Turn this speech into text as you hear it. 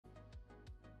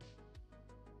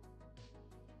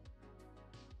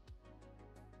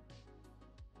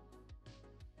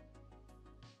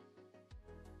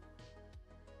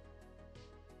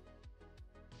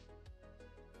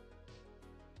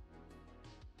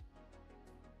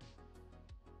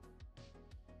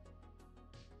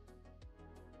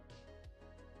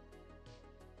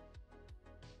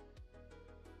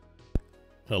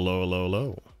Hello, hello,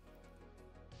 hello.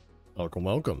 Welcome,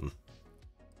 welcome.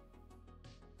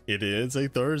 It is a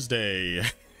Thursday.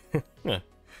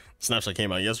 Snapshot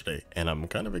came out yesterday, and I'm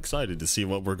kind of excited to see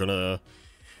what we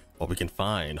can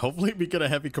find. Hopefully we get a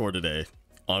heavy core today.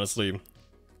 Honestly,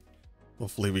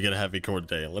 hopefully we get a heavy core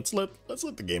today. Let's let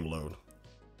the game load.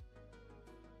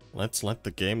 Let's let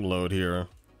the game load here.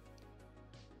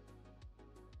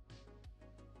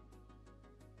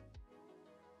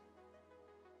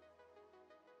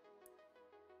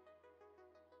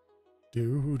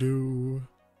 Come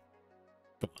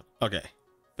on. Okay.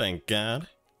 Thank God.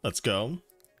 Let's go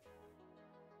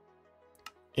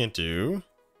into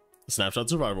the Snapshot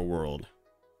Survival World.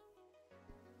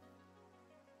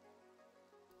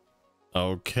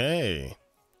 Okay.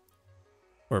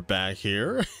 We're back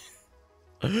here.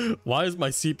 Why is my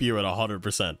CPU at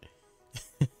 100%?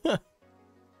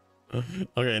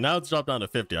 Okay, now it's dropped down to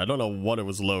 50. I don't know what it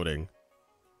was loading.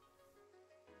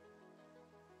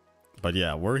 But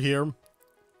yeah, we're here.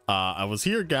 I was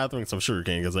here gathering some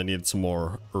sugarcane because I needed some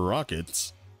more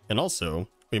rockets. And also,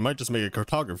 we might just make a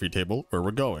cartography table where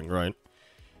we're going, right?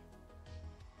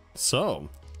 So,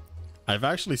 I've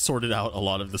actually sorted out a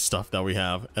lot of the stuff that we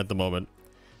have at the moment.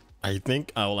 I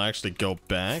think I will actually go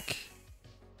back.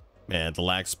 Man, the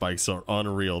lag spikes are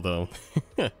unreal, though.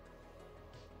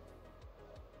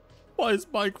 Why is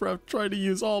Minecraft trying to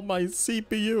use all my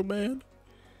CPU, man?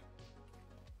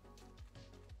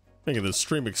 Making the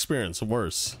stream experience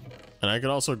worse. And I can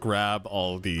also grab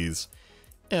all these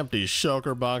empty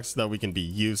shulker boxes that we can be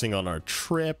using on our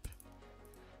trip.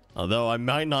 Although I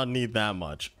might not need that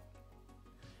much.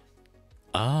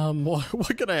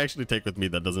 What can I actually take with me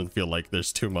that doesn't feel like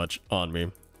there's too much on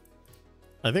me?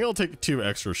 I think I'll take 2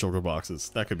 extra shulker boxes.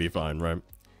 That could be fine, right?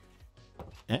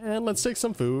 And let's take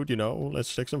some food, you know.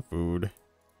 Let's take some food.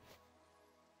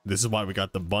 This is why we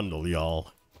got the bundle,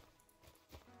 y'all.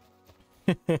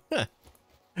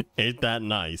 Ain't that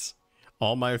nice?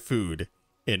 All my food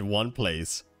in one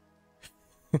place.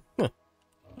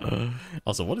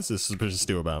 Also, what is this suspicious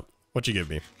stew about? What'd you give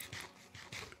me?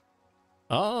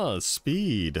 Ah,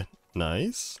 speed.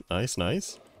 Nice, nice,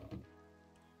 nice.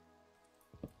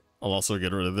 I'll also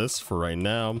get rid of this for right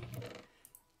now.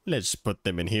 Let's put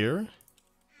them in here.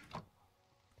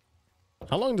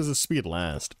 How long does this speed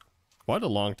last? Quite a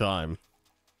long time.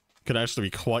 Could actually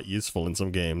be quite useful in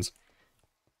some games.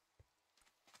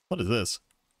 What is this?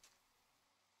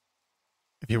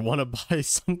 If you want to buy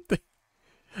something,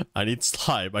 I need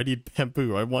slime, I need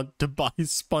bamboo, I want to buy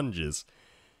sponges.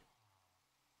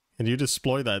 Can you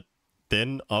deploy that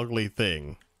thin, ugly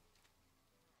thing?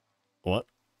 What?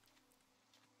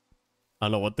 I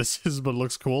don't know what this is, but it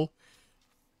looks cool.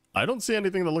 I don't see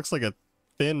anything that looks like a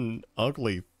thin,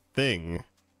 ugly thing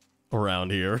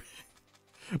around here.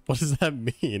 What does that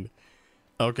mean?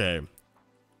 Okay.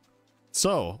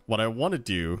 So, what I want to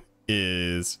do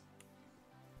is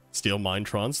steal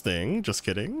Minetron's thing. Just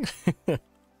kidding.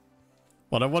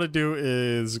 What I want to do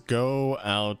is go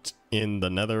out in the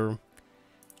nether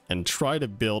and try to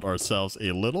build ourselves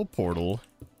a little portal.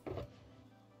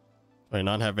 I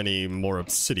not have any more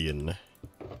obsidian.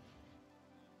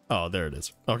 Oh, there it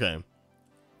is. Okay.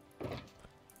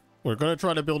 We're going to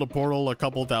try to build a portal a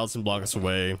couple thousand blocks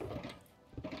away.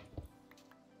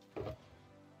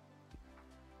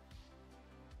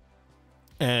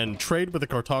 And trade with a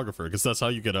cartographer, because that's how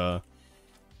you get a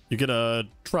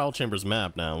trial chambers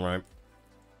map now, right?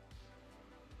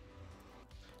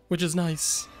 Which is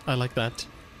nice. I like that.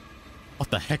 What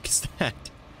the heck is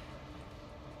that?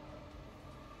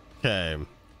 Okay. And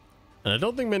I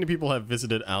don't think many people have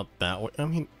visited out that way. I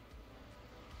mean,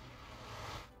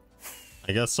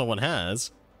 I guess someone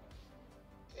has.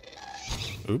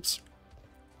 Oops.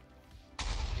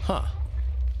 Huh.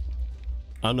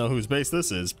 I don't know whose base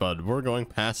this is, but we're going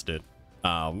past it.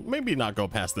 Maybe not go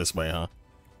past this way, huh?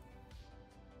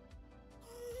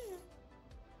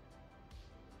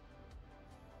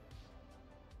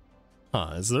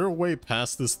 Huh, is there a way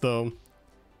past this, though?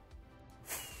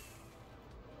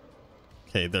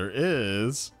 Okay, there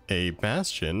is a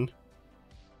bastion,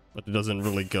 but it doesn't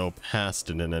really go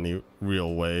past it in any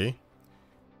real way.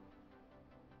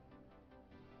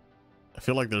 I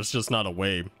feel like there's just not a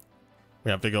way. We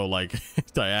have to go, like,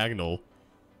 diagonal.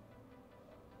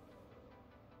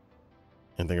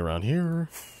 Anything around here?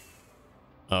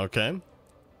 Okay.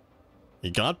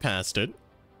 He got past it.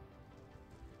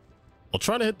 I'll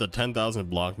try to hit the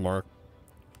 10,000 block mark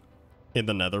in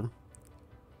the nether.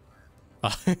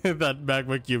 That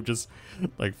magma cube just,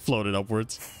 like, floated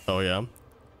upwards. Oh, yeah.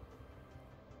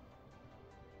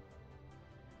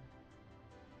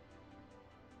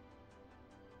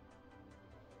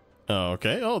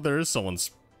 Okay. Oh, there is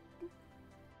someone's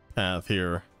path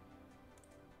here.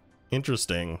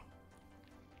 Interesting.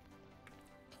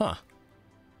 Huh.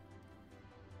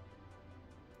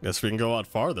 Guess we can go out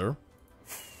farther.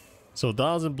 So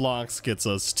 1,000 blocks gets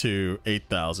us to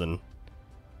 8,000.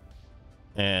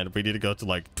 And we need to go to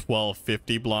like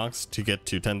 1,250 blocks to get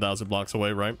to 10,000 blocks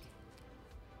away, right?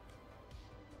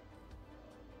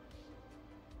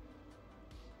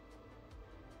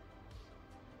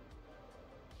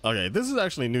 Okay, this is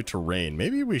actually new terrain.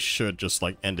 Maybe we should just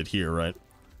like end it here, right?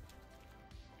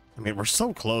 I mean, we're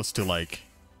so close to like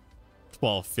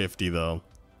 1,250 though.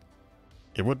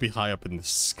 It would be high up in the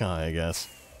sky, I guess.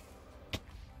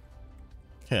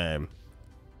 Okay.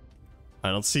 I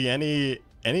don't see any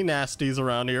nasties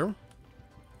around here.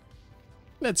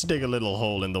 Let's dig a little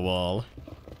hole in the wall.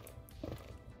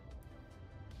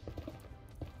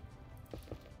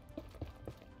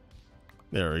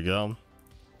 There we go.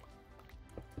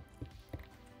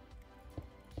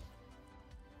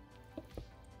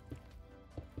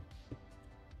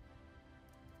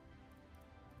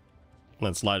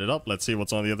 Let's light it up. Let's see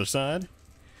what's on the other side.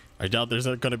 I doubt there's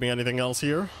going to be anything else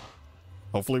here.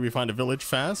 Hopefully we find a village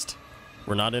fast.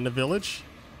 We're not in a village.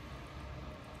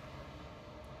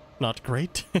 Not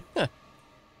great.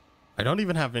 I don't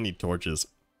even have any torches,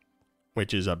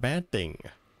 which is a bad thing.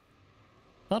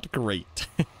 Not great.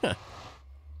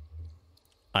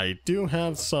 I do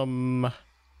have some...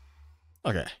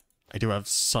 Okay. I do have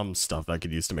some stuff I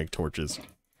could use to make torches.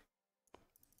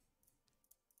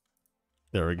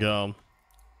 There we go.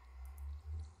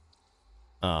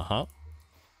 Uh-huh.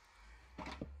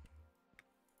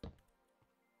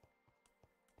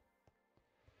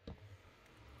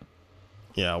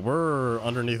 Yeah, we're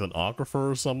underneath an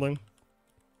aquifer or something.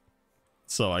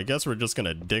 So I guess we're just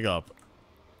gonna dig up.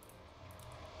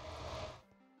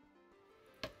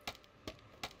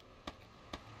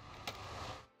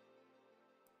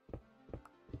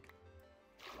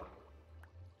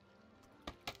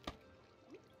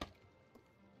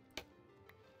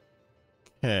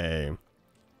 Okay.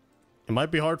 It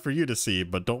might be hard for you to see,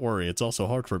 but don't worry, it's also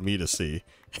hard for me to see.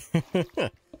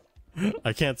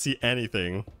 I can't see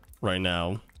anything right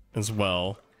now as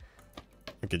well.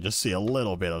 I can just see a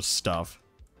little bit of stuff.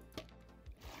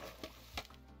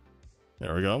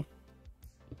 There we go.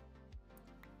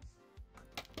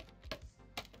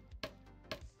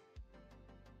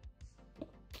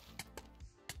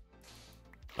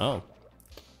 Oh.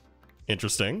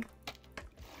 Interesting.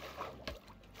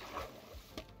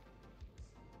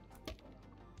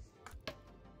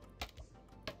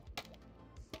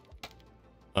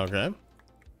 Okay.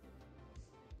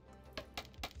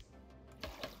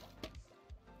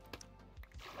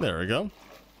 There we go.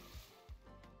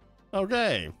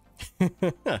 Okay.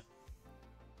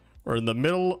 We're in the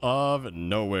middle of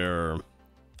nowhere.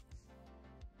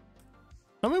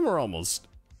 I mean, we're almost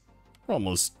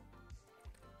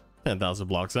 10,000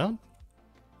 blocks out.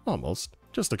 Almost.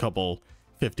 Just a couple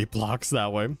 50 blocks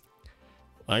that way.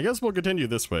 I guess we'll continue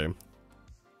this way.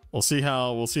 We'll see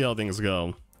how things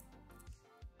go.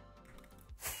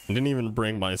 I didn't even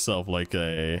bring myself like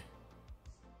a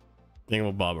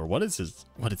thingamabobber. What is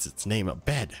its name? A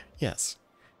bed. Yes.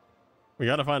 We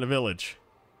gotta find a village.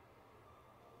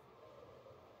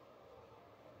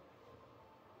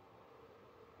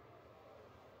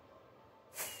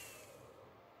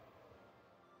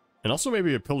 And also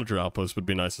maybe a pillager outpost would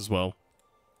be nice as well.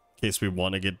 In case we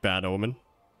want to get bad omen.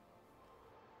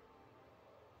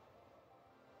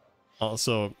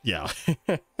 Also, yeah.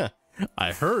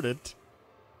 I heard it.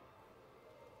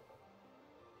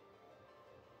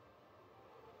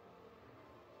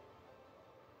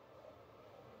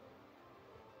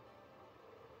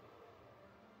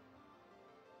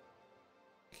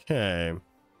 Okay.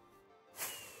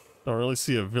 Don't really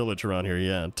see a village around here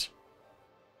yet.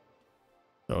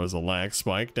 That was a lag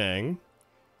spike, dang.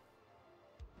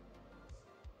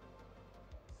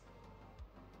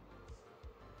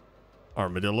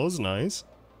 Armadillo's nice.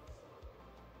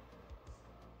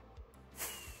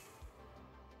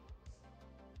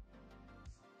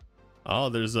 Oh,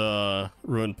 there's a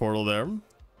ruined portal there.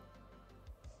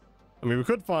 I mean, we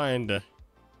could find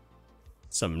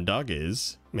some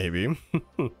doggies, maybe.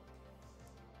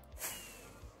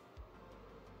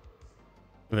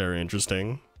 Very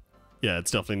interesting. Yeah,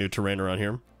 it's definitely new terrain around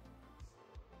here.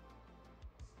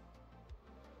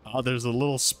 Oh, there's a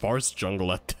little sparse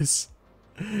jungle at this,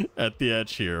 at the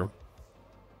edge here.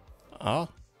 Ah.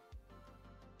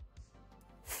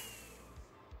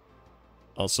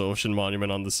 Also, ocean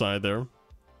monument on the side there.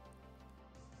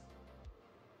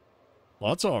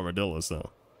 Lots of armadillos,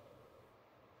 though.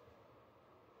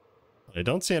 I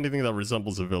don't see anything that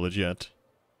resembles a village yet.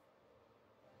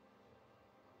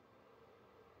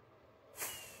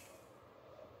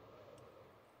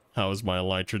 How is my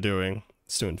elytra doing?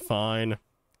 It's doing fine.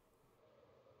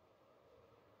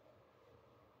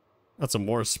 Got some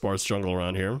more sparse jungle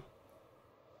around here.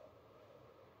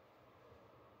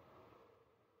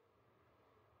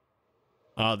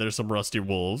 Ah, there's some rusty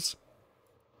wolves.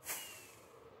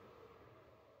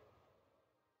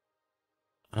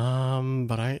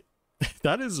 But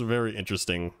that is a very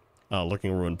interesting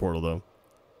looking ruin portal though.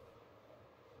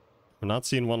 I've not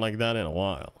seen one like that in a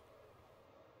while.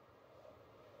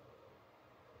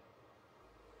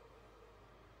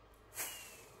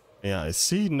 Yeah, I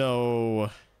see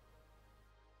no...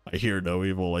 I hear no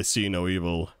evil, I see no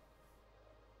evil.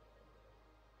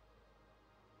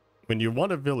 When you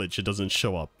want a village, it doesn't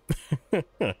show up.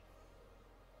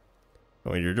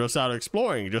 When you're just out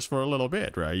exploring just for a little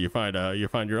bit, right? You find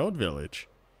your own village.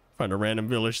 Find a random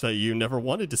village that you never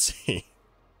wanted to see.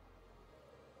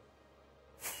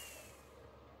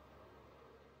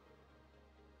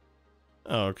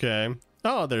 Okay.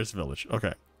 Oh, there's a village.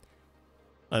 Okay.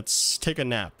 Let's take a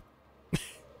nap.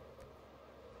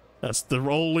 That's the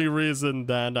only reason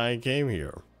that I came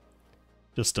here.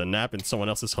 Just to nap in someone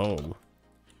else's home.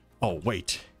 Oh,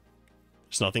 wait.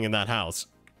 There's nothing in that house.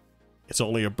 It's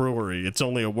only a brewery. It's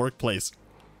only a workplace.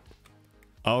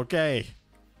 Okay.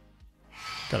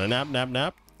 Got a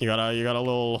nap. You got a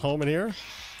little home in here?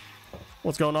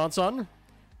 What's going on, son?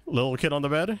 Little kid on the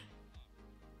bed?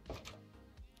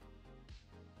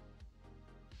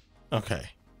 Okay.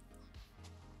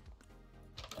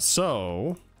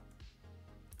 So,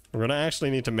 we're gonna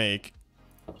actually need to make...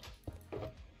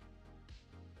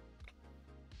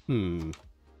 I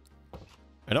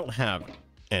don't have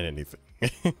anything.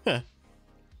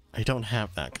 I don't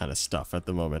have that kind of stuff at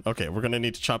the moment. Okay, we're gonna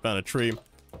need to chop down a tree.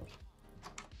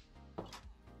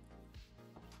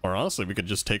 Or honestly, we could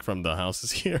just take from the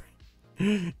houses here.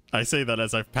 I say that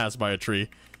as I've passed by a tree.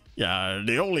 Yeah,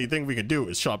 the only thing we could do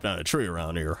is chop down a tree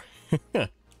around here.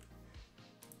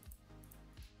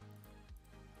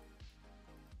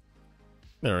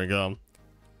 There we go.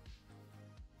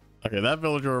 Okay, that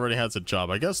villager already has a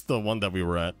job. I guess the one that we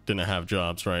were at didn't have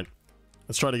jobs, right?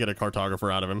 Let's try to get a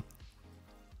cartographer out of him.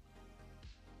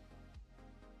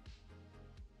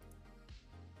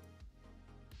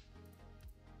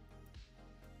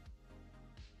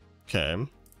 Okay.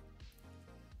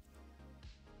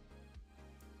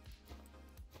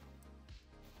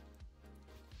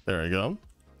 There we go.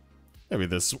 Maybe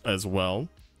this as well.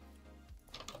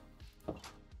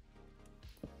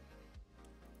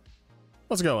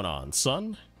 What's going on,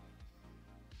 son?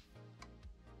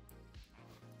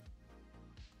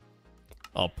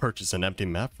 I'll purchase an empty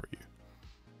map for you.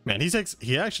 Man,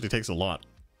 he actually takes a lot.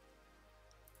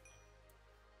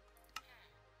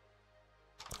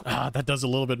 Ah, that does a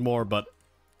little bit more, but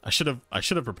I should have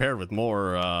prepared with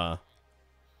more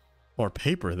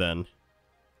paper then.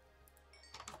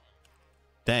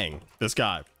 Dang, this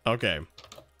guy. Okay.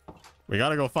 We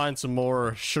gotta go find some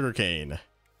more sugarcane.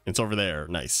 It's over there.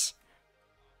 Nice.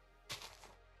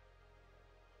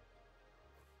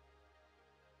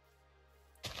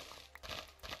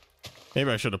 Maybe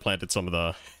I should have planted some of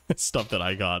the stuff that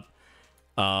I got.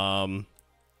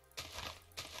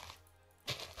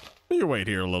 You wait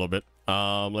here a little bit.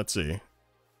 Let's see.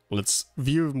 Let's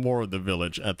view more of the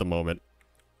village at the moment.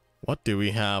 What do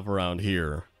we have around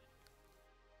here?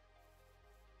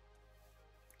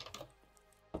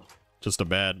 Just a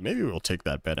bed. Maybe we'll take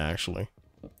that bed, actually.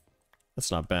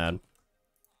 That's not bad.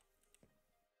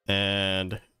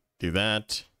 And do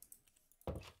that.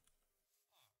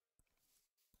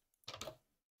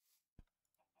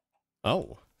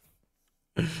 Oh.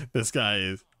 This guy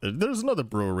is... There's another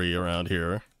brewery around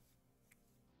here.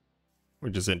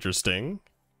 Which is interesting.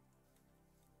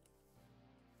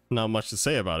 Not much to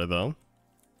say about it, though.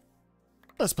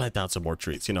 Let's plant down some more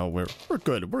trees. You know, we're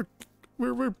good.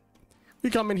 We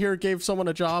come in here, gave someone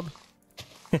a job.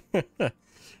 We're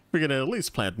gonna at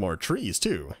least plant more trees,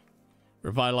 too.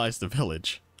 Revitalize the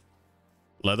village.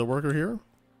 Leather worker here?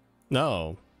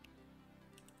 No.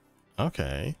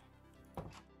 Okay.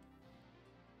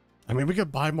 I mean, we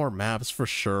could buy more maps for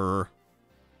sure.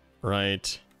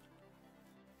 Right.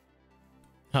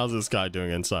 How's this guy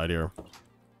doing inside here?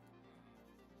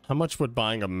 How much would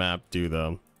buying a map do,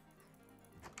 though?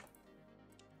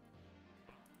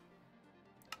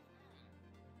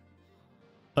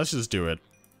 Let's just do it.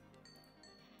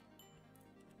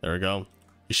 There we go.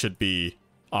 You should be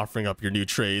offering up your new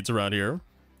trades around here.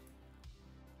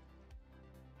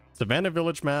 Savannah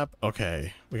Village map.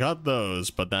 Okay, we got those,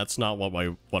 but that's not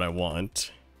what I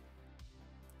want.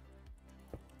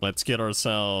 Let's get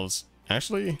ourselves...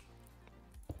 Actually...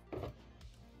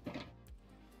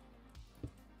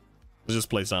 Let's just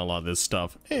place down a lot of this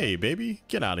stuff. Hey, baby,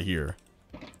 get out of here.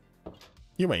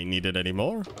 You ain't needed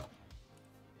anymore.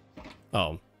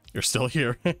 Oh, you're still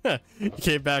here. You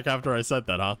came back after I said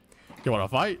that, huh? You want to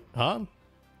fight, huh?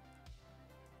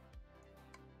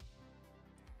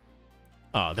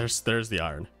 Oh, there's the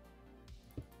iron.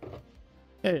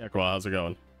 Hey, Echo, how's it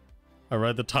going? I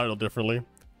read the title differently.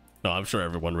 No, I'm sure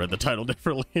everyone read the title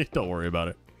differently. Don't worry about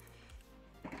it.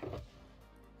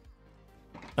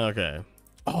 Okay.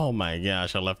 Oh my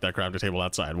gosh, I left that crafting table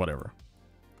outside. Whatever.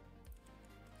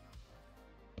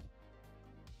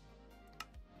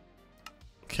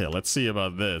 Okay, let's see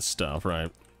about this stuff,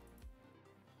 right?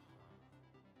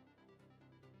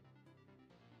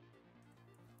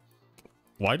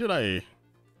 Why did I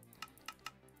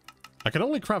can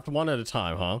only craft one at a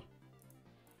time, huh?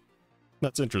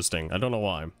 That's interesting. I don't know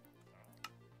why.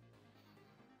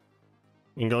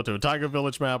 We can go to a Tiger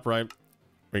Village map, right?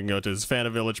 We can go to his Savannah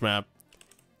Village map.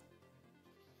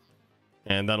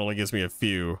 And that only gives me a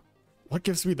few. What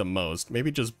gives me the most?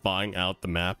 Maybe just buying out the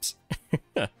maps.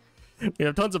 We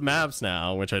have tons of maps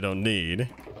now, which I don't need.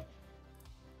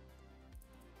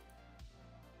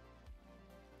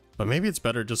 But maybe it's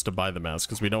better just to buy the maps,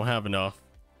 because we don't have enough.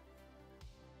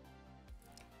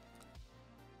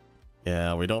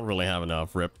 Yeah, we don't really have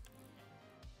enough. Rip.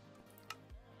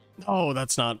 Oh,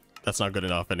 that's not good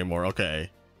enough anymore.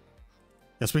 Okay.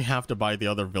 Guess we have to buy the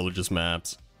other villages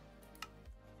maps.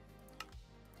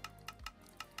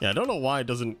 Yeah, I don't know why it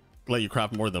doesn't let you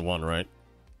craft more than one, right?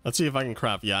 Let's see if I can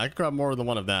craft. Yeah, I can craft more than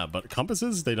one of that, but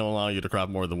compasses, they don't allow you to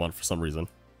craft more than one for some reason.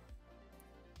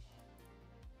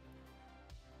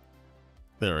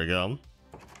 There we go.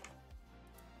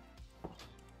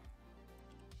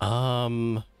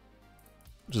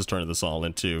 Just turning this all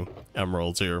into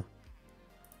emeralds here.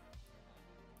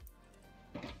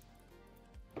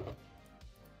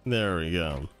 There we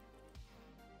go.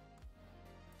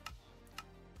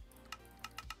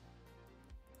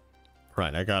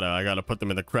 Right, I gotta put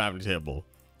them in the crafting table.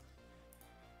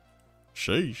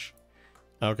 Sheesh.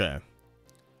 Okay.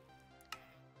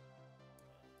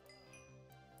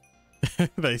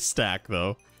 They stack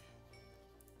though.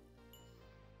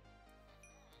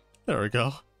 There we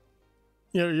go.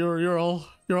 You're all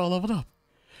leveled up.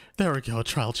 There we go,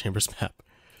 trial chambers map.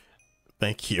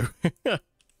 Thank you.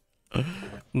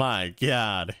 My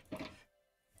God.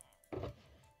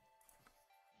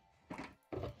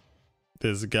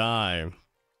 This guy.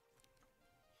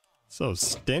 So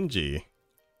stingy.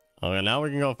 Okay, now we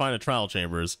can go find a trial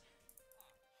chambers.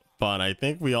 But I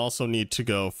think we also need to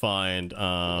go find,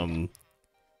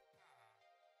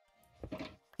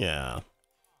 yeah.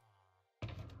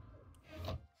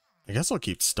 I guess I'll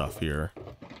keep stuff here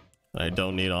that I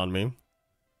don't need on me.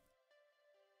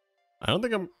 I don't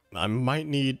think I might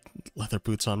need leather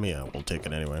boots on me. Yeah, we'll take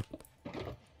it anyway.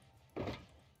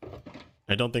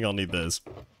 I don't think I'll need this.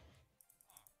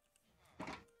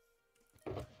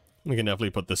 We can definitely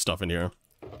put this stuff in here.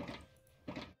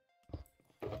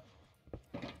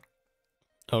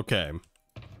 Okay.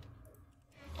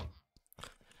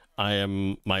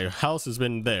 My house has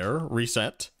been there,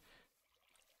 reset.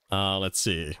 Let's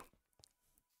see.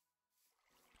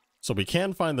 So we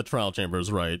can find the trial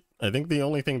chambers, right? I think the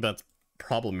only thing that's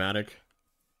problematic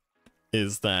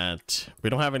is that we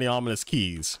don't have any ominous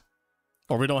keys.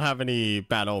 Or we don't have any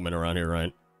bad omen around here,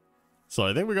 right? So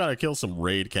I think we gotta kill some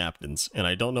raid captains. And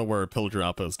I don't know where a pillager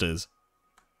outpost is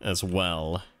as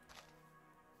well.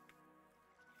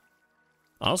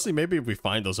 Honestly, maybe if we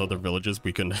find those other villages,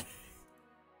 we can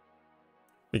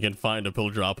we can find a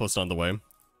pillager outpost on the way.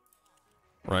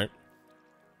 Right?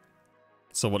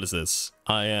 So what is this?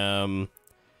 I am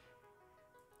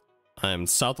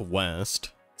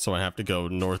southwest, so I have to go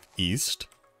northeast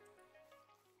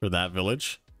for that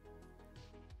village.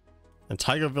 And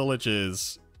Tiger Village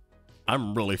is...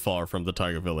 I'm really far from the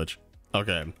Tiger Village.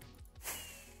 Okay.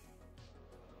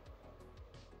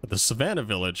 But the Savannah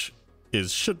Village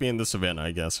should be in the Savannah,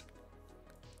 I guess.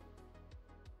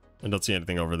 I don't see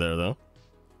anything over there, though.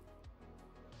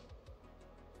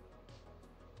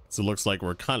 So it looks like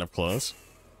we're kind of close.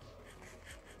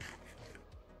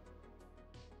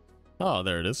 Oh,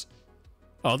 there it is.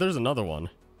 Oh, there's another one.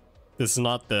 This is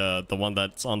not the one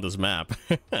that's on this map.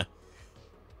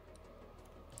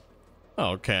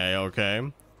 Okay,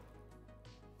 okay.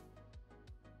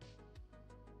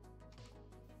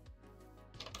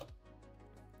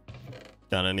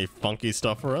 Got any funky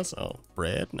stuff for us? Oh,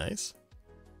 bread, nice.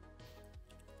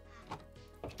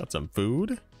 Got some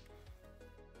food.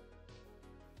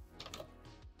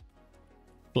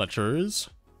 Fletcher's.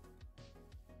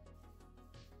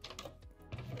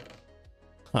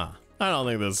 Huh. I don't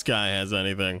think this guy has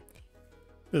anything.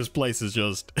 This place is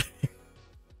just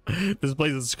This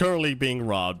place is currently being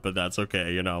robbed, but that's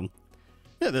okay, you know.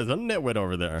 Yeah, there's a nitwit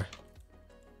over there.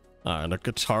 And a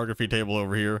cartography table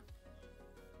over here.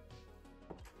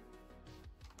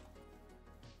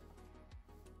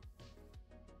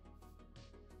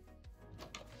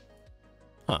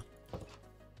 Huh.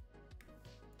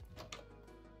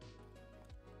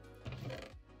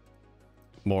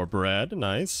 More bread,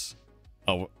 nice.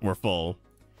 Oh, we're full.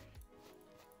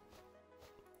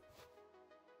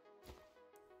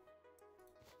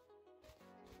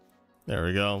 There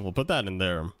we go. We'll put that in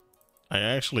there. I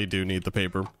actually do need the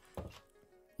paper.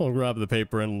 We'll grab the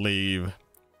paper and leave.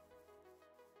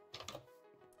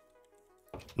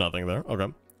 Nothing there.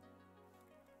 Okay.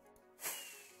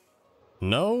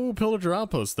 No pillager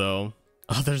outpost, though.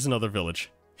 Oh, there's another village.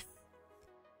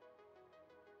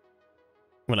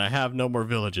 When I have no more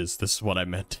villages, this is what I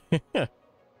meant.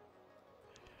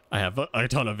 I have a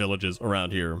ton of villages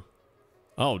around here.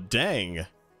 Oh, dang.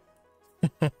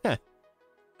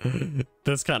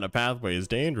 This kind of pathway is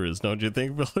dangerous, don't you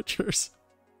think, villagers?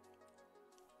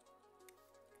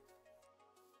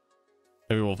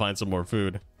 Maybe we'll find some more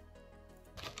food.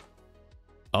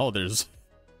 Oh, there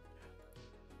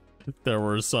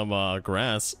was some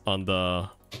grass on the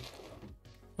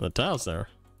tiles there.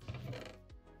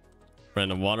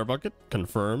 Random water bucket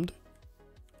confirmed.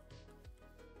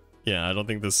 Yeah, I don't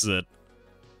think this is it.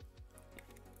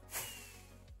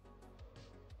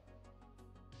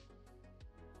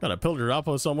 Got a pillager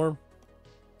outpost somewhere.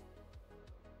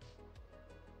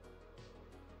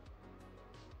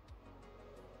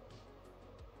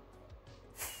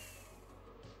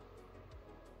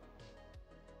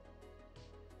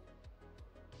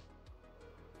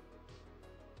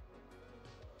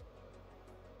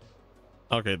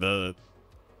 Okay, the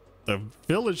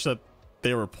village that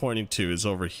they were pointing to is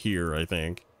over here, I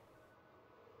think.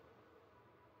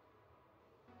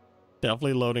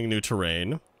 Definitely loading new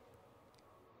terrain.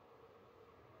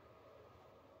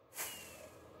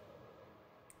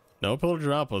 No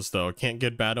pillager outpost though. Can't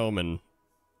get bad omen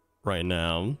right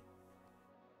now.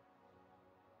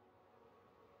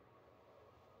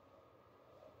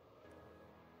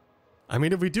 I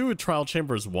mean, if we do a trial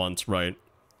chambers once, right?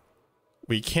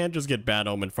 We can't just get bad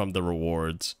omen from the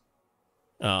rewards.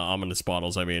 Ominous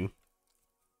bottles, I mean.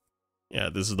 Yeah,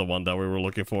 this is the one that we were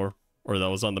looking for. Or that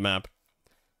was on the map.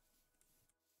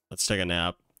 Let's take a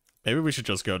nap. Maybe we should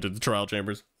just go to the trial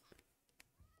chambers.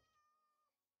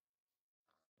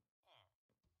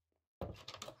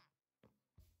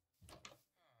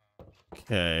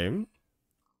 Okay.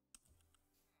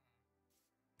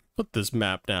 Put this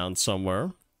map down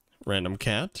somewhere. Random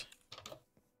cat.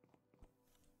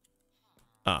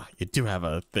 Ah, you do have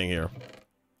a thing here.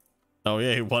 Oh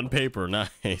yay, one paper,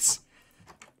 nice.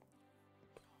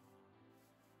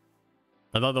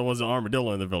 I thought there was an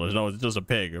armadillo in the village. No, it's just a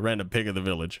pig, a random pig in the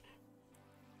village.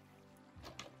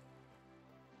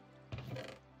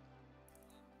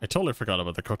 I totally forgot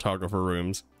about the cartographer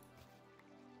rooms.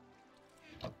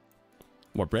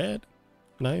 More bread.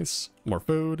 Nice. More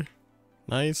food.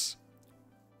 Nice.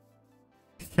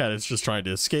 Cat is just trying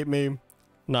to escape me.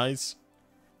 Nice.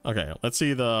 Okay, let's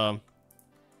see the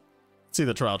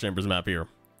trial chambers map here.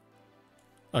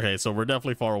 Okay, so we're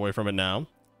definitely far away from it now.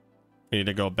 We need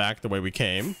to go back the way we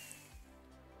came.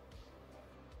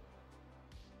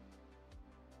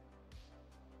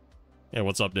 Yeah,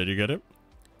 what's up? Did you get it?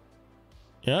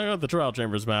 Yeah, I got the trial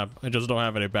chambers map. I just don't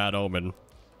have any bad omen.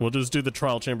 We'll just do the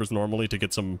trial chambers normally to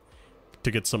get some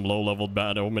low-level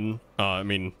bad omen. I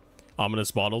mean, ominous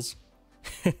bottles.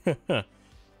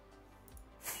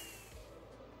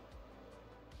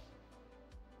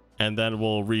 And then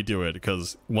we'll redo it,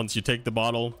 because once you take the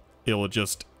bottle, it will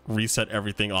just reset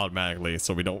everything automatically,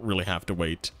 so we don't really have to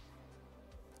wait.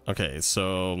 Okay,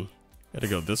 so gotta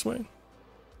go this way.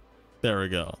 There we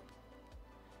go.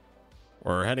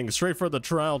 We're heading straight for the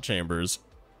trial chambers.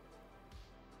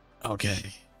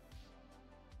 Okay.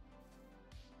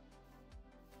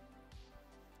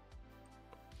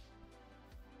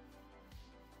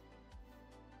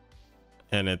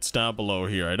 And it's down below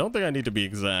here. I don't think I need to be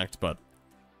exact, but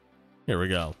here we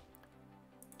go.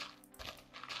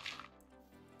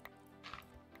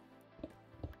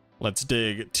 Let's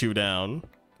dig 2 down.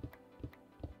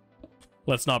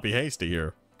 Let's not be hasty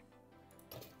here.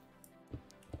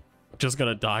 Just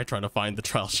gonna die trying to find the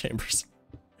trial chambers.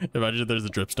 Imagine there's a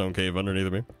dripstone cave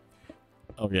underneath me.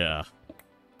 Oh yeah.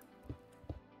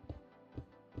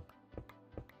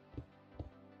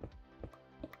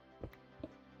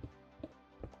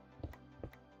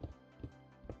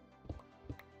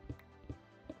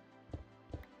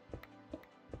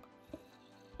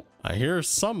 I hear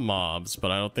some mobs,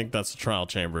 but I don't think that's the trial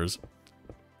chambers.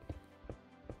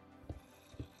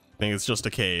 think it's just a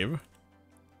cave.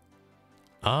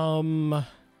 Yeah,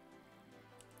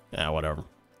 whatever.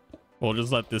 We'll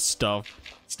just let this stuff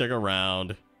stick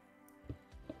around.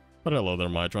 But hello there,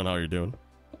 Mitron. How are you doing?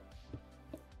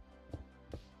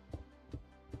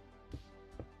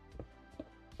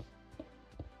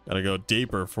 Gotta go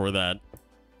deeper for that.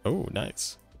 Oh,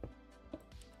 nice.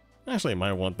 Actually, I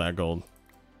might want that gold.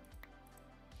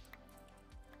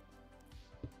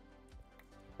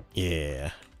 Yeah.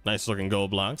 Nice looking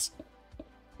gold blocks.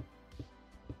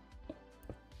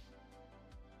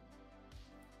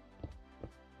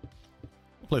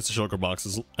 Place the shulker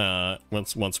boxes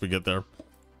once we get there.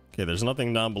 Okay, there's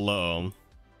nothing down below.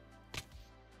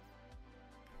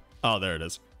 Oh, there it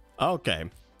is. Okay.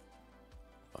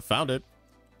 I found it.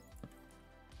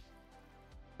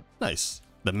 Nice.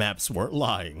 The maps weren't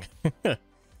lying.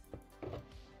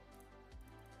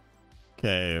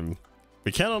 Okay.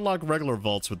 We can't unlock regular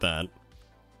vaults with that,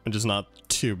 which is not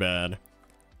too bad.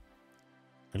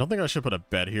 I don't think I should put a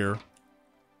bed here.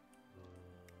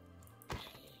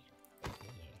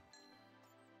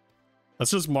 Let's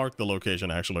just mark the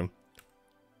location, actually.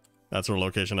 That's our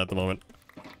location at the moment.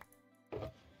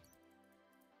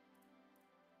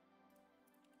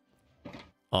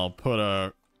 I'll put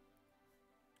a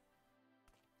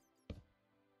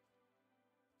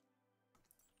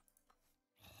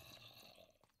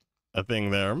thing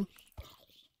there.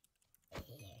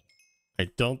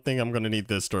 I don't think I'm going to need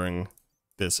this during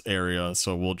this area,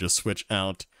 so we'll just switch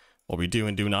out what we do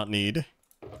and do not need.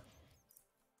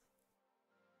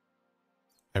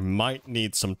 I might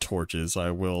need some torches.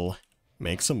 I will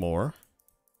make some more.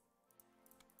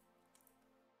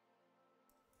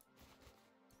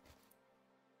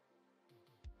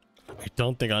 I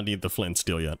don't think I need the flint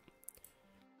steel yet.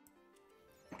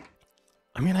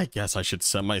 I mean, I guess I should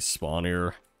set my spawn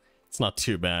here. It's not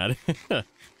too bad.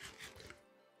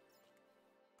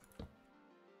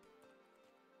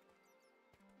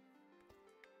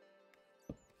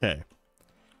 Okay.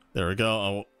 There we go.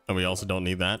 Oh, and we also don't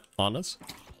need that on us.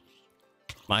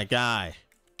 My guy.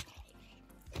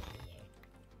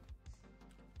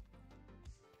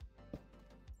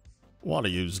 What are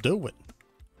you doing?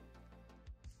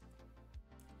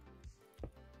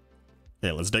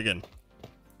 Okay, let's dig in.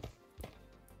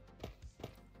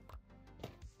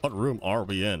 What room are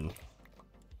we in?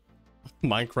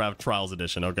 Minecraft Trials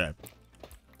Edition, okay.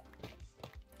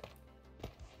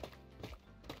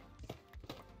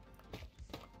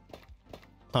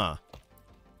 Huh.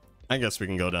 I guess we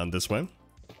can go down this way.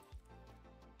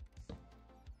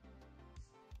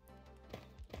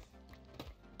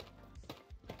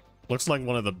 Looks like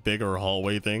one of the bigger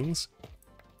hallway things.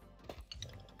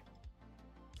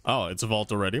 Oh, it's a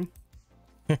vault already.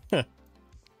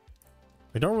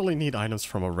 We don't really need items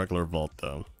from a regular vault,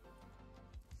 though.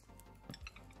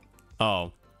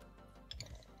 Oh.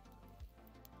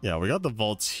 Yeah, we got the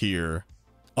vaults here.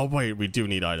 Oh, wait, we do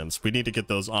need items. We need to get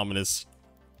those ominous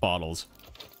bottles.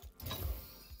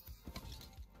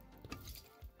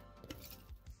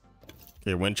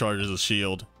 Okay, wind charges a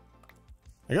shield.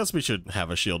 I guess we should have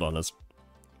a shield on us.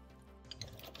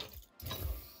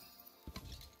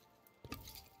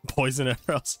 Poison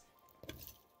arrows.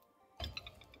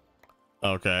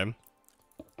 Okay.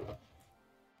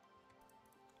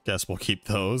 Guess we'll keep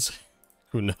those.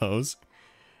 Who knows?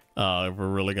 If we're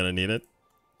really gonna need it.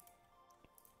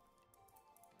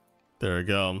 There we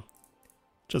go.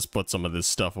 Just put some of this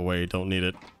stuff away. Don't need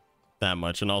it that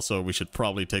much. And also, we should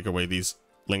probably take away these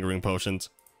lingering potions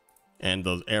and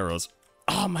those arrows.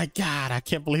 Oh my god, I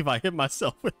can't believe I hit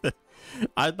myself with it.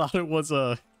 I thought it was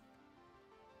a...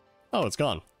 Oh, it's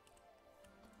gone.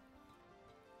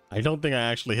 I don't think I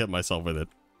actually hit myself with it.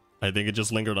 I think it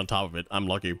just lingered on top of it. I'm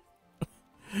lucky.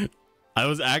 I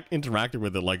was interacting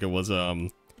with it like it was a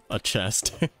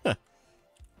chest.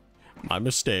 My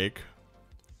mistake.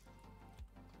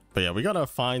 But yeah, we gotta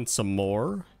find some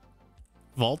more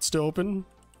vaults to open.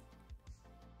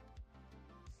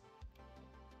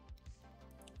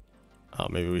 Oh,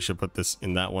 maybe we should put this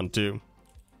in that one too.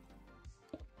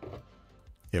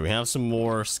 Yeah, we have some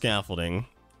more scaffolding.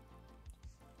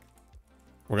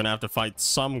 We're gonna have to fight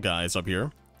some guys up here.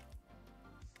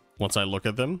 Once I look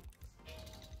at them,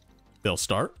 they'll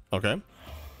start. Okay.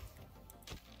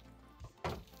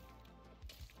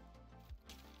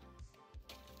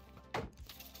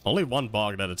 Only one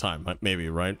bogged at a time, maybe,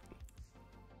 right?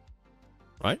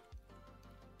 Right?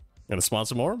 Gonna spawn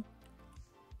some more?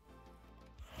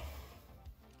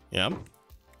 Yeah.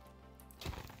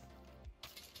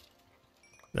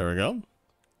 There we go.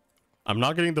 I'm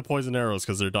not getting the poison arrows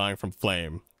because they're dying from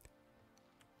flame.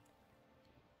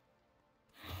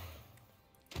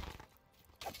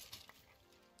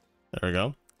 There we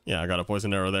go. Yeah, I got a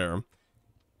poison arrow there.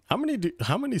 How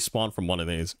many spawn from one of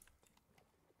these?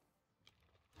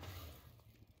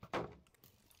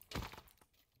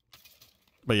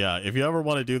 But yeah, if you ever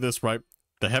want to do this right,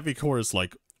 the heavy core is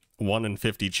like 1 in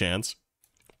 50 chance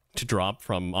to drop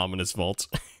from ominous vaults,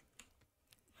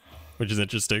 which is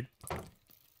interesting.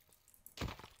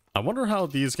 I wonder how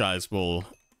these guys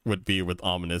would be with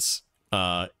ominous,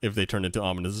 if they turn into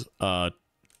ominous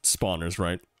spawners,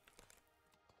 right?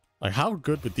 Like, how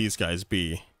good would these guys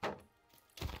be?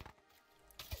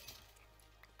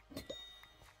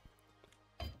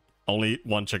 Only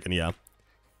one chicken, yeah.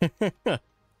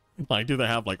 Like, do they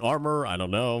have, like, armor? I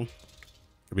don't know.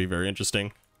 Could be very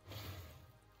interesting.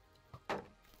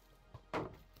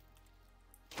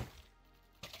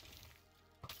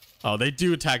 Oh, they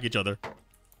do attack each other.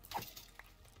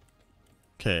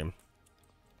 Okay.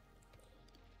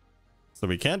 So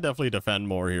we can definitely defend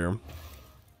more here.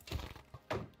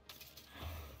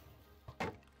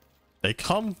 They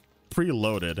come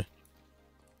preloaded.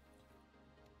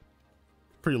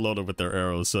 Preloaded with their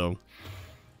arrows, so...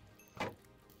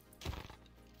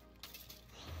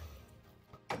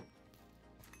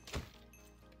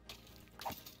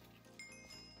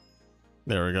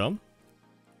 There we go.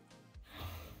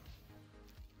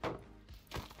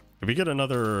 If we get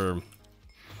another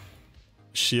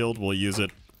shield, we'll use it.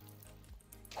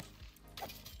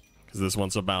 Because this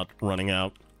one's about running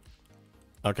out.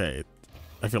 Okay.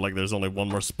 I feel like there's only one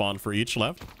more spawn for each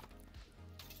left.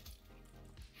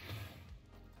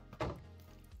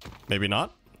 Maybe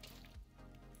not.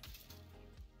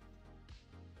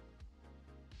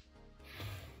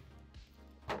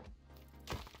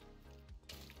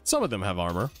 Some of them have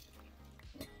armor.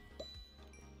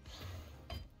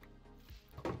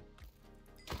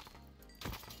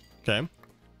 Okay.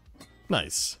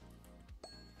 Nice.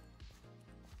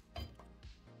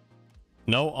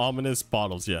 No ominous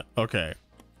bottles yet. Okay.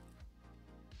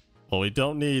 Well, we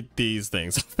don't need these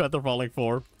things. Feather falling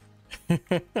 4.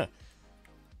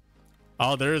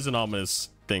 Oh, there is an ominous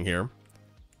thing here.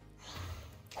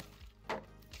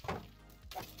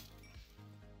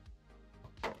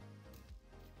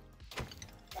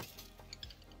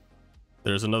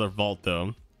 There's another vault,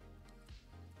 though.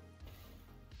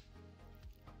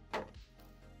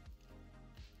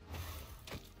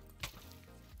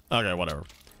 Okay, whatever.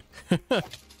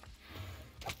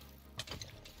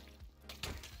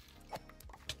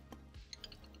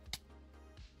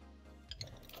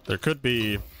 There could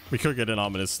be... We could get an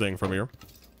ominous thing from here.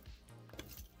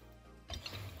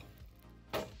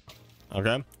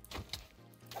 Okay.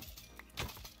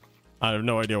 I have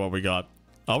no idea what we got.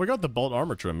 Oh, we got the bolt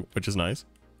armor trim, which is nice.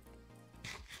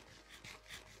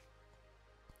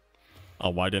 Oh,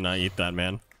 why didn't I eat that,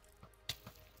 man?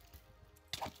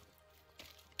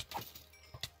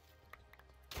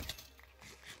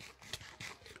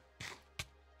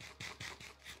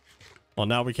 Well,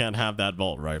 now we can't have that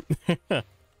vault, right?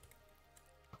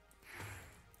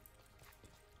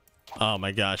 Oh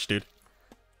my gosh, dude.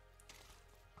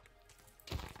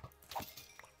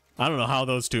 I don't know how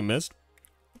those two missed.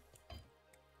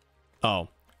 Oh,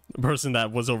 the person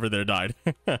that was over there died.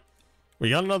 We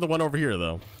got another one over here,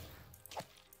 though.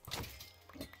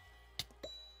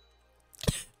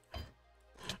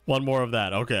 One more of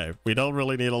that. Okay, we don't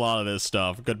really need a lot of this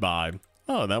stuff. Goodbye.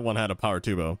 Oh, that one had a power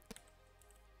tubo.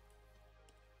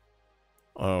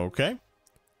 Okay.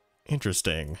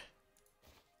 Interesting.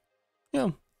 Yeah.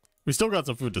 We still got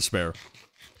some food to spare.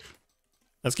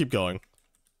 Let's keep going.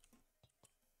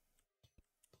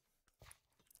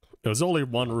 It was only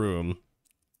one room.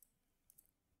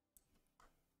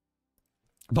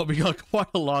 But we got quite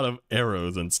a lot of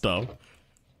arrows and stuff.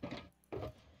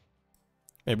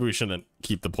 Maybe we shouldn't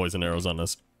keep the poison arrows on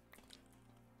us.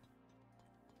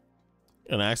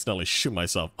 And I accidentally shoot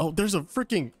myself. Oh, there's a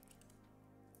freaking...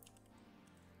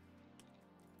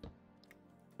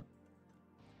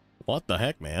 What the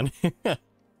heck, man?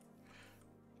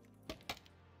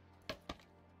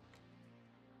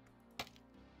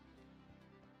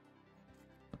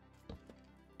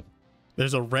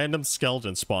 There's a random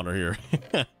skeleton spawner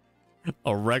here.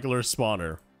 A regular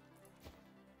spawner.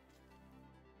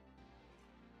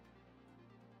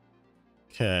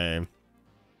 Okay.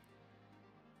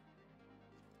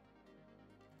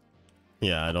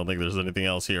 Yeah, I don't think there's anything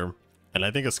else here. And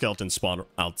I think a skeleton spawned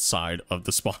outside of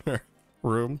the spawner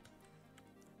room.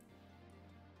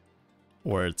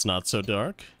 Where it's not so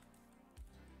dark.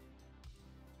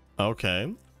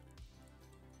 Okay.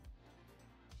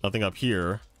 Nothing up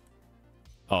here.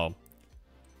 Oh.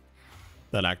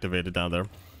 That activated down there.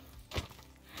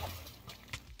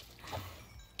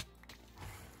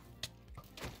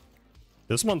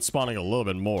 This one's spawning a little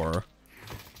bit more.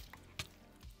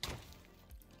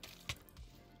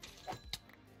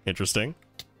 Interesting.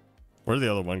 Where did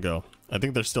the other one go? I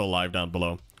think they're still alive down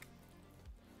below.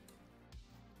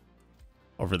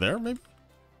 Over there, maybe?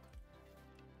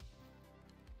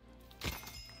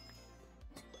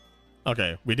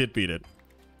 Okay, we did beat it.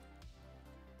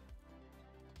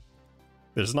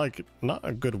 There's like not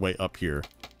a good way up here.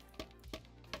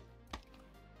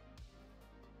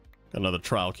 Another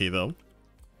trial key though.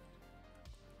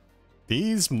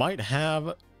 These might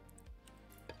have...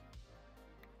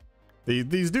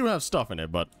 These do have stuff in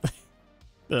it, but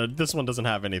this one doesn't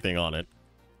have anything on it.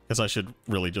 Guess I should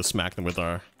really just smack them with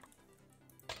our...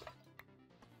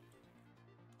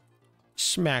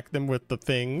 Smack them with the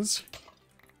things.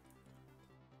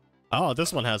 Oh,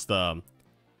 this one has the...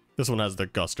 This one has the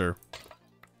Guster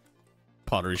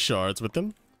pottery shards with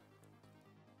them.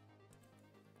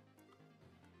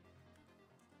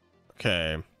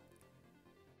 Okay.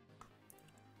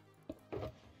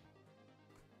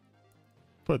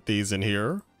 Put these in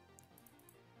here.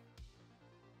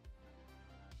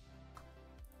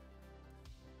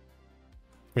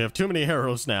 We have too many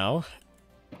arrows now.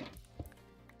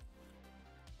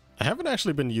 I haven't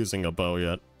actually been using a bow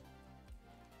yet.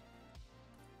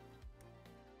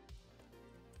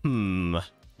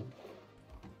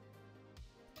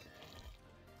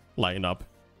 Lighten up.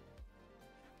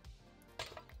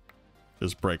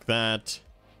 Just break that.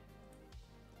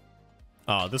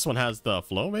 Oh, this one has the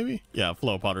flow, maybe? Yeah,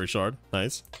 flow pottery shard.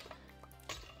 Nice.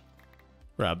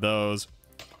 Grab those.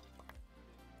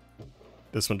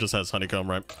 This one just has honeycomb,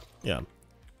 right? Yeah.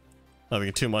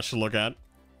 Nothing too much to look at.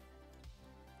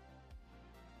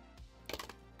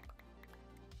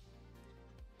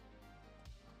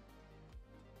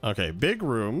 Okay, big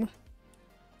room.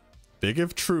 Big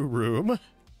if true room.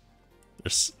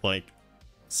 There's, like,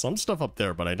 some stuff up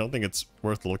there, but I don't think it's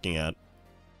worth looking at.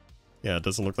 Yeah, it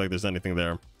doesn't look like there's anything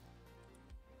there.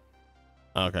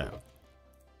 Okay.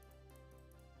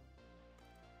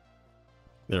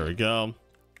 There we go.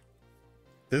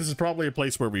 This is probably a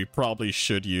place where we probably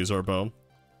should use our bow.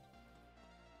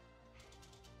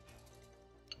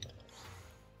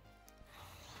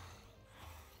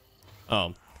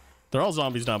 Oh. They're all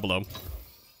zombies down below.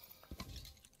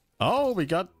 Oh, we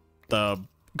got the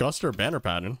Guster banner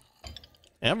pattern.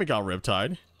 And we got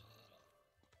Riptide.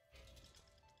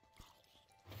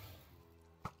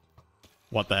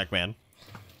 What the heck, man?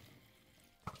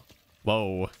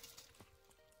 Whoa.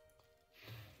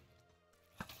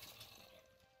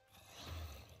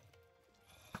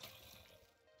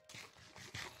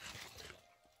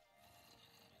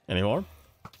 Any more?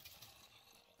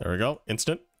 There we go.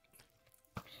 Instant.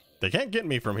 They can't get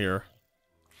me from here.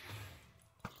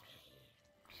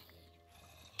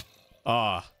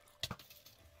 Ah.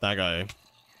 That guy.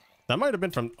 That might have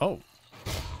been from... Oh.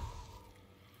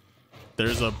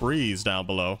 There's a breeze down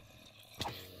below.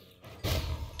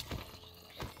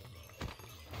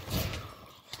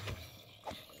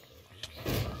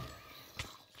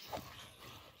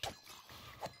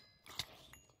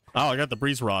 Oh, I got the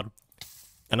breeze rod.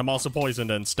 And I'm also poisoned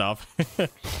and stuff.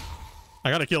 I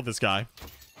gotta kill this guy.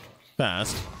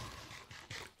 Fast.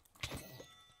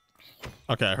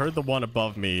 Okay, I heard the one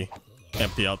above me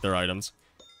empty out their items.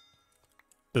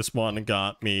 This one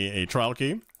got me a trial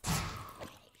key.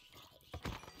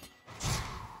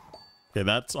 Okay,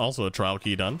 that's also a trial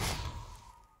key done.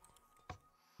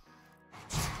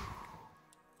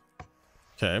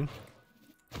 Okay.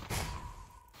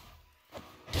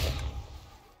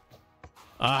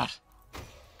 Ah.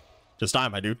 Just die,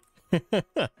 my dude.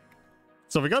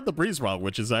 So we got the breeze rod,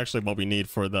 which is actually what we need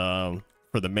for the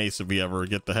mace if we ever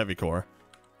get the heavy core.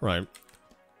 Right.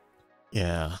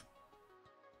 Yeah.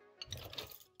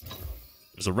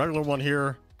 There's a regular one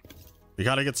here. We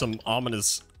gotta get some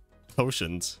ominous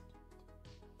potions.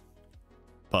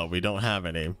 But we don't have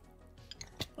any.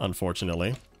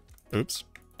 Unfortunately. Oops.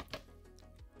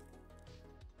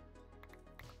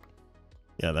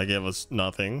 Yeah, that gave us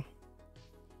nothing.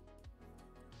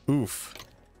 Oof.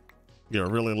 You're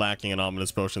really lacking in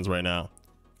ominous potions right now.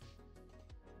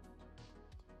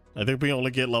 I think we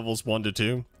only get levels 1 to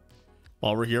 2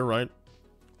 while we're here, right?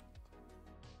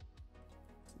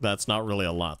 That's not really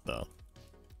a lot, though.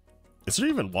 Is there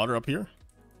even water up here?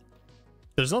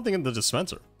 There's nothing in the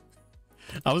dispenser.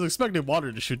 I was expecting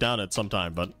water to shoot down at some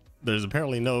time, but there's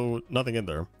apparently nothing in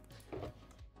there.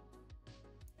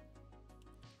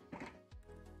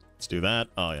 Let's do that.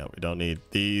 Oh yeah, we don't need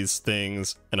these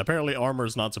things. And apparently armor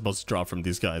is not supposed to drop from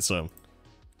these guys, so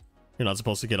you're not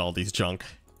supposed to get all these junk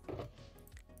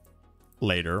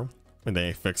later when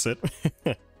they fix it.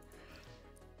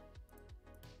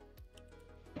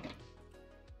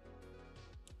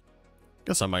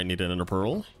 Guess I might need an inner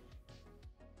pearl.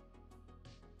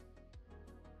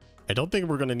 I don't think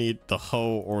we're gonna need the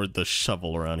hoe or the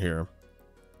shovel around here.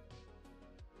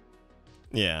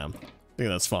 Yeah, I think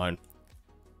that's fine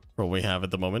for what we have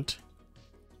at the moment.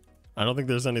 I don't think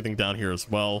there's anything down here as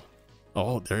well.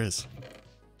 Oh, there is.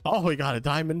 Oh, we got a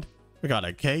diamond. We got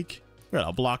a cake. We got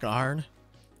a block of iron.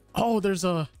 Oh, there's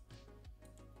another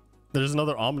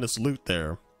ominous loot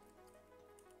there.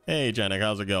 Hey, Janek,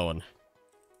 how's it going?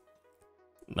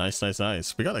 Nice, nice,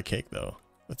 nice. We got a cake, though.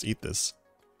 Let's eat this.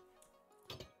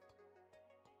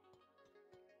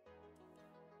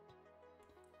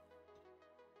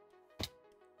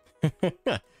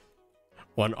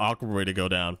 One awkward way to go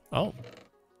down. Oh.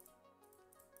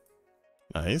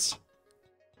 Nice.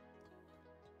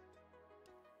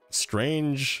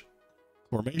 Strange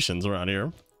formations around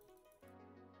here.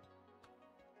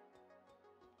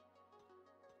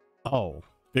 Oh,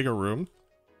 bigger room.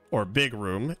 Or big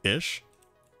room-ish.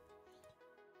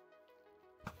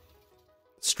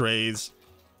 Strays.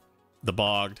 The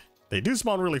bogged. They do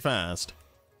spawn really fast.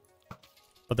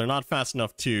 But they're not fast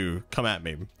enough to come at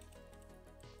me.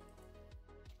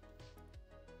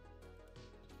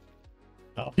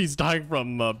 Oh, he's dying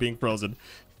from being frozen.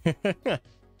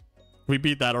 We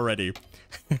beat that already.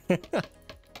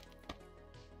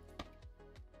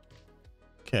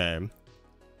 Okay.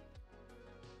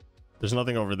 There's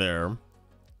nothing over there.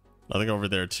 Nothing over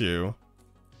there too.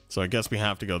 So I guess we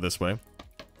have to go this way.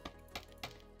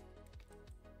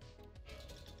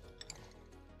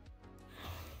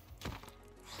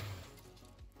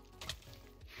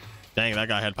 Dang, that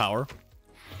guy had power.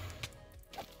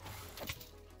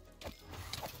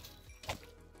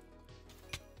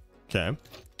 Okay.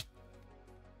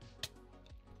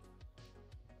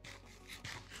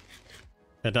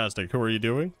 Fantastic. Who are you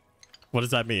doing? What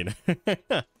does that mean?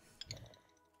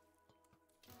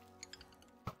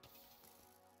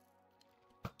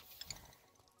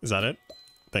 Is that it?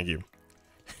 Thank you.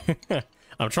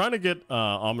 I'm trying to get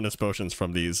ominous potions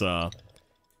from these trial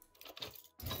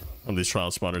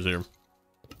spawners here.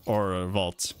 Or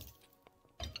vaults.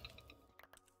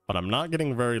 But I'm not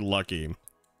getting very lucky.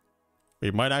 We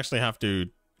might actually have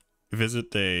to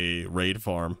visit a raid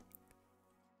farm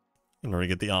in order to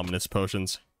get the ominous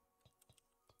potions.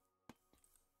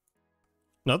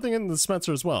 Nothing in the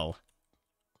dispenser as well.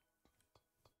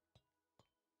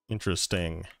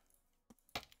 Interesting.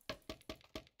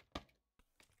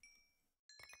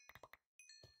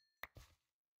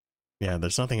 Yeah,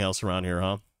 there's nothing else around here,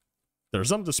 huh? There are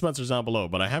some dispensers down below,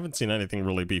 but I haven't seen anything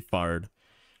really be fired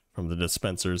from the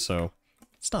dispensers, so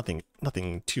it's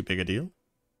nothing too big a deal.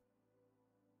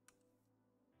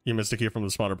 You missed a key from the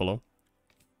spawner below.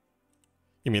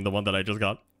 You mean the one that I just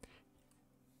got?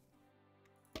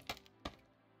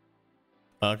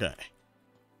 Okay.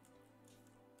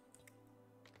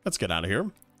 Let's get out of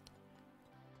here.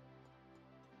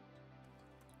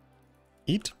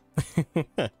 Eat.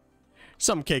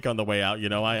 Some cake on the way out, you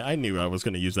know. I knew I was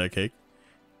going to use that cake.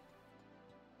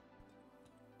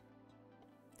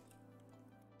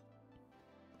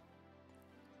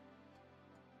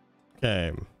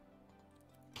 Okay.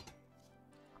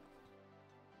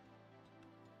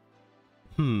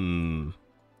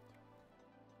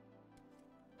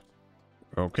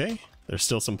 Okay. There's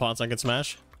still some pots I can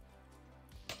smash.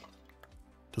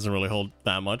 Doesn't really hold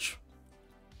that much.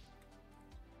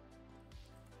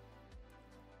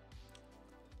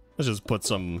 Let's just put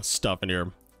some stuff in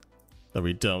here that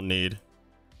we don't need.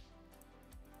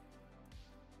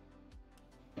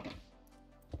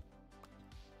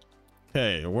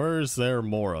 Okay, where's there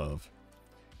more of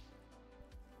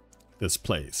this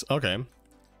place? Okay.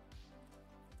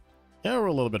 Yeah, we're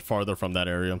a little bit farther from that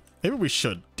area. Maybe we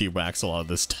should de-wax a lot of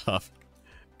this stuff.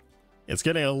 It's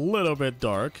getting a little bit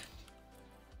dark.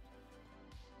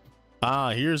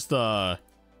 Ah, here's the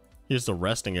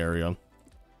resting area.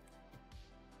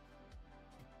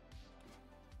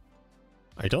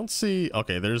 I don't see...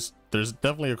 Okay, there's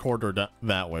definitely a corridor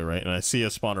that way, right? And I see a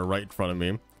spawner right in front of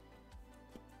me.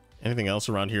 Anything else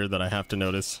around here that I have to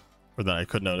notice? Or that I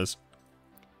could notice?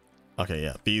 Okay,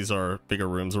 yeah. These are bigger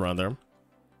rooms around there.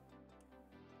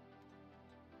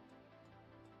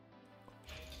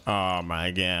 Oh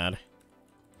my god.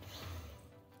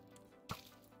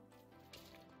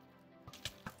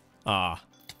 Ah.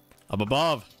 Up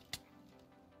above.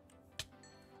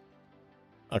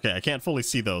 Okay, I can't fully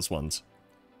see those ones.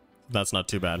 That's not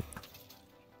too bad.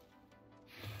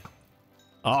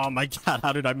 Oh my god,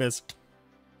 how did I miss?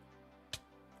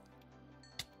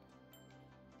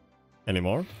 Any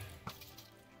more?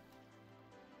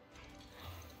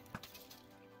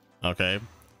 Okay.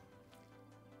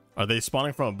 Are they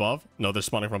spawning from above? No, they're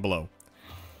spawning from below.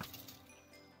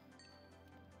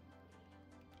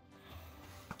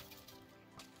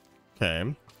 Okay.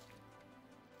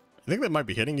 I think they might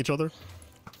be hitting each other.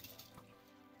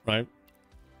 Right?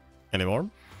 Any more?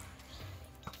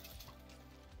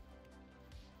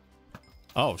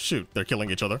 Oh, shoot. They're killing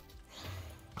each other.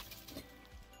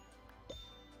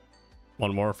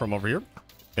 One more from over here.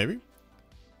 Maybe?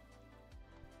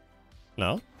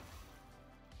 No?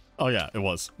 Oh, yeah, it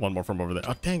was. One more from over there.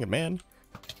 Oh, dang it, man.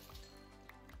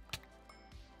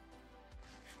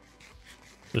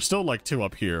 There's still like 2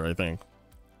 up here, I think.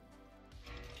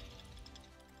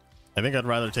 I think I'd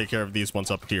rather take care of these ones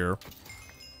up here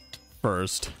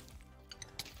first.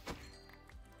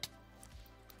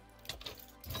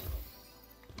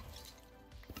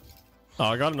 Oh,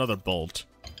 I got another bolt.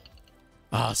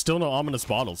 Ah, still no ominous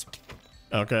bottles.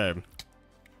 Okay.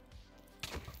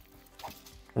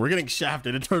 We're getting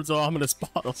shafted in terms of ominous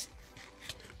bottles.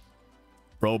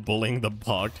 Bro bullying the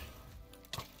bug.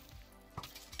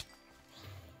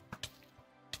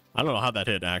 I don't know how that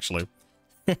hit, actually.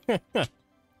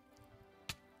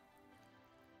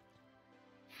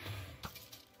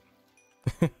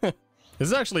 This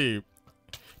is actually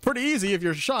pretty easy if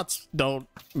your shots don't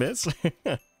miss.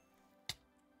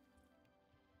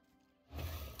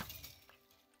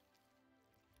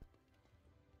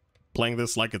 Playing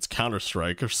this like it's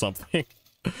Counter-Strike or something.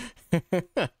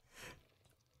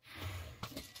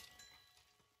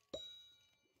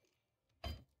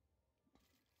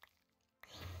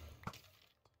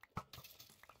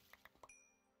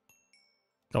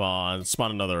 Come on,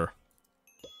 spawn another.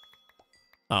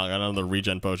 Oh, I got another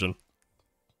regen potion.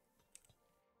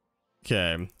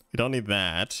 Okay, you don't need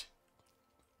that.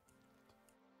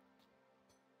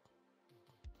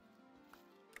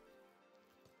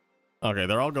 Okay,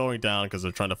 they're all going down because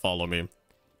they're trying to follow me.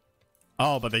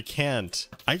 Oh, but they can't.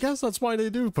 I guess that's why they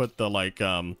do put the, like,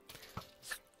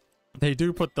 they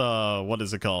do put the, what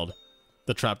is it called?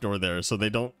 The trapdoor there, so they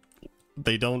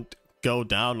don't go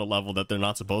down a level that they're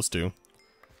not supposed to.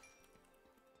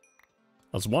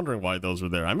 I was wondering why those were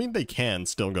there. I mean, they can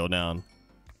still go down.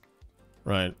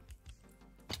 Right.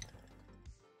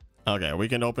 Okay, we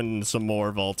can open some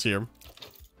more vaults here.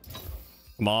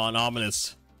 Come on,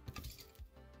 ominous.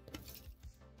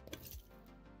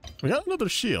 We got another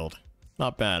shield.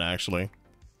 Not bad, actually.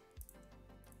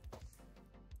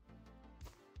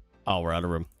 Oh, we're out of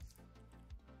room.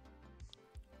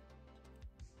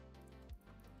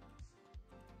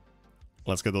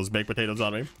 Let's get those baked potatoes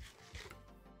on me.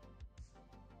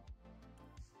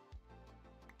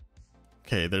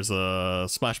 Okay, there's a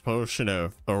splash potion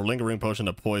of, or lingering potion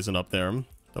of poison up there.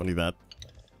 Don't need that.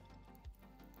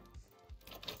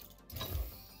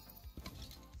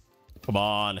 Come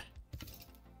on.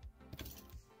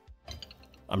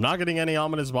 I'm not getting any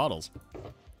ominous bottles.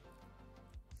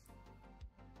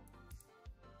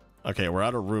 Okay, we're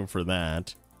out of room for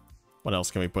that. What else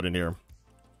can we put in here?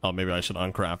 Oh, maybe I should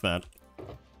uncraft that.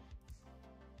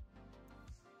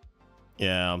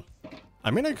 Yeah.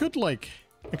 I mean, I could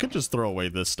just throw away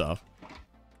this stuff.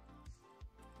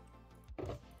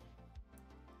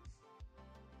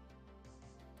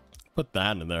 Put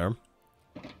that in there.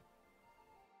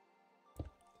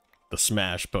 The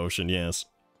smash potion, yes.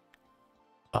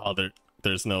 Oh,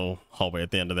 there's no hallway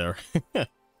at the end of there.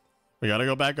 We gotta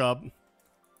go back up.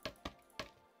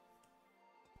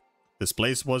 This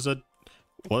place was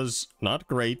not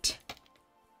great.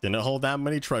 Didn't hold that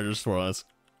many treasures for us.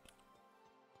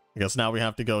 I guess now we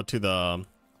have to go to the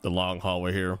long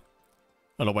hallway here.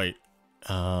 Oh no, wait.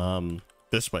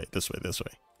 This way.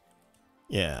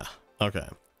 Yeah. Okay.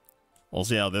 We'll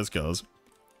see how this goes.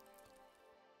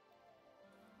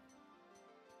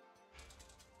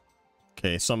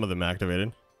 Okay, some of them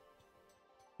activated.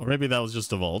 Or maybe that was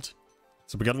just a vault.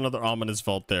 So we got another ominous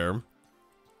vault there.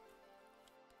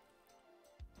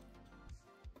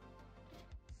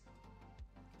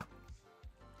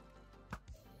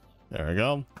 There we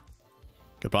go.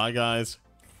 Goodbye, guys.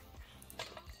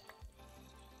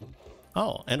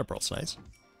 Oh, and a pearl's nice.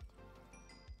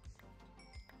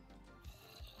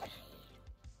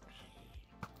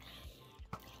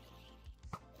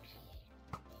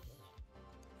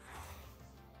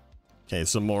 Okay,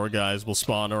 some more guys will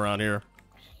spawn around here.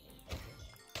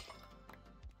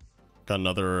 Got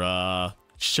another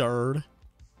shard.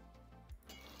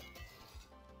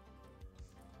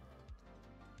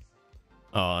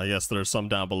 Oh, I guess there's some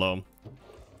down below.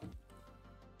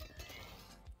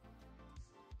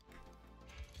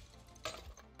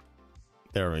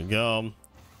 There we go.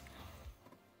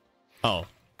 Oh,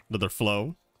 another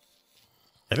flow.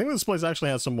 I think this place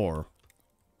actually has some more.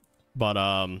 But,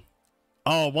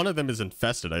 oh, one of them is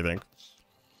infested, I think.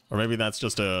 Or maybe that's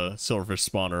just a silverfish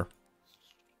spawner.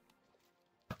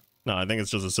 No, I think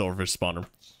it's just a silverfish spawner.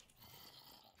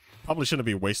 Probably shouldn't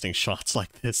be wasting shots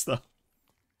like this, though.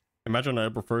 Imagine I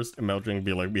ever first imagining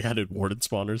be like, we added warden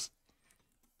spawners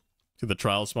to the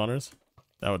trial spawners.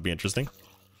 That would be interesting.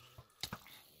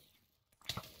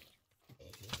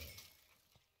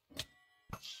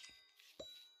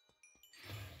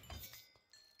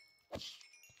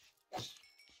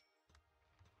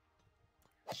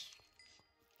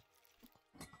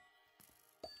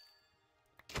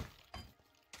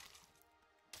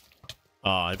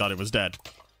 Oh, I thought it was dead.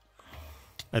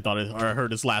 I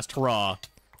heard his last hurrah.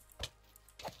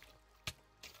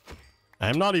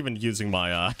 I'm not even using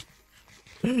my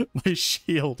my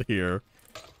shield here.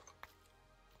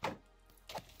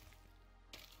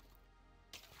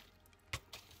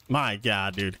 My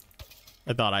god, dude.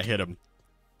 I thought I hit him.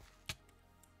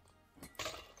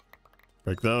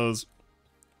 Break those.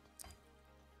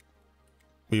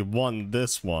 We won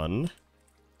this one.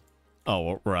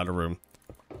 Oh, we're out of room.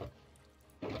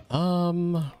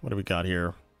 What do we got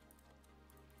here?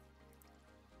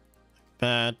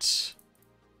 That.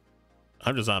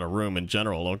 I'm just out of room in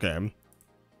general, okay.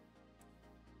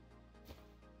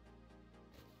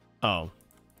 Oh.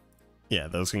 Yeah,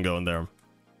 those can go in there.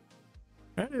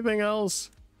 Anything else?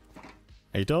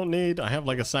 I don't need. I have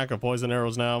like a sack of poison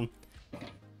arrows now.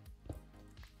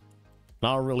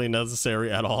 Not really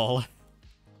necessary at all.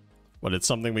 But it's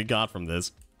something we got from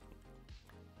this.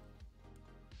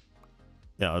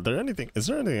 Yeah, is there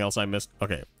anything else I missed?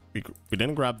 Okay, we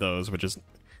didn't grab those, which is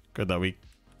good that we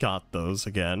got those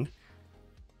again.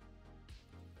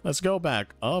 Let's go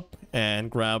back up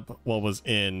and grab what was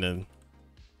in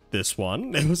this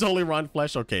one. It was only rotten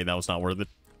flesh. Okay, that was not worth it.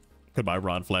 Goodbye,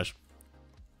 rotten flesh.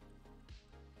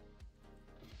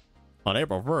 On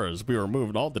April 1st, we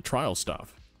removed all the trial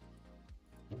stuff.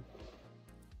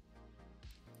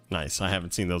 Nice, I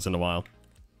haven't seen those in a while.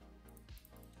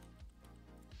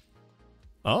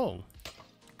 Oh.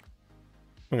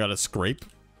 We got a scrape.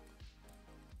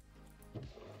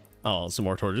 Oh, some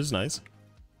more torches, nice.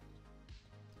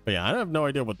 But yeah, I have no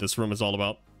idea what this room is all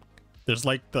about. There's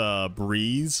like the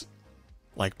breeze,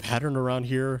 like pattern around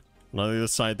here. And on the other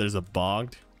side, there's a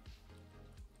bog,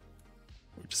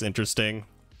 which is interesting.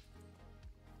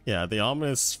 Yeah, the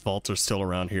ominous vaults are still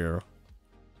around here.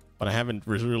 But I haven't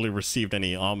really received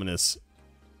any ominous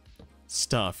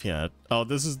stuff yet. Oh,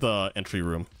 this is the entry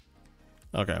room.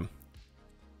 Okay.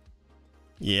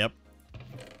 Yep.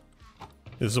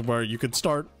 This is where you could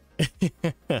start.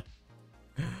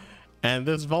 And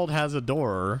this vault has a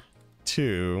door,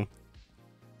 too.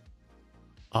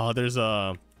 Oh, there's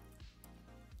a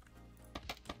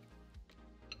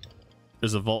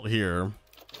vault here.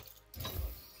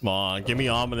 Come on, give me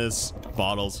ominous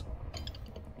bottles.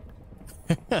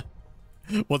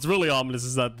 What's really ominous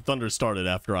is that the thunder started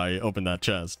after I opened that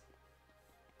chest.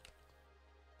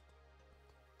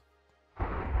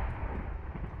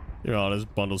 You know, this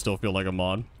bundles still feel like a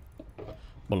mod.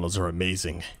 Bundles are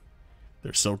amazing.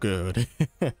 They're so good.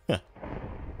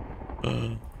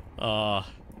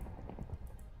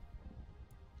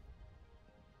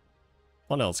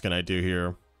 What else can I do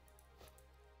here?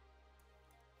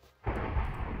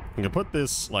 I can put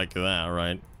this like that,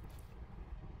 right?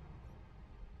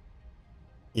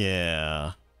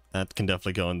 Yeah, that can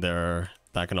definitely go in there.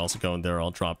 That can also go in there.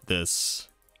 I'll drop this.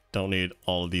 Don't need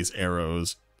all of these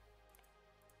arrows.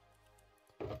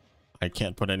 I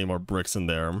can't put any more bricks in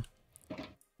there.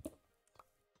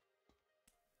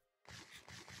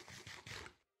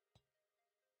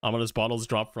 Ominous bottles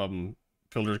drop from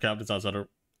pillager cabinets outside of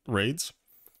raids.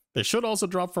 They should also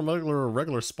drop from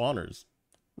regular spawners.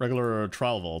 Regular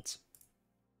trial vaults.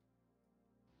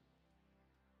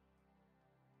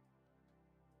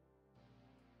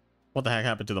 What the heck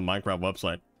happened to the Minecraft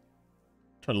website?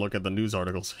 Trying to look at the news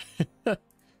articles.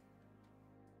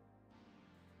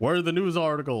 Where are the news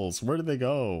articles? Where did they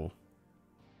go?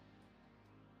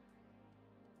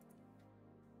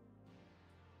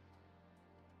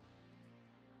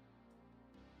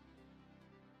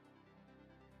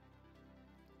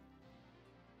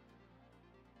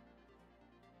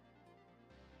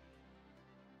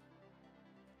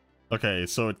 Okay,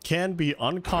 so it can be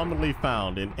uncommonly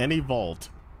found in any vault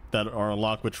that are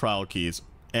unlocked with trial keys,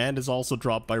 and is also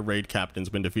dropped by raid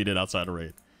captains when defeated outside a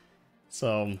raid.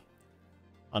 So,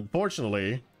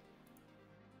 unfortunately,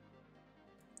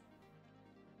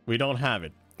 we don't have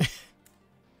it.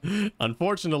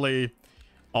 Unfortunately,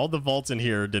 all the vaults in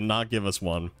here did not give us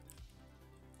one.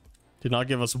 Did not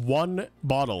give us one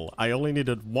bottle. I only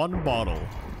needed one bottle,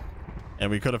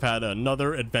 and we could have had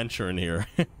another adventure in here.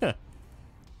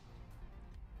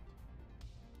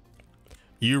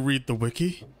 You read the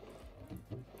wiki?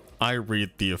 I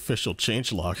read the official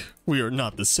changelog. We are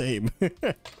not the same.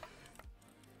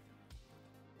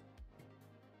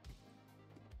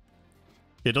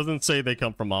 It doesn't say they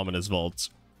come from ominous vaults.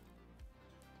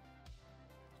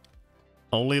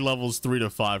 Only levels 3 to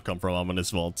 5 come from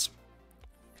ominous vaults.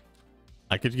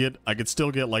 I could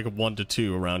still get like 1 to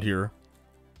 2 around here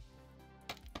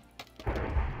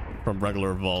from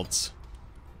regular vaults.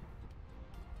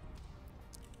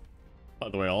 By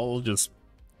the way, I'll just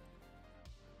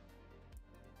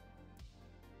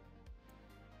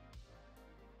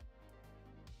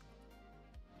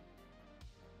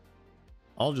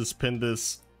pin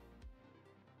this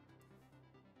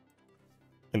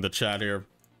in the chat here.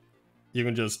 You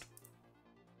can just,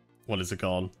 what is it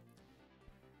called?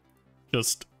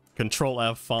 Just Control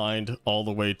F find all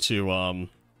the way to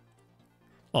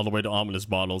ominous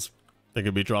bottles. They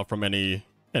can be dropped from any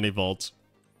vaults.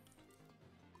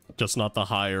 Just not the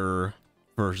higher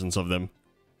versions of them.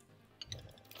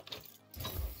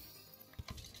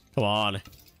 Come on.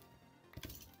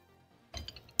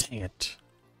 Dang it.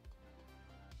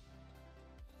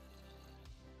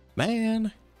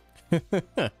 Man.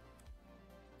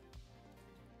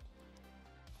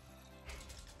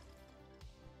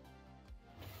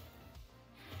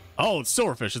 Oh, it's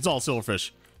silverfish. It's all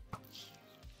silverfish.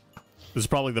 This is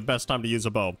probably the best time to use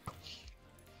a bow.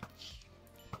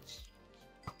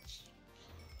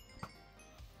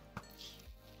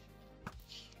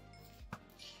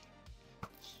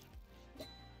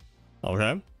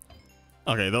 Okay.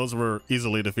 Okay, those were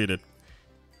easily defeated.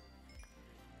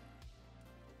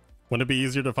 Wouldn't it be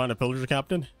easier to find a pillager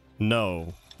captain?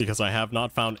 No, because I have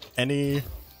not found any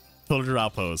pillager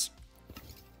outposts.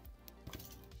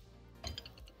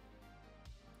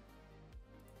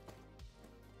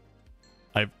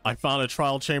 I found a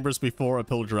trial chambers before a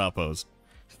pillager outpost.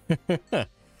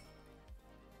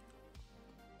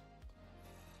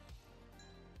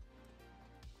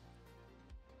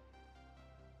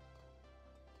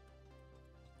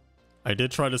 I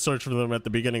did try to search for them at the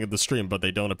beginning of the stream, but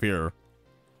they don't appear.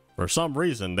 For some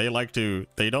reason, they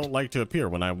don't like to appear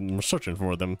when I'm searching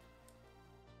for them.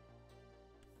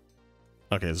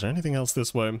 Okay, is there anything else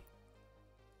this way?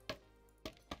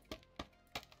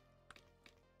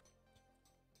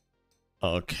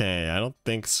 Okay, I don't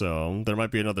think so. There might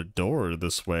be another door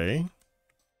this way.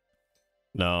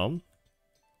 No.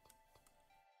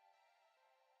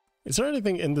 Is there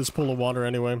anything in this pool of water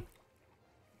anyway?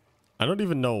 I don't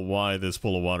even know why this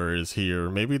pool of water is here.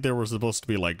 Maybe there were supposed to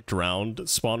be like drowned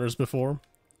spawners before.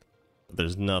 But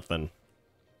there's nothing.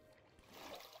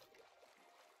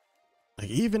 Like,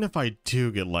 even if I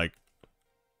do get like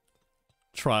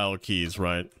trial keys,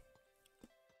 right?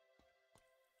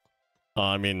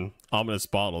 I mean, ominous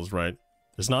bottles, right?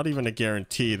 There's not even a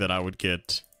guarantee that I would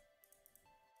get,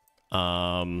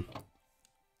 what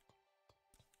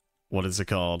is it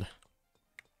called?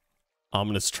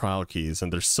 Ominous trial keys,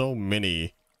 and there's so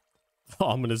many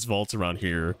ominous vaults around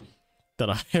here that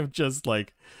I am just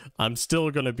like, I'm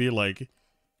still gonna be like,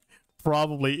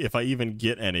 probably if I even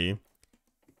get any,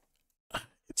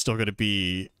 it's still gonna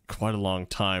be quite a long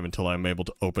time until I'm able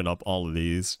to open up all of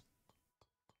these.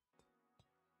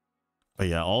 But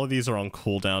yeah, all of these are on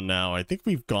cooldown now. I think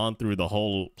we've gone through the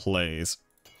whole place.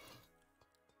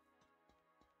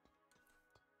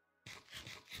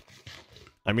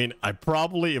 I mean, I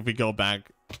probably, if we go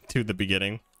back to the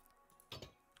beginning...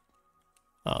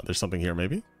 there's something here,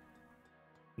 maybe?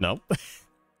 No.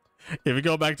 If we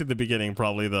go back to the beginning,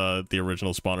 probably the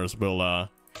original spawners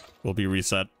will be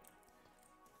reset.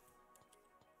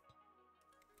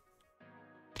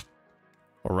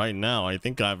 Well, right now, I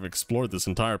think I've explored this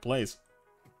entire place.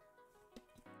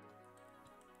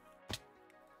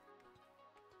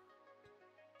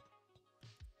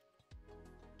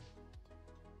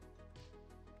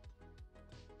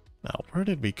 Now, where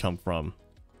did we come from?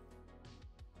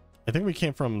 I think we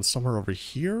came from somewhere over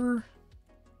here.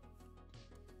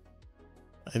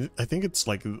 I think it's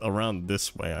like around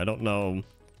this way. I don't know.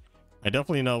 I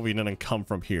definitely know we didn't come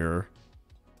from here.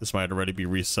 This might already be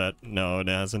reset. No, it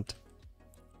hasn't.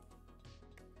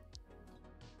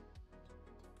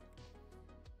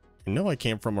 I know I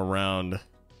came from around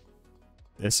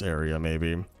this area,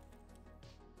 maybe.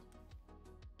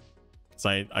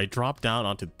 So I dropped down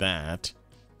onto that.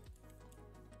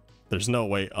 There's no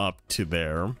way up to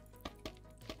there.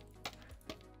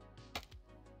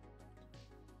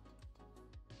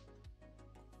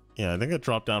 Yeah, I think I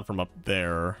dropped down from up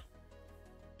there.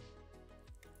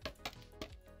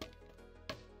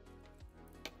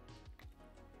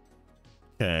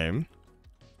 Okay.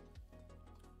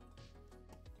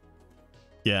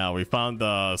 Yeah, we found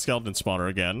the skeleton spawner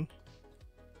again.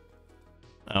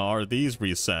 Now, are these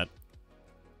reset?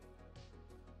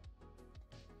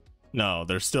 No,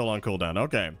 they're still on cooldown.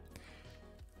 Okay.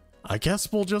 I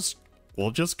guess we'll just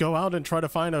we'll just go out and try to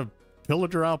find a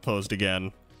pillager outpost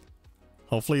again.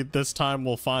 Hopefully this time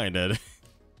we'll find it.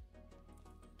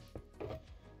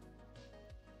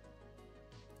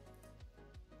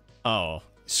 Oh,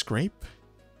 scrape?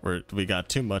 We got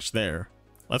too much there.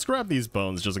 Let's grab these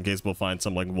bones just in case we'll find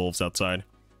some like wolves outside.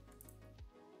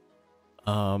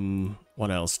 What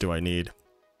else do I need?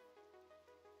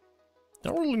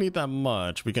 Don't really need that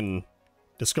much. We can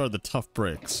discard the tough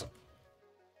bricks.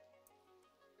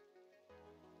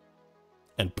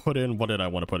 And put in, what did I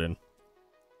want to put in?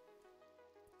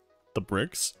 The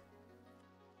bricks?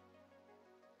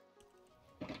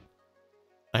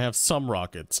 I have some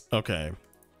rockets. Okay.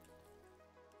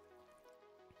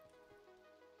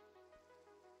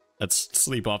 Let's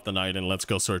sleep off the night and let's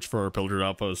go search for a pillager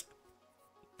outpost.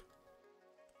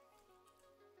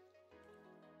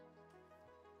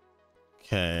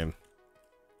 Okay.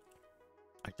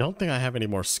 I don't think I have any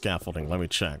more scaffolding. Let me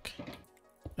check.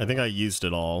 I think I used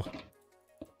it all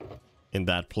in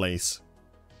that place.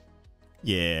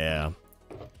 Yeah.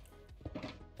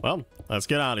 Well, let's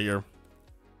get out of here.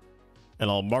 And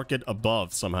I'll mark it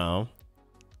above somehow.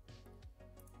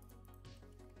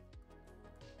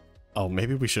 Oh,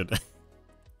 maybe we should...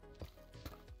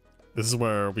 This is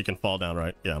where we can fall down,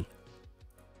 right? Yeah.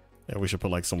 Yeah, we should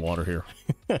put like some water here.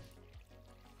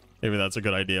 Maybe that's a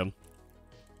good idea.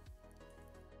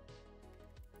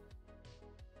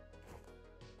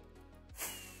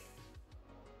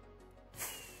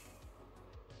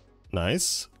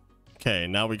 Nice. Okay,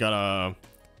 now we gotta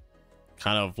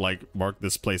kind of like mark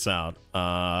this place out.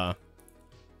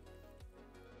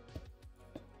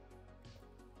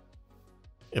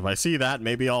 If I see that,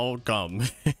 maybe I'll come.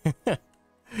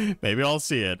 Maybe I'll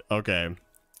see it. Okay.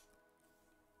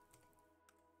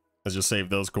 Let's just save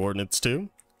those coordinates too.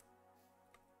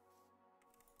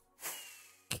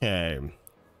 Okay.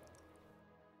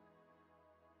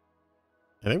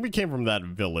 I think we came from that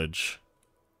village.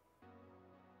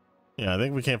 Yeah, I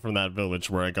think we came from that village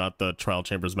where I got the trial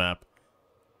chambers map.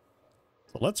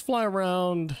 So let's fly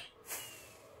around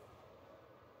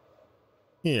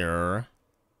here.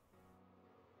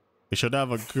 We should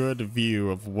have a good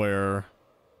view of where...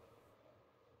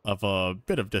 of a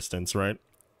bit of distance, right?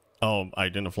 Oh, I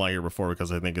didn't fly here before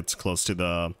because I think it's close to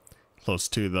the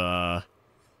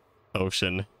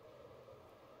ocean.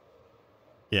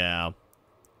 Yeah.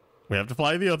 We have to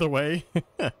fly the other way.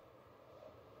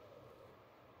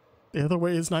 The other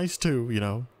way is nice too, you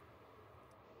know.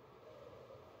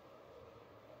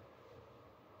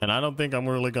 And I don't think I'm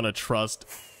really gonna trust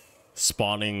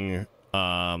spawning,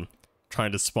 trying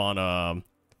to spawn a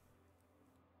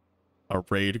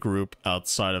raid group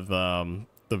outside of the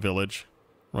village,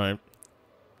 right?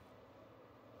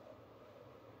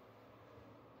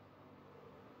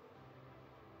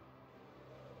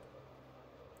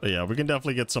 But yeah, we can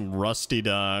definitely get some rusty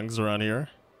dogs around here.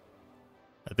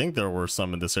 I think there were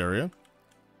some in this area.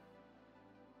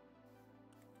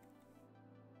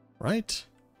 Right?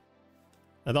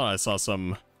 I thought I saw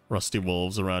some rusty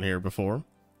wolves around here before.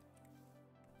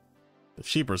 The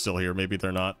sheep are still here. Maybe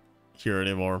they're not here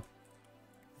anymore.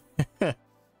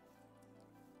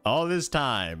 All this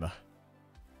time,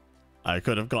 I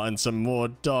could have gotten some more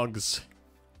dogs.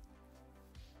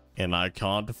 And I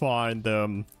can't find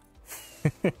them.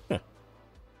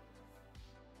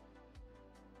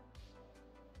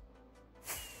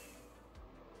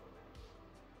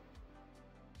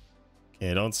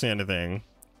 Okay, I don't see anything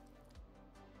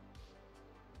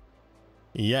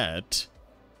yet.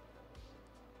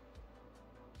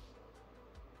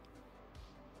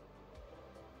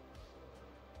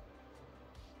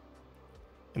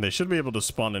 And they should be able to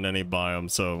spawn in any biome,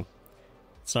 so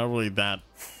it's not really that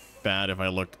bad if I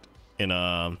looked in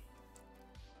a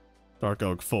dark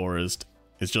oak forest.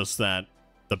 It's just that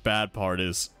the bad part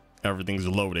is everything's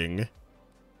loading,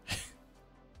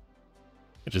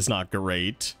 which is not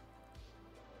great.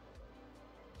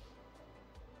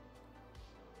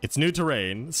 It's new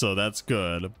terrain, so that's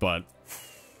good, but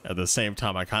at the same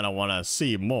time, I kind of want to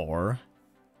see more.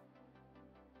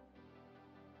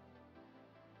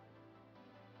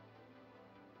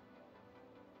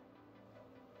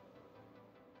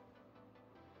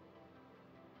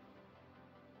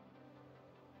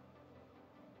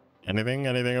 Anything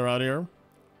around here?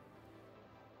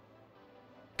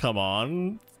 Come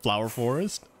on, Flower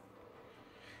Forest.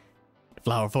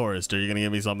 Flower Forest, are you gonna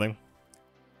give me something?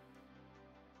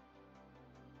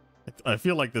 I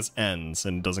feel like this ends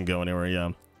and doesn't go anywhere,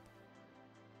 yeah.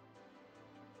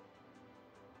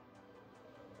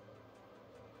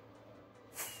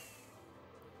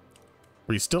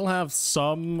 We still have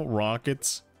some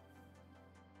rockets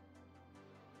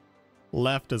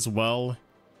left as well.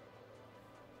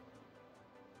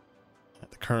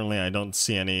 currently I don't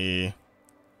see any. I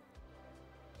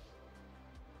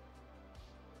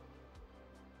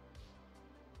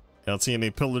don't see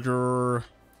any pillager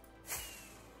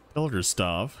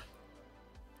stuff.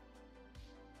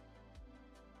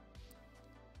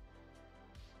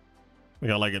 We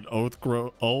got like an old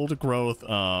growth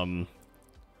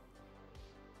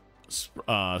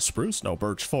spruce, no,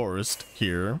 birch forest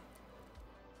here.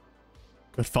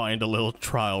 Could find a little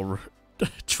trail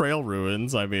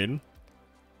ruins, I mean.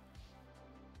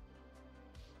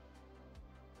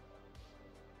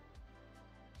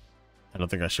 I don't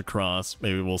think I should cross.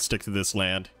 Maybe we'll stick to this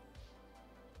land.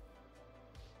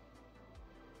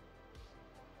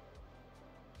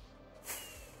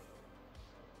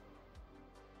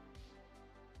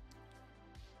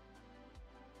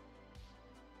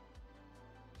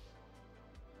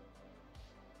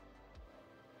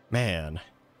 Man.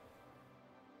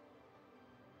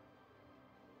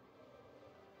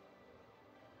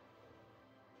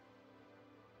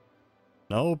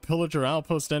 No pillager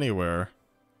outpost anywhere.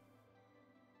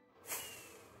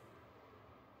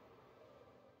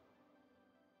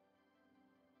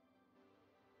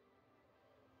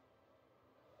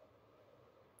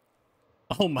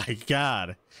 Oh my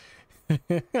god.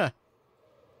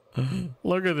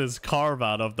 Look at this carve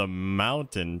out of the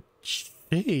mountain.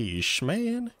 Sheesh,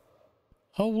 man.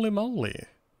 Holy moly.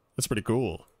 That's pretty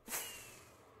cool.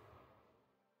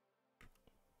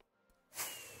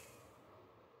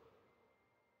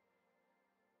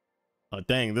 Oh,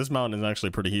 dang, this mountain is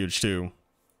actually pretty huge too.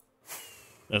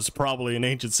 There's probably an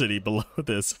ancient city below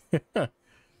this.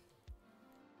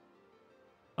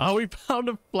 Oh, we found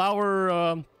a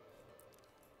flower,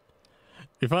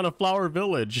 we found a flower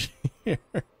village here.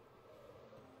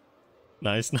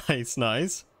 Nice, nice,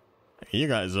 nice. You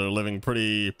guys are living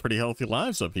pretty healthy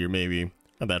lives up here, maybe.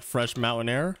 And that fresh mountain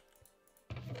air.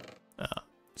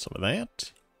 Some of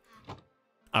that.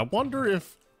 I wonder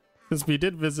if, since we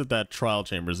did visit that trial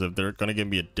chambers, if they're gonna give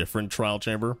me a different trial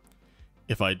chamber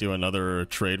if I do another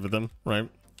trade with them, right?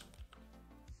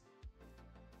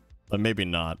 But maybe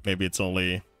not. Maybe it's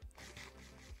only...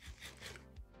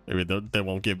 Maybe they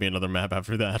won't give me another map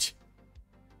after that.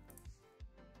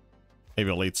 Maybe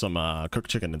I'll eat some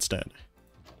cooked chicken instead.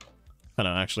 And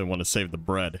I actually want to save the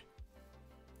bread.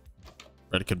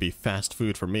 Bread could be fast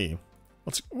food for me.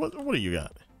 What do you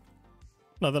got?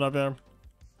 Nothing up there?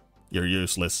 You're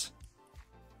useless.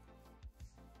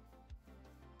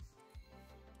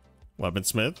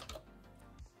 Weaponsmith.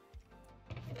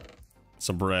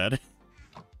 Some bread.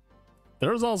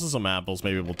 There's also some apples.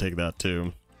 Maybe we'll take that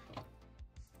too.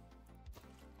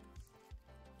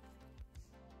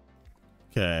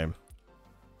 Okay.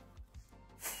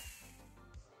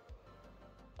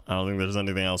 I don't think there's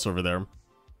anything else over there.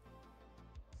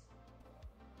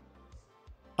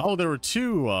 Oh, there were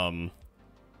two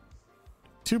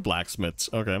blacksmiths.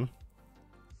 Okay. How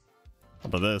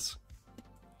about this?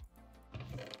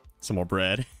 Some more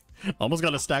bread. Almost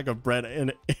got a stack of bread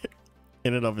in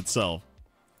and of itself.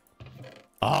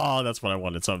 Oh, that's what I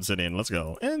wanted. Some obsidian. Let's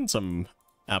go. And some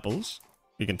apples.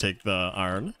 We can take the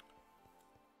iron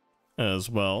as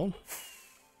well.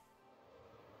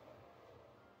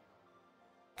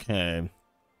 Okay.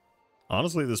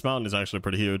 Honestly, this mountain is actually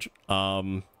pretty huge.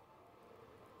 But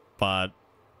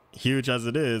huge as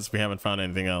it is, we haven't found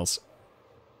anything else.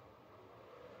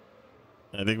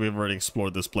 I think we've already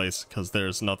explored this place because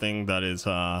there's nothing that is,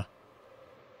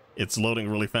 it's loading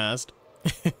really fast.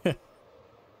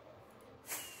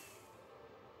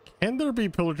 Can there be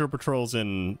pillager patrols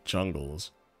in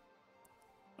jungles?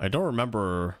 I don't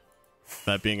remember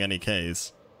that being any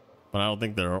case, but I don't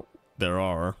think there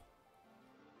are.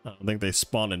 I don't think they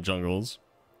spawn in jungles.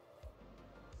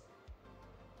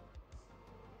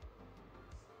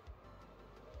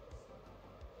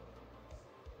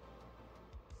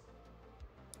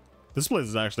 This place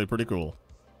is actually pretty cool.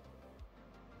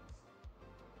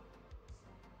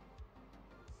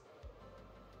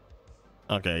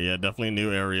 Okay, yeah, definitely a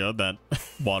new area that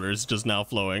water is just now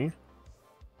flowing.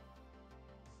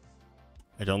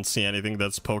 I don't see anything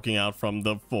that's poking out from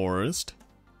the forest.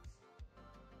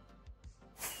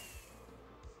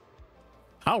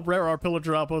 How rare are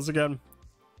pillager outposts again?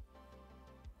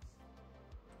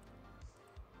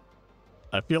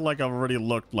 I feel like I've already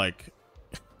looked like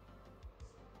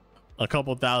a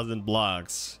couple thousand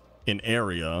blocks in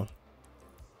area.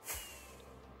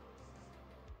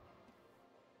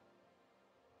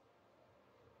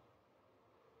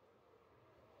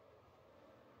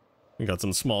 We got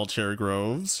some small cherry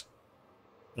groves.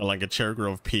 Got like a cherry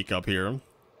grove peak up here.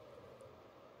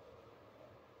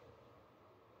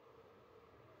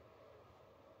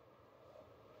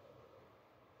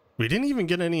 We didn't even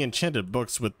get any enchanted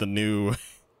books with the new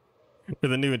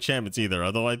with the new enchantments either,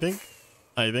 although I think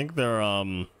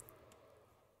they're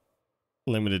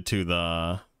limited to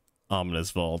the ominous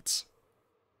vaults.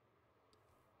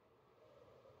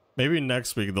 Maybe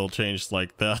next week they'll change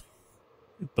like the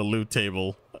loot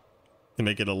table to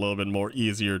make it a little bit more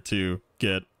easier to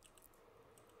get.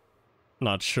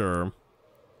 Not sure.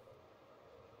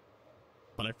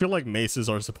 But I feel like maces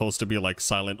are supposed to be like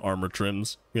silent armor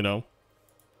trims, you know?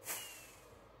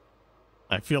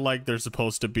 I feel like they're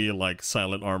supposed to be like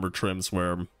silent armor trims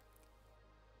where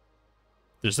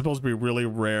they're supposed to be really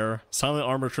rare. Silent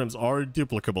armor trims are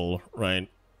duplicable, right?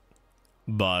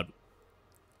 But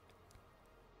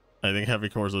I think heavy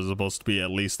cores are supposed to be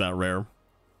at least that rare.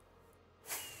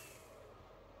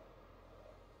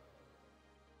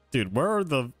 Dude, where are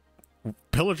the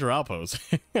pillager outposts?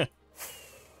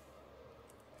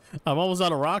 I'm almost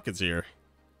out of rockets here.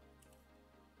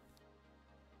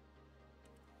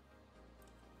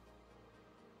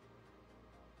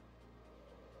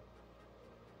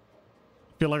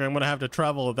 I feel like I'm gonna have to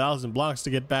travel 1,000 blocks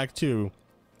to get back to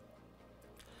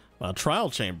trial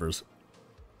chambers.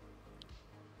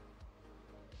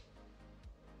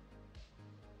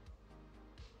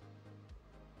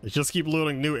 They just keep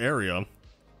loading new area.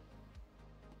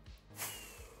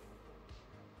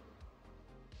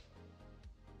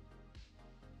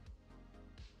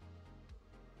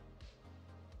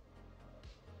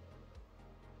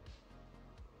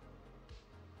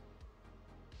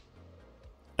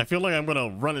 I feel like I'm gonna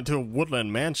run into a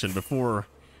woodland mansion before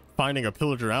finding a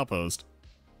pillager outpost.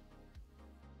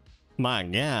 My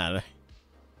god.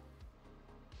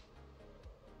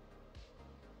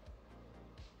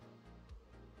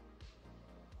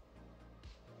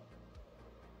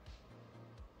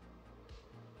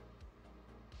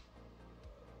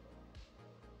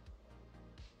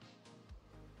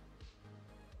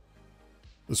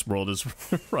 This world is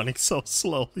running so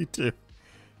slowly too.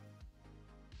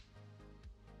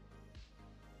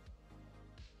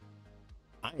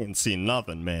 I ain't seen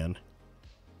nothing, man.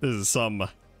 This is some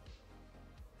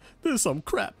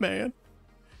crap, man.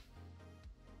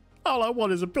 All I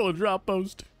want is a pillager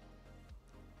outpost.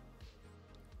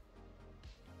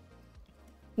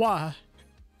 Why?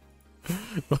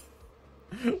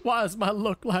 Why does my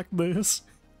look like this?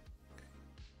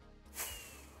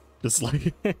 Just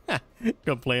like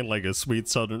complain like a sweet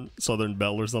southern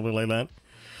belle or something like that.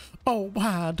 Oh,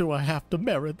 why do I have to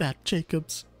marry that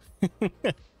Jacobs?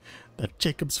 That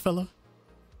Jacobs fella.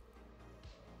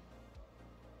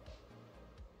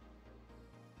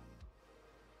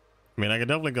 I mean, I could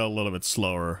definitely go a little bit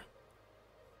slower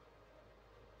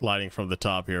gliding from the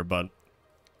top here, but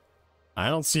I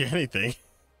don't see anything.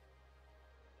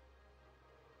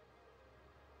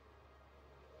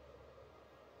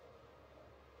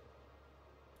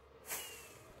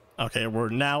 Okay, we're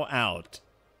now out.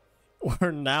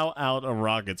 We're now out of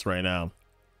rockets right now.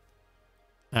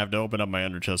 I have to open up my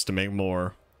under chest to make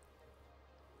more.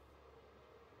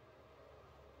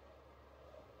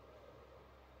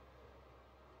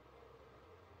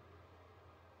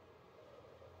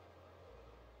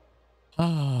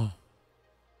 Ah.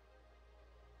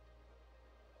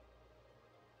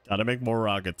 Gotta make more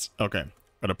rockets. Okay.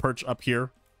 Gotta perch up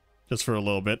here just for a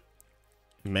little bit.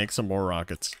 Make some more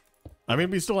rockets. I mean,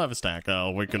 we still have a stack.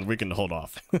 We can hold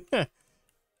off.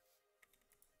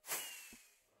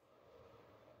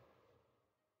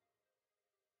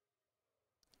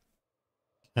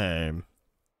 Okay.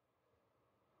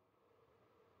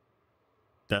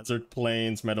 Desert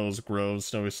plains, meadows, groves,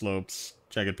 snowy slopes,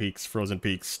 jagged peaks, frozen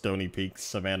peaks, stony peaks,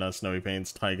 savanna, snowy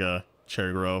plains, taiga,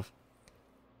 cherry grove.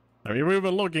 I mean, we've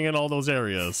been looking at all those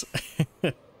areas.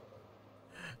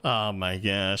 Oh my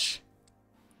gosh.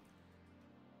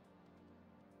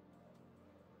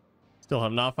 Still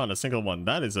have not found a single one.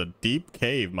 That is a deep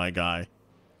cave, my guy.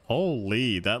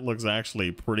 Holy, that looks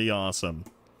actually pretty awesome.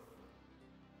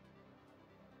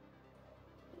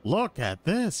 Look at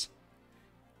this.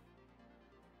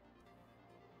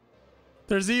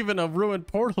 There's even a ruined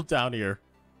portal down here.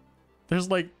 There's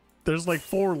like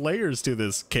 4 layers to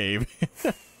this cave.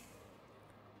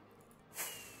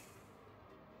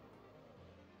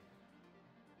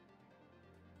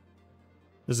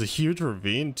 There's a huge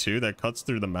ravine too that cuts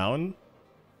through the mountain.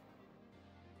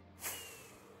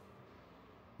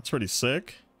 That's pretty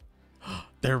sick.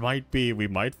 There might be, we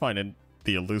might find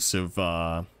the elusive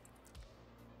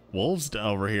wolves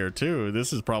over here too.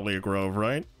 This is probably a grove,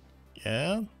 right?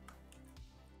 Yeah.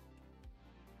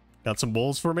 Got some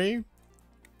wolves for me?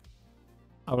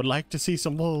 I would like to see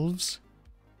some wolves.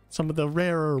 Some of the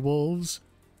rarer wolves.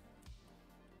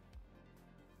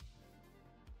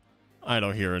 I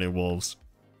don't hear any wolves.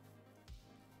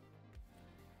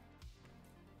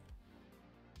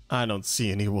 I don't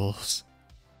see any wolves.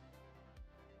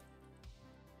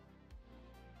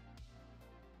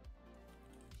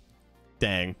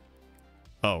 Dang.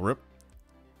 Oh, rip.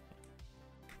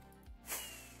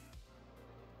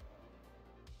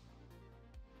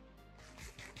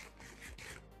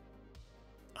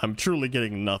 I'm truly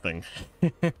getting nothing.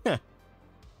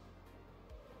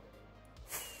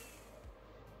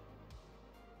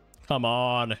 Come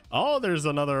on. Oh, there's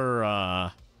another,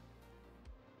 oh,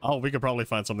 we could probably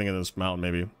find something in this mountain,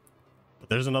 maybe. But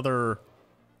there's another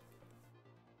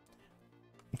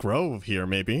grove here,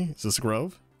 maybe. Is this a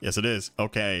grove? Yes, it is.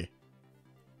 Okay.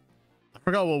 I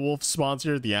forgot what wolf spawns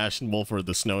here. The ashen wolf or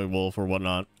the snowy wolf or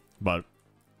whatnot. But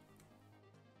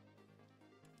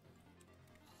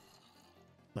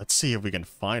let's see if we can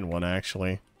find one,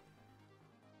 actually.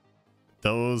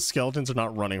 Those skeletons are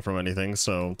not running from anything,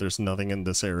 so there's nothing in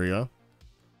this area.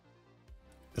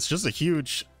 It's just a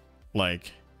huge,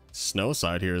 like, snow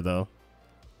side here, though.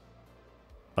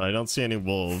 But I don't see any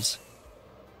wolves.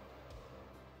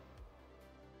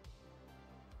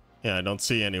 Yeah, I don't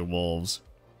see any wolves.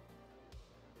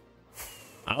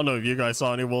 I don't know if you guys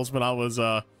saw any wolves when I was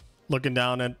looking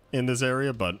down in this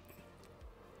area, but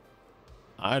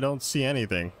I don't see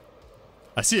anything.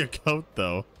 I see a goat,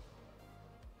 though.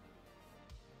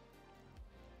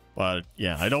 But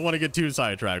yeah, I don't want to get too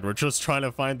sidetracked. We're just trying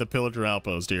to find the pillager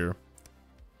outpost here.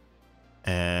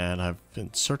 And I've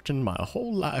been searching my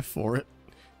whole life for it.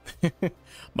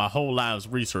 My whole life's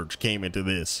research came into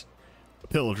this.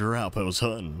 Pillager outpost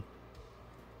hunting.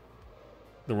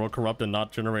 The world corrupt and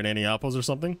not generate any outposts or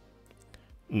something?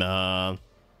 Nah.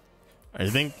 I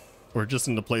think we're just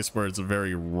in the place where it's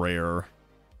very rare.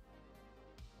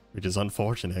 Which is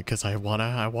unfortunate, because I want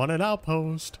an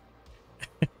outpost.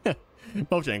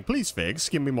 Mojang, please fix.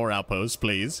 Give me more outposts,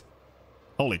 please.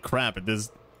 Holy crap, this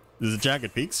is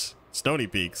jagged peaks? Stony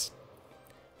peaks.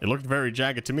 It looked very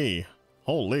jagged to me.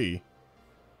 Holy.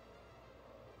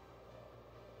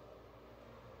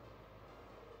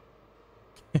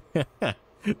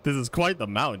 This is quite the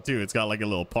mountain, too. It's got like a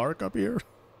little park up here.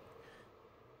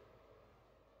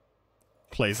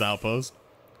 Place outpost.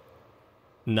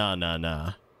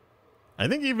 Nah. I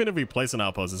think even if we place an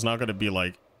outpost, it's not going to be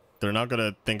like... They're not going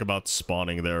to think about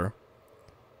spawning there.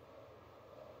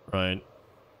 Right?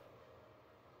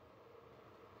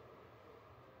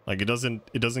 Like, it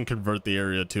doesn't convert the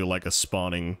area to like a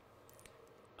spawning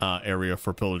area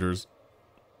for pillagers.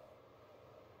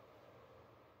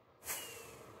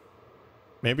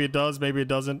 Maybe it does, maybe it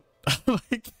doesn't. Oh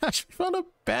my gosh, we found a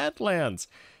Badlands.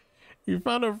 We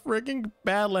found a freaking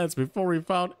Badlands before we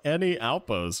found any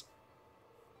outposts.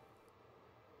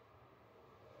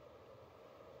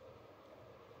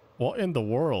 What in the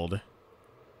world?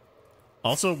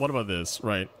 Also, what about this?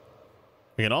 Right.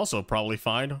 We can also probably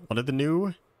find one of the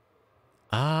new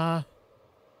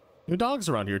dogs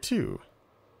around here too.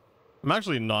 I'm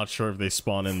actually not sure if they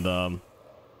spawn in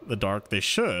the dark. They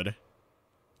should.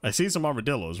 I see some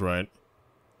armadillos, right?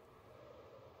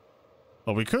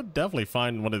 Well, we could definitely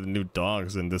find one of the new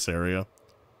dogs in this area.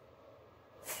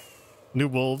 New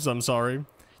wolves, I'm sorry.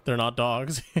 They're not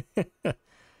dogs.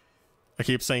 I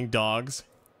keep saying dogs.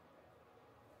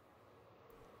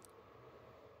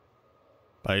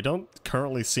 But I don't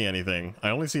currently see anything. I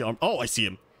only see... oh, I see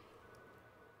him.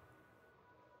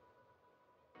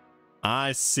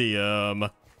 I see him.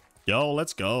 Yo,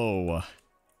 let's go.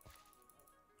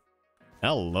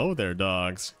 Hello there,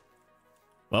 dogs.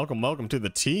 Welcome to the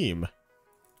team.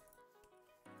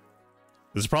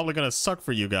 This is probably gonna suck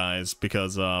for you guys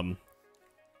because, I'm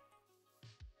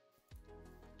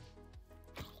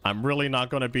really not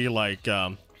gonna be like,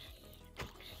 I'm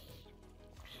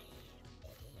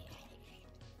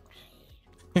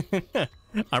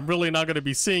really not going to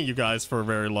be seeing you guys for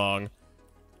very long.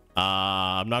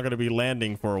 I'm not going to be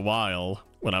landing for a while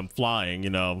when I'm flying, you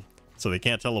know, so they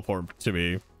can't teleport to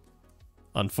me,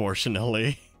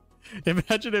 unfortunately.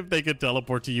 Imagine if they could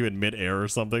teleport to you in mid-air or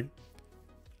something.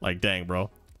 Like, dang, bro.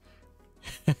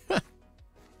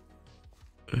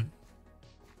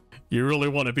 You really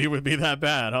want to be with me that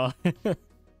bad, huh?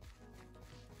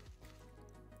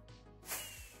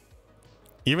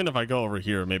 Even if I go over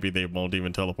here, maybe they won't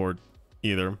even teleport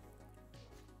either.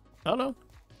 I don't know.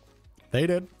 They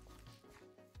did.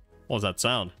 What was that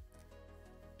sound?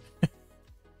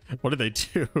 What did they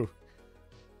do?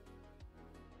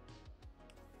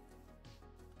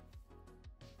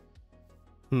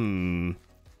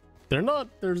 They're not,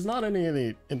 there's not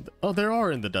any oh, there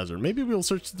are in the desert. Maybe we'll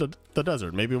search the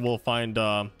desert. Maybe we'll find,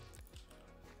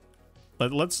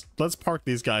 let's park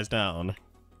these guys down.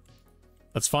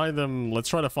 Let's find them. Let's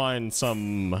try to find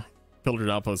some pillagered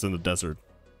outposts in the desert.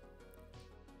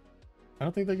 I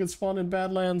don't think they can spawn in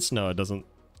Badlands. No, it doesn't.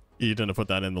 You didn't put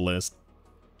that in the list.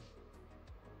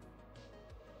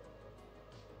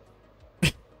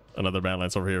 Another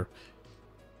Badlands over here.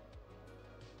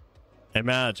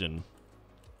 Imagine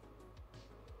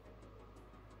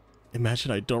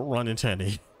I don't run into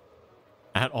any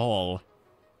at all.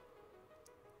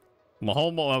 My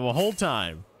whole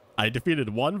time, I defeated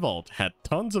one vault, had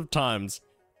tons of times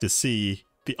to see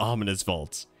the ominous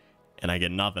vaults, and I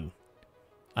get nothing.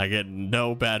 I get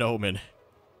no bad omen.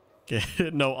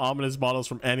 Get no ominous bottles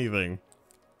from anything.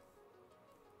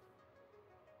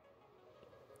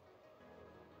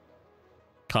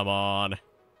 Come on.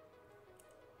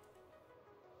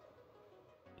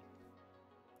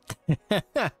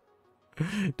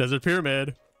 Desert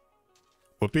Pyramid.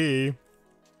 Whoopee.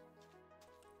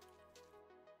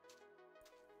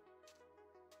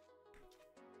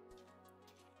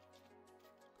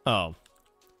 Oh.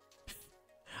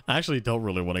 I actually don't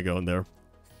really want to go in there.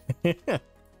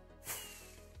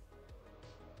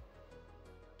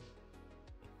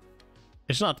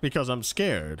 It's not because I'm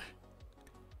scared.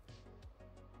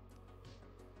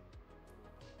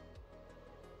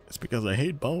 It's because I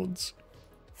hate bones.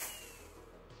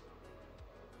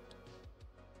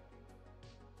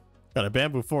 Got a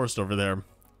bamboo forest over there.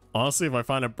 Honestly, if I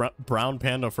find a brown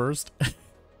panda first.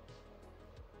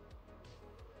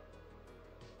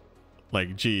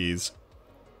 Like, geez.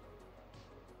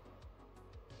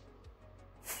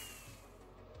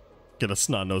 Get a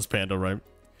snot-nosed panda, right?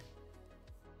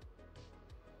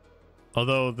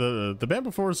 Although the bamboo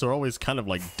forests are always kind of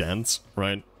like dense,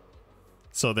 right?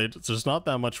 So there's not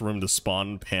that much room to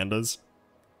spawn pandas.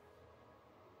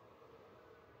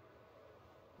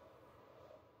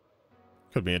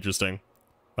 Could be interesting.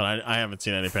 But I haven't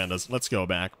seen any pandas. Let's go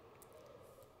back.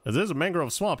 There's a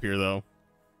mangrove swamp here, though.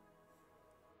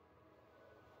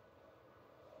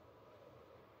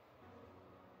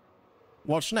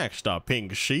 What's next,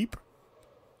 pink sheep?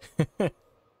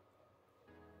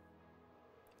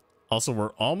 Also,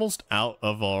 we're almost out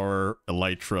of our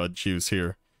elytra juice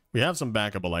here. We have some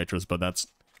backup elytras, but that's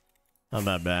not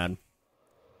that bad.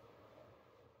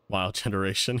 Wild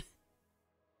generation.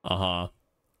 Uh-huh.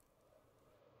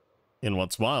 And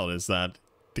what's wild is that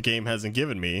the game hasn't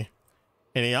given me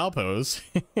any outposts.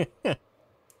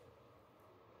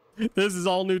 This is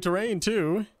all new terrain,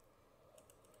 too.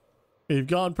 We've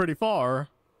gone pretty far.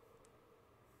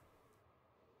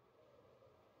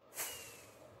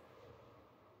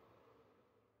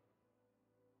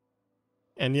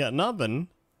 And yet nothing.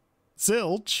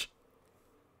 Zilch.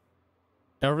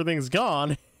 Everything's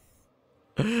gone.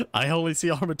 I only see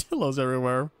armadillos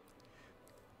everywhere.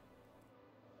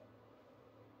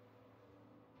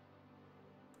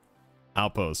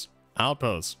 Outpost.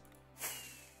 Outpost.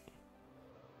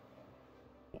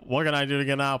 What can I do to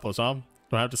get an outpost, huh?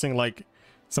 Do I have to sing like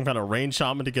some kind of rain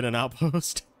shaman to get an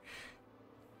outpost?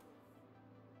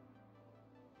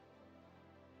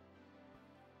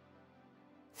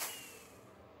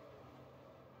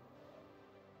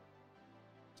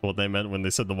 That's what they meant when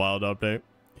they said the wild update.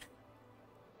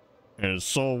 It's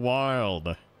so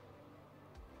wild.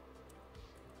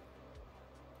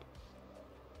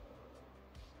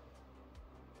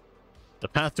 The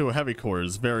path to a heavy core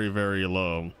is very, very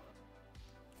low.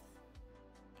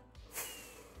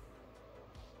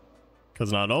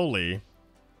 Because not only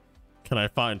can I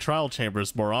find trial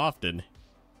chambers more often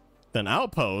than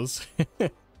outposts.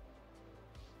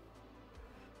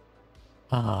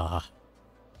 Ah.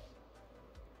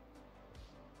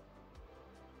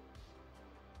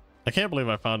 I can't believe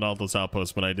I found all those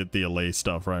outposts when I did the LA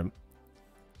stuff, right?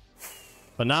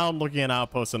 But now I'm looking at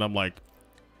outposts and I'm like,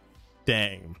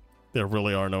 dang, there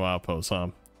really are no outposts, huh?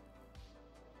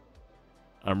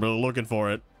 I'm really looking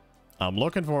for it. I'm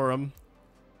looking for them.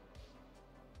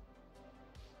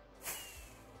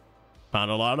 Found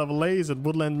a lot of LAs and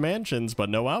woodland mansions, but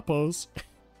no outposts.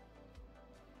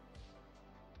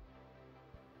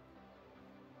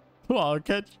 Come on,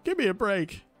 give me a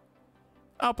break.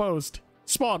 Outpost.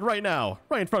 Spawn right now.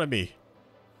 Right in front of me.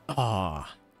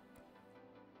 Ah.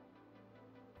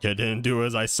 You didn't do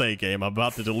as I say, game. I'm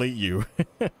about to delete you.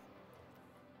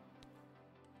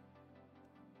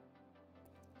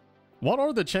 What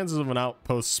are the chances of an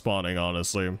outpost spawning,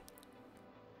 honestly?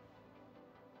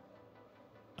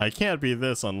 I can't be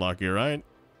this unlucky, right?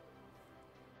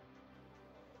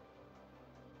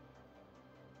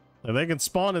 Like, they can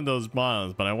spawn in those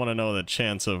biomes, but I want to know the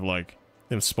chance of, like,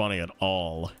 them spawning at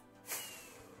all.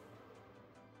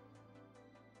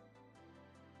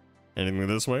 Anything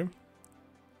this way?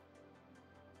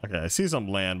 Okay, I see some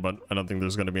land, but I don't think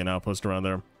there's going to be an outpost around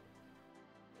there.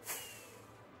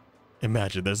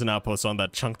 Imagine there's an outpost on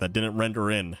that chunk that didn't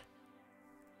render in.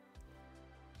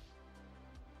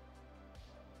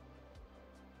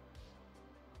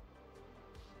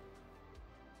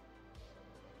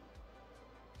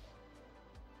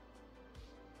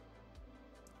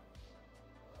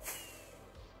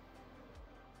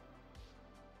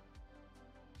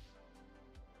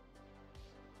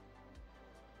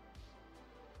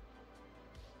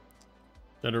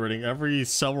 Generating every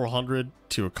several hundred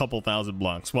to a couple thousand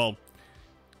blocks. Well,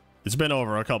 it's been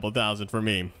over a couple thousand for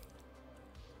me.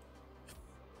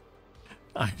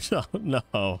 I don't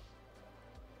know.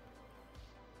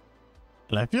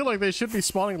 And I feel like they should be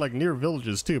spawning like near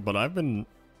villages too, but I've been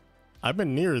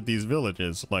near these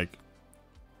villages. Like,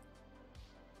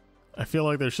 I feel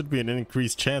like there should be an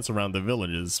increased chance around the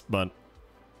villages, but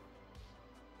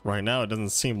right now it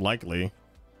doesn't seem likely.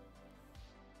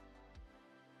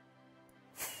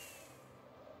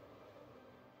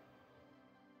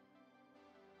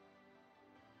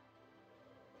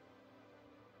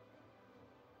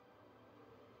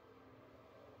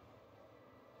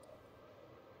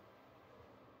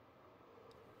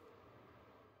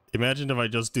 Imagine if I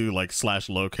just do like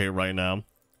 /locate right now,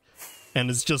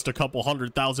 and it's just a couple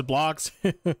 100,000 blocks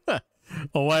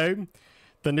away.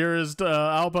 The nearest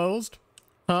outpost,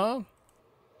 huh?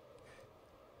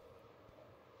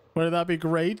 Wouldn't that be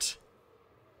great?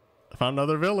 I found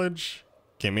another village.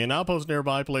 Give me an outpost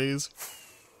nearby, please.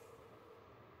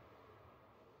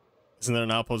 Isn't there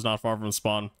an outpost not far from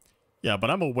spawn? Yeah,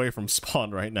 but I'm away from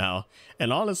spawn right now,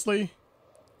 and honestly,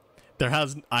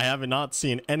 I have not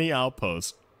seen any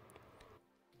outpost.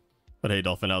 But hey,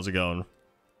 Dolphin, how's it going?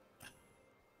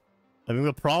 I think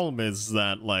the problem is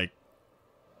that, like,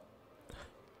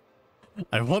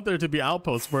 I want there to be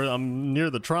outposts where I'm near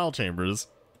the trial chambers.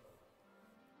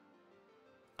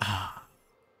 I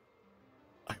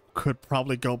could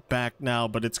probably go back now,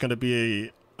 but it's going to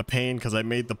be a pain because I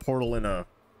made the portal in a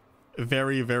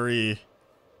very, very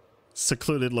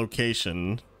secluded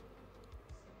location.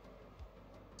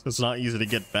 So it's not easy to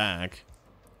get back.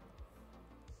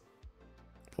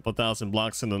 Couple thousand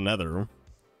blocks in the nether,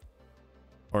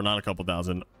 or not a couple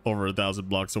thousand, over 1,000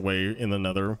 blocks away in the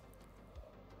nether.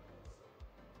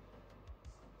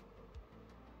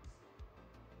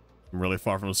 I'm really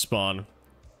far from spawn.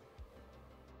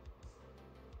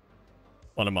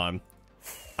 What am I?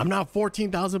 I'm now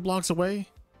 14,000 blocks away.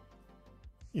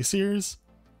 You serious?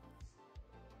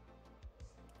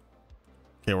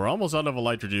 Okay, we're almost out of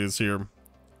elytra juice here.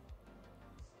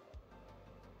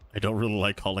 I don't really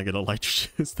like calling it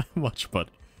elytra juice that much, but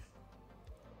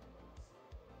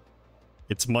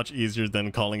it's much easier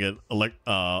than calling it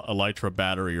elytra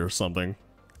battery or something.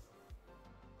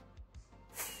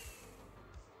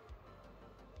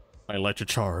 Elytra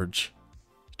charge.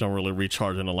 Don't really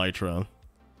recharge an elytra.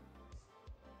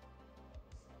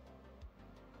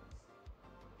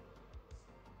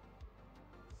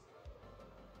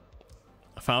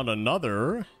 I found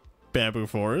another bamboo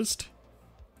forest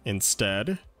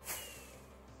instead.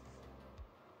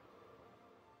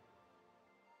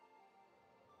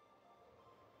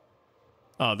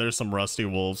 Oh, there's some rusty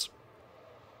wolves.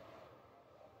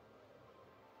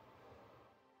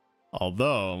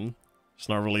 Although, there's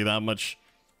not really that much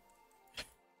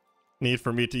need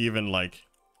for me to even, like,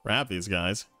 grab these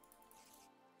guys.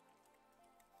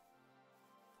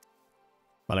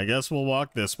 But I guess we'll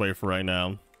walk this way for right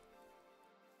now.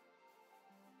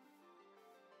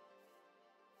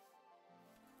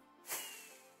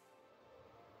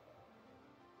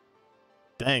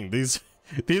 Dang, these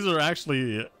are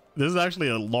actually... This is actually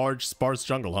a large, sparse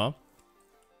jungle, huh?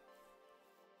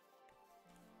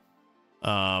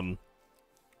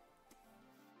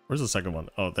 Where's the second one?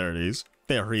 Oh, there it is.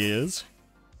 There he is.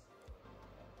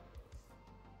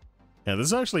 Yeah, this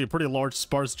is actually a pretty large,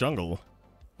 sparse jungle.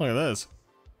 Look at this.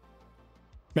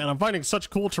 Man, I'm finding such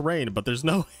cool terrain, but there's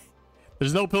no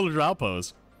pillager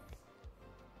outpost.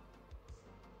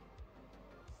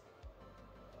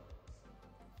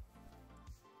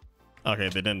 Okay,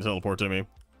 they didn't teleport to me.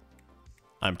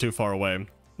 I'm too far away.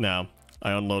 Now,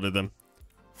 I unloaded them.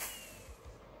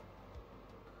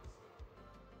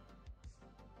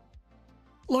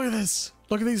 Look at this!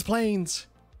 Look at these planes!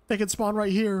 They can spawn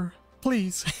right here.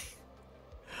 Please.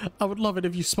 I would love it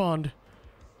if you spawned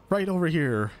right over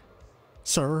here,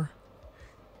 sir.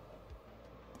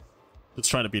 Let's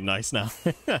try to be nice now.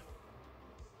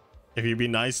 If you be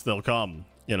nice, they'll come,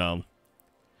 you know.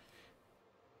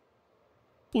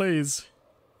 Please.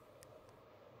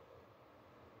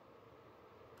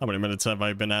 How many minutes have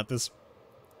I been at this?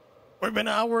 We've been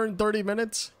an hour and 30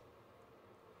 minutes.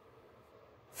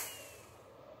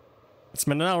 It's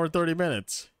been an hour and 30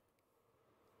 minutes.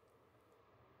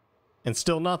 And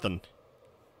still nothing.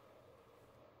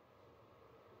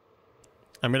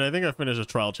 I mean, I think I finished the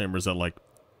trial chambers at like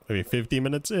maybe 50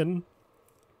 minutes in.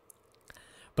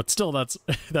 But still, that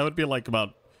would be like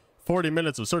about 40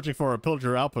 minutes of searching for a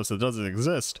pillager outpost that doesn't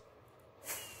exist.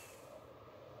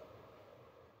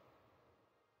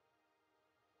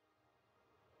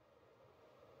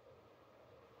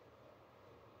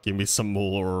 Give me some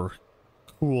more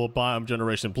cool biome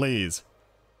generation, please.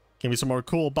 Give me some more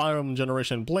cool biome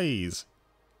generation, please.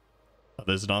 Oh,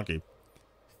 there's a donkey.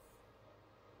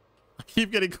 I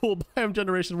keep getting cool biome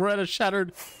generation. We're at a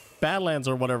shattered Badlands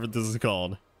or whatever this is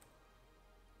called.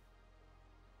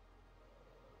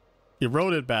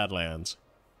 Eroded Badlands.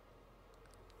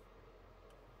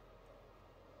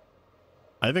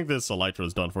 I think this elytra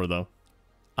is done for, though.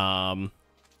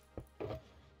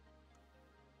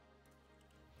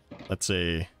 Let's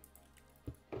see.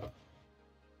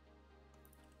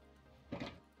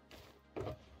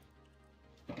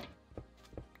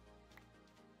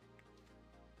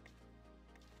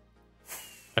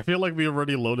 I feel like we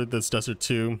already loaded this desert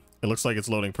too. It looks like it's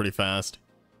loading pretty fast.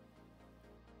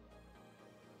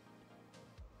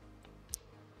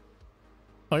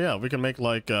 Oh yeah, we can make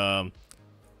like dang,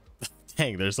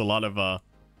 there's a lot of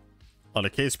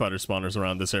cave spider spawners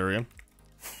around this area.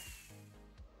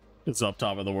 It's up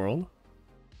top of the world.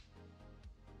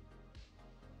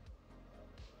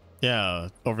 Yeah,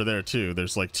 over there too.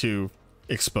 There's like 2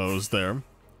 exposed there.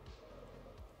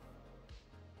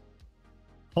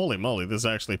 Holy moly, this is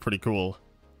actually pretty cool.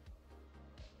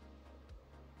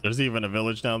 There's even a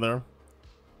village down there.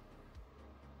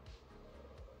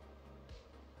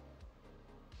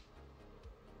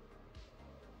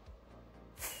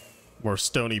 More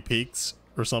stony peaks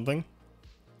or something.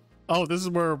 Oh, this is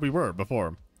where we were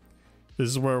before. This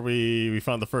is where we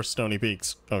found the first stony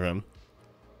peaks. Okay.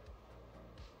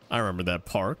 I remember that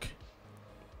park.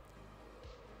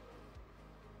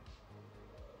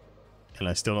 And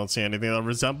I still don't see anything that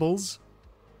resembles.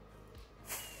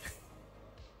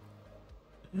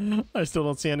 I still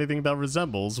don't see anything that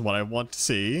resembles what I want to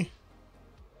see.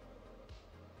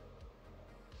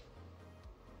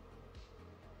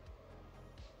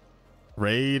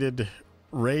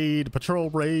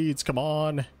 Patrol raids, come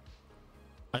on.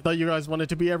 I thought you guys wanted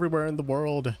to be everywhere in the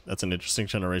world. That's an interesting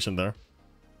generation there.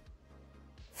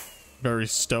 Very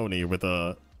stony with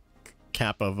a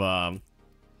cap of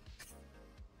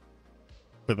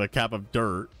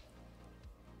dirt.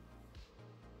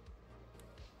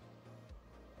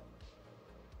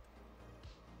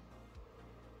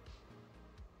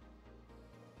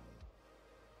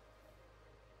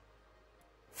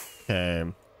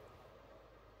 Okay.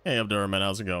 Hey Abdurrahman,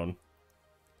 how's it going?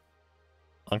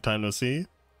 Long time no see?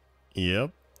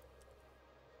 Yep.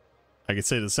 I could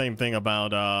say the same thing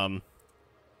about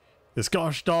this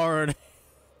gosh darn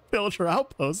villager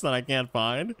outpost that I can't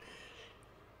find.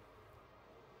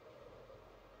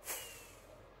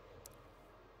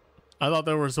 I thought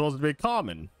they were supposed to be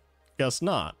common. Guess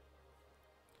not.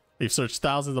 We've searched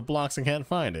thousands of blocks and can't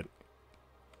find it.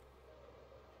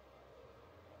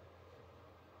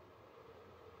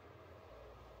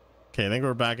 Okay, I think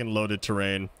we're back in loaded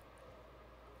terrain.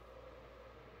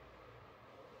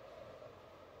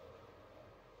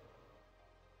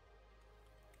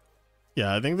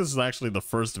 Yeah, I think this is actually the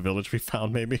first village we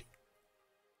found, maybe.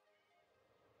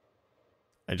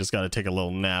 I just gotta take a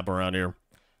little nap around here.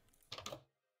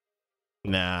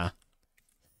 Nah.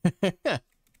 That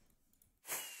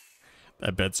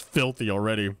bed's filthy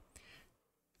already.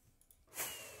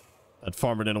 That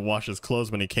farmer didn't wash his clothes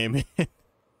when he came in.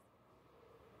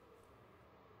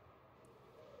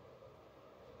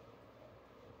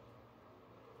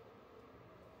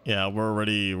 Yeah,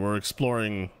 we're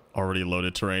exploring already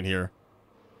loaded terrain here.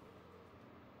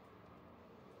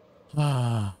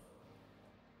 Ah.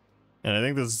 And I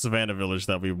think this is Savannah Village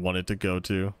that we wanted to go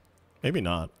to. Maybe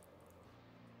not.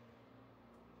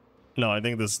 No, I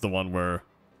think this is the one where...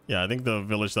 Yeah, I think the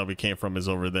village that we came from is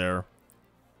over there.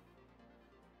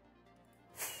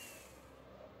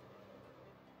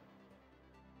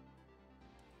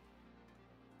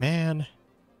 Man.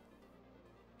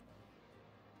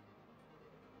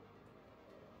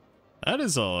 That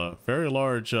is a very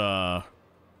large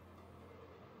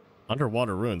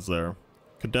underwater ruins there.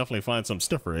 Could definitely find some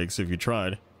stiffer eggs if you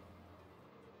tried.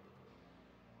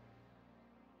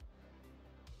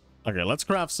 Okay, let's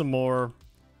craft some more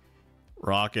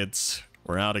rockets.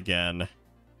 We're out again.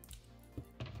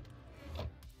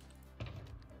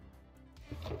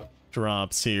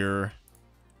 Drops here.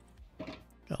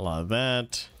 Got a lot of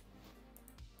that.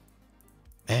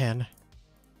 Man.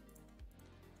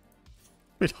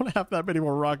 We don't have that many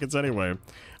more rockets anyway.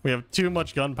 We have too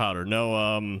much gunpowder.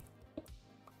 No,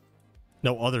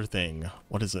 no other thing.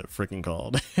 What is it freaking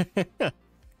called?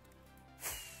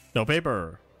 No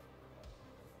paper.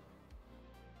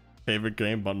 Favorite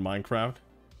game but Minecraft?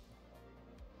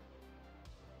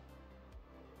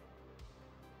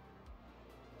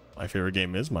 My favorite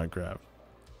game is Minecraft.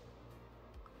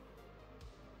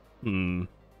 Now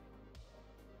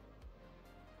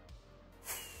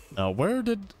where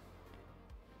did...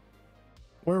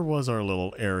 Where was our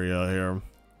little area here?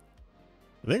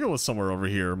 I think it was somewhere over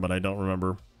here, but I don't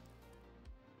remember.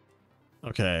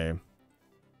 Okay.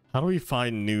 How do we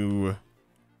find new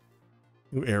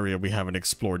area we haven't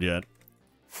explored yet?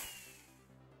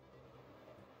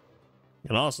 You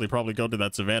can honestly probably go to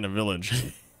that Savannah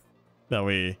village that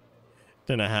we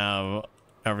didn't have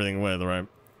everything with, right?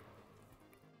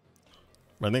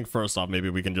 I think first off, maybe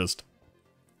we can just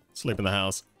sleep in the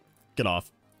house. Get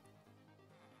off.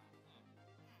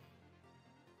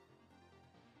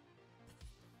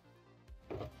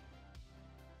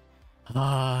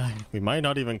 We might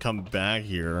not even come back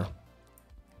here.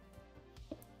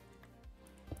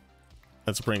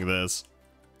 Let's bring this.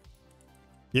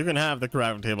 You can have the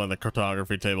crafting table and the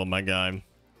cartography table, my guy.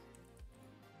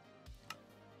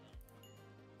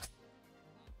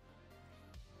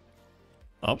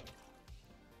 Oh.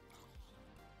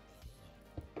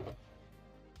 Do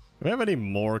we have any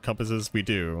more compasses? We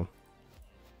do.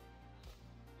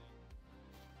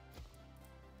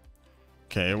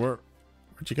 Okay, where'd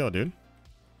you go, dude?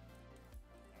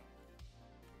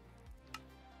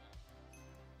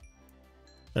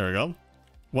 There we go.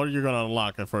 What are you going to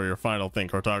unlock for your final thing,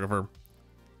 cartographer?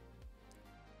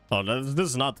 Oh,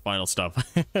 this is not the final stuff.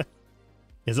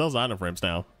 It sells item frames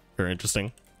now. Very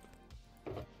interesting.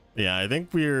 Yeah, I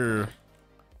think we're...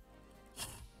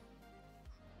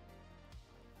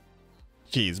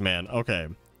 Jeez, man. Okay.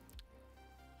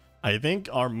 I think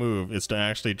our move is to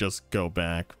actually just go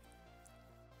back.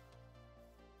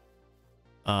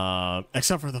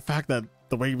 Except for the fact that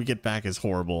the way we get back is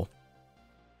horrible.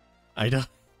 I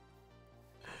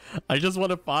just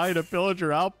want to find a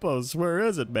pillager outpost. Where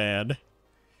is it, man?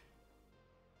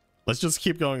 Let's just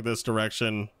keep going this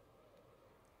direction.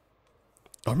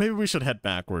 Or maybe we should head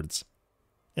backwards.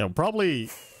 You know, probably...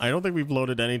 I don't think we've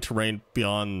loaded any terrain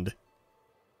beyond...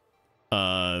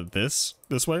 this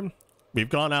way. We've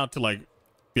gone out to, like...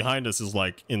 Behind us is,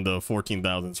 like, in the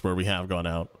 14,000s where we have gone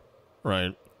out.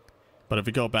 Right? But if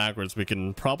we go backwards, we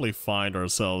can probably find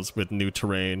ourselves with new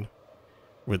terrain.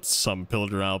 With some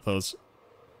pillager outposts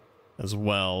as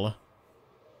well.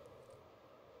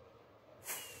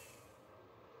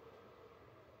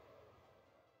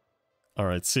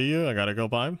 Alright, see you. I gotta go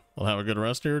by. Well, have a good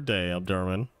rest of your day,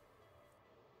 Abdurman.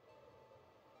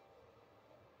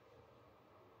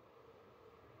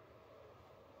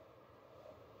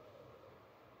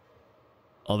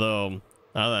 Although,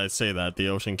 now that I say that, the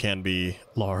ocean can be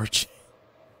large.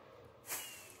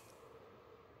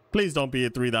 Please don't be a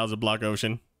 3,000 block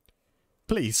ocean.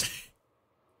 Please.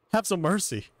 Have some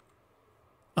mercy.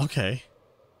 Okay.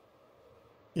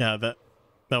 Yeah, that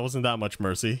wasn't that much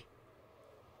mercy.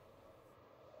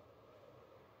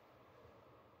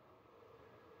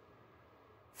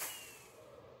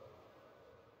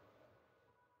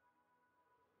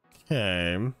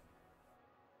 Okay.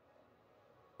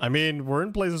 I mean, we're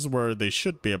in places where they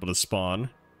should be able to spawn.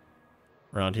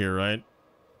 Around here, right?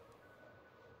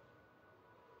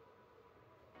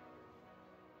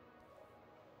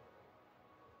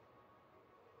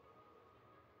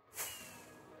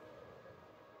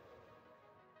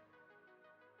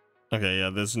 Okay, yeah,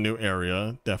 this new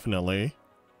area, definitely.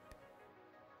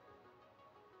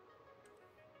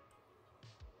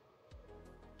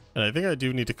 And I think I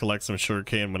do need to collect some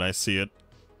sugarcane when I see it.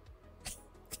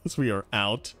 Because we are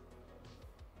out.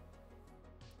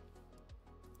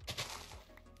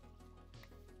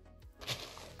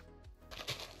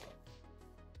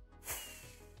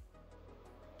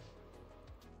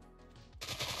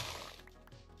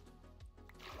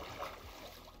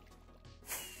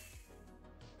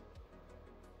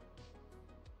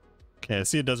 Okay, I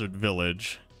see a desert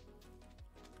village.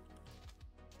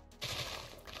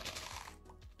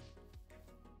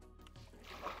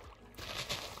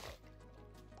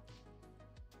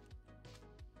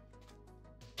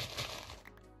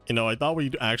 You know, I thought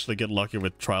we'd actually get lucky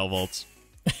with trial vaults.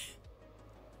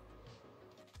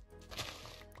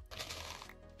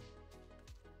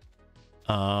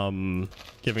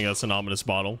 Giving us an ominous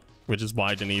bottle, which is why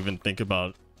I didn't even think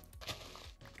about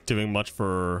doing much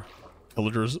for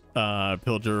pillager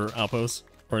outposts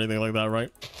or anything like that,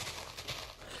 right?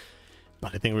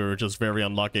 But I think we were just very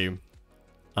unlucky.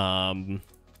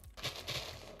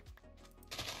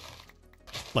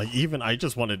 Like, even I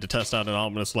just wanted to test out an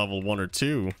ominous level 1 or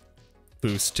 2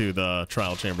 boost to the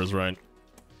trial chambers, right?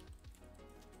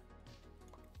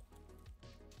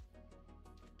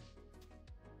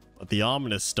 But the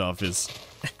ominous stuff is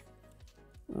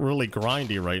really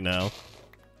grindy right now.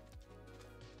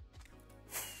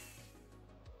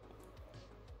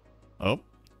 Oh.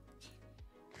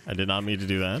 I did not mean to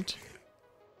do that.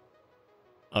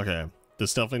 Okay.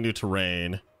 There's definitely new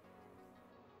terrain.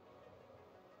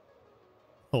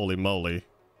 Holy moly.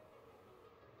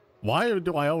 Why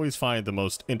do I always find the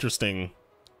most interesting...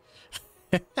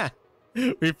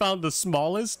 We found the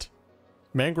smallest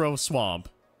mangrove swamp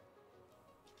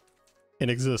in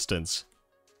existence.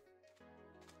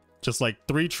 Just like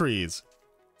 3 trees,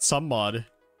 some mud,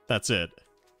 that's it.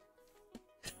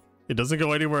 It doesn't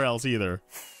go anywhere else either.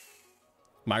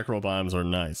 Microbiomes are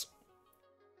nice.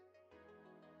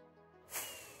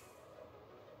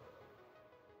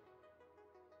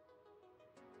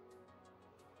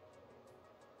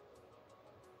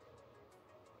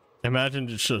 Imagine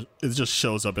it just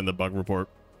shows up in the bug report.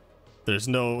 There's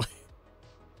no...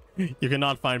 You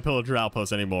cannot find pillager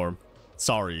outposts anymore.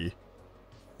 Sorry.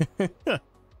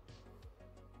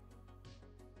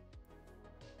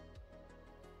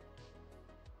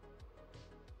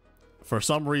 For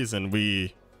some reason,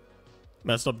 we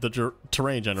messed up the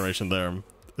terrain generation there.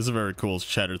 This is a very cool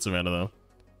shattered savanna,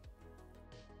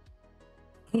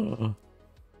 though.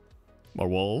 More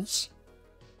wolves?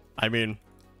 I mean,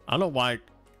 I don't know why...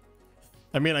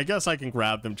 I mean, I guess I can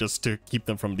grab them just to keep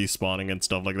them from despawning and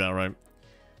stuff like that, right?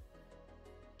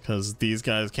 Because these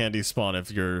guys can't despawn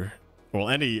if you're... Well,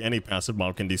 any passive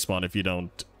mob can despawn if you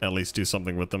don't at least do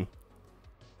something with them.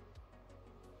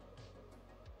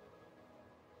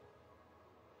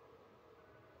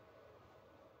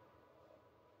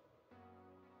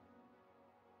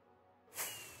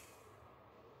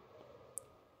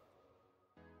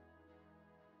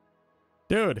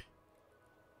 Dude,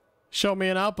 show me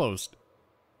an outpost.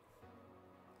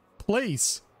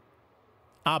 Please.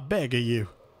 I beg of you.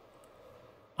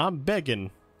 I'm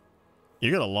begging.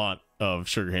 You get a lot of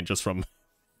sugarcane just from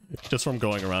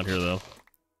going around here, though.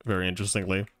 Very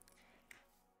interestingly.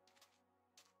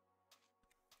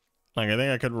 Like, I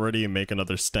think I could already make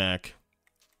another stack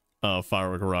of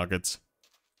firework rockets.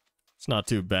 It's not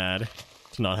too bad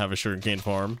to not have a sugarcane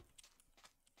farm.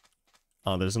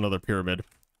 Oh, there's another pyramid.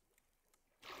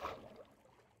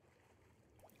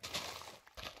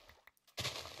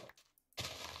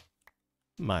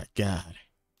 My God.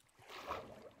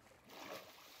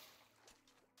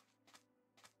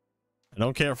 I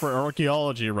don't care for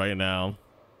archaeology right now.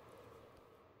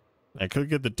 I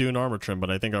could get the dune armor trim, but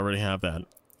I think I already have that.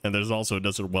 And there's also a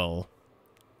desert well.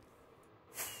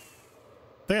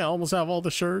 I think I almost have all the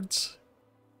sherds.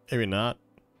 Maybe not.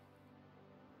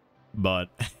 But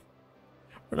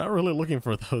we're not really looking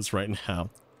for those right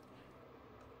now.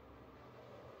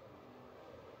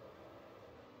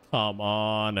 Come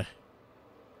on.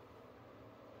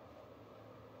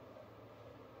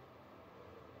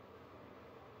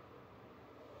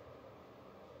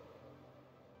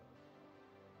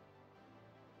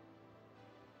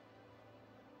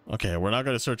 Okay, we're not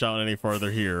going to search out any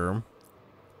further here.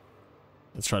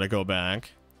 Let's try to go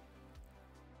back.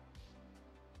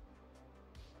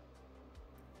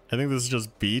 I think this is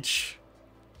just beach.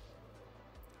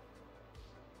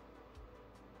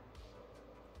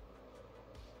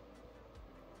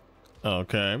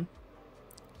 Okay.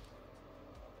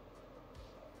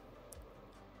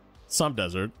 Some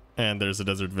desert, and there's a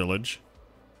desert village.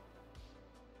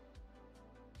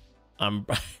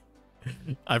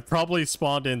 I've probably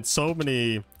spawned in so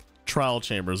many trial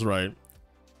chambers, right?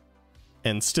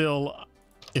 And still,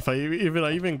 if I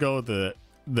even go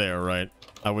there, right?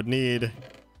 I would need...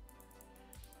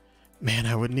 Man,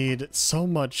 I would need so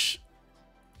much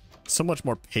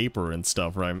more paper and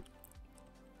stuff, right?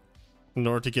 In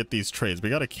order to get these trades. We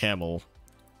got a camel.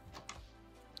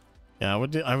 Yeah,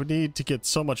 I would need to get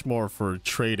so much more for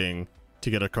trading to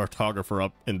get a cartographer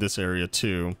up in this area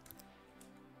too.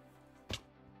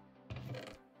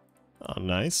 Oh,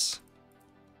 nice.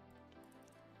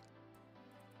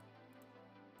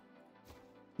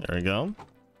 There we go.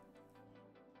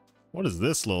 What is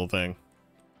this little thing?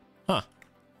 Huh.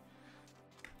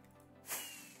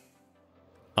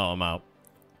 Oh, I'm out.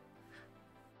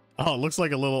 Oh, it looks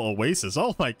like a little oasis.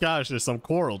 Oh my gosh, there's some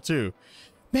coral too.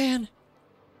 Man,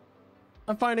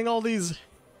 I'm finding all these...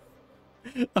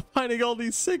 I'm finding all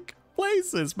these sick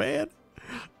places, man.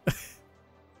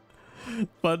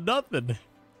 But nothing.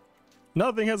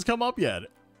 Nothing has come up yet.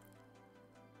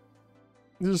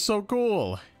 This is so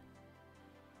cool.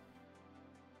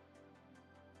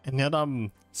 And yet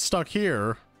I'm stuck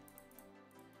here.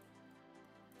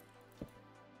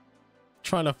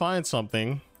 Trying to find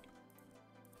something.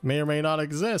 May or may not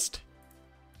exist.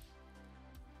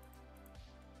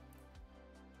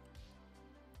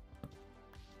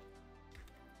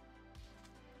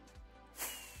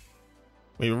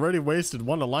 We've already wasted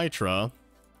one elytra.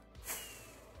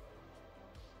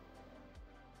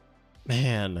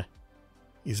 Man,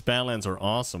 these Badlands are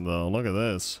awesome though. Look at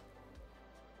this.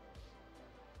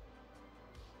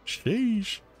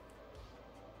 Sheesh.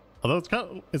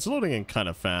 Although it's loading in kind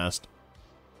of fast.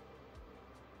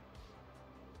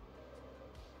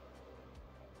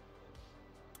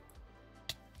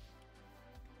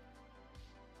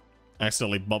 I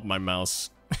accidentally bumped my mouse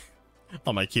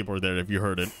on my keyboard there if you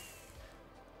heard it.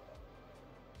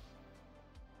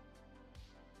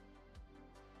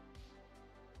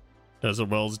 Desert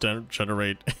wells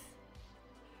generate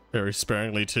very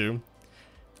sparingly too.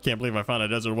 Can't believe I found a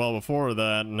desert well before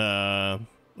that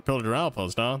pillager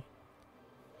outpost, huh?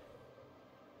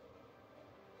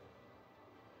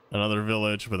 Another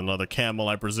village with another camel,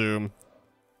 I presume.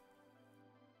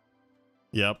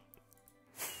 Yep.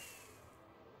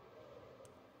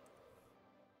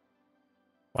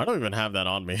 I don't even have that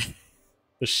on me.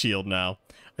 The shield now.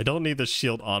 I don't need the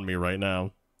shield on me right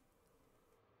now.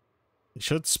 It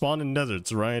should spawn in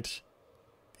deserts, right?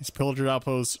 These pillager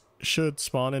outposts should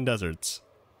spawn in deserts.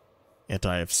 Yet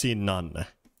I have seen none.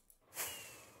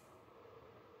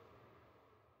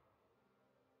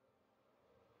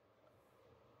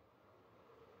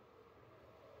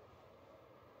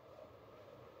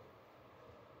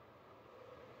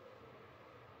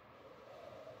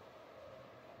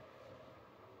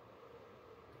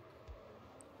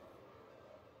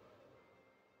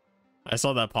 I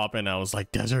saw that pop in, I was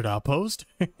like, desert outpost?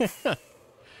 Could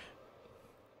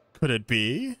it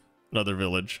be? Another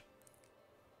village.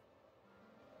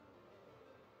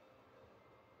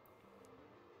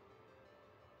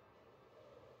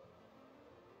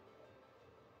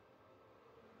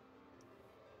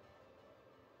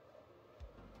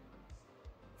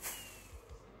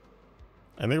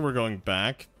 I think we're going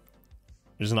back.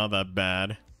 It's not that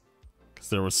bad. Because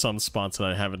there were some spots that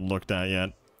I haven't looked at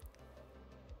yet.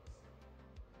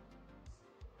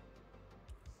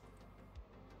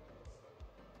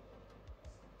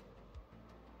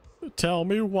 Tell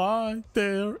me why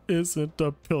there isn't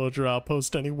a pillager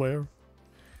outpost anywhere.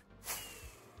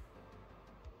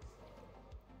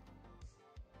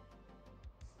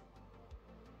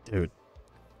 Dude.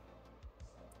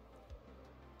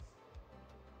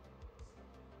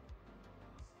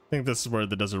 I think this is where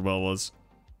the desert well was.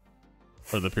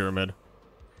 Or the pyramid.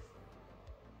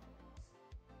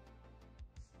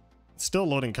 It's still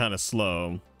loading kind of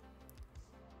slow.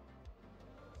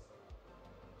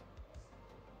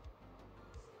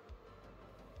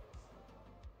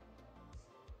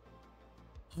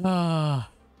 Ah.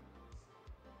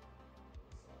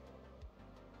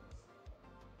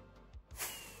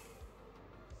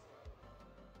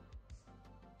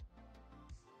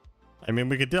 I mean,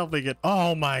 we could definitely get...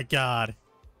 Oh my god.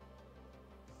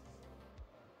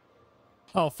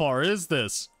 How far is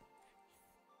this?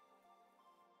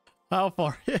 How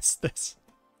far is this?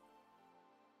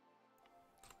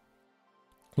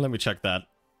 Let me check that.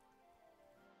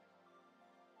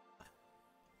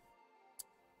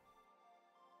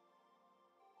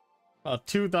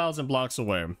 2,000 blocks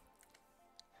away.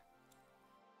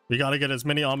 We gotta get as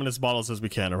many ominous bottles as we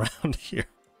can around here.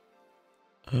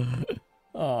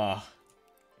 Ah.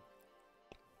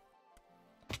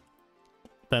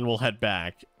 Then we'll head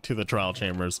back to the trial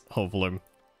chambers, hopefully.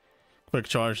 Quick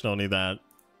charge, don't need that.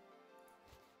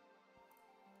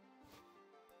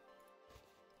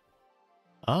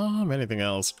 Anything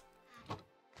else?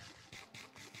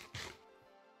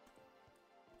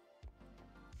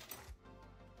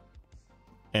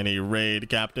 Any raid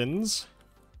captains?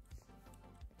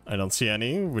 I don't see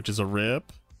any, which is a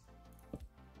rip.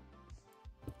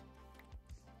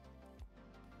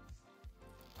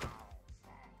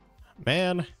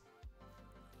 Man.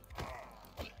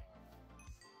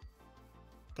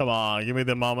 Come on, give me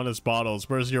the ominous bottles.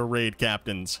 Where's your raid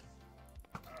captains?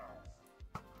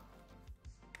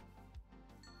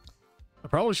 I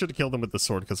probably should have killed them with the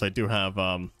sword because I do have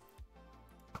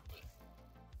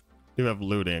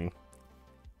looting.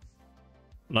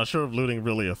 I'm not sure if looting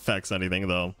really affects anything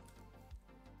though.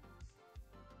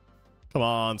 Come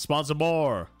on, spawn some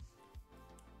more.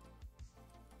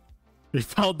 We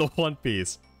found the One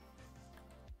Piece.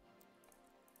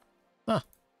 Huh.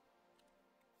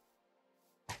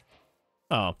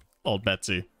 Oh, old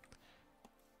Betsy.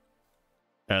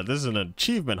 Yeah, this is an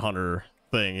achievement hunter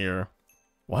thing here.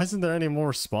 Why isn't there any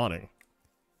more spawning?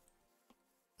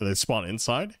 Do they spawn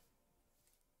inside?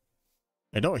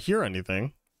 I don't hear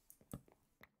anything.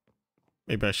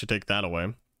 Maybe I should take that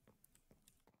away.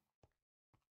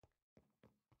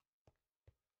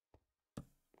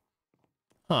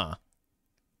 Huh.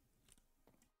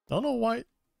 Don't know why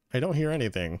I don't hear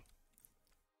anything.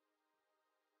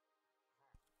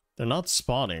 They're not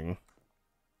spawning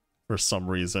for some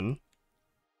reason.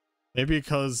 Maybe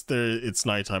because it's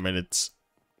nighttime and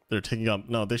they're taking up.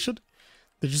 No, they should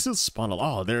still spawn.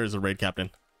 Oh, there is a raid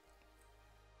captain.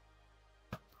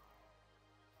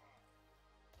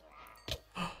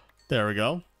 There we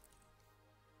go.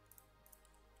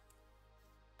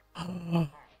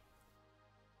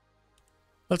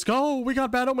 Let's go. We got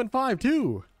Bad Omen 5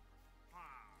 too.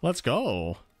 Let's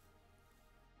go.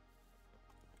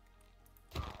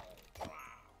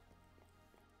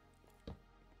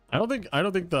 I don't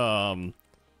think the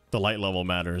light level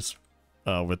matters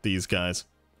with these guys.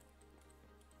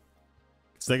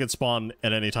 Cuz they can spawn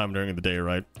at any time during the day,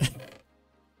 right?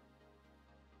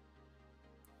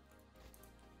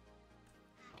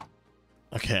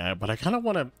 Okay, but I kind of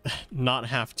want to not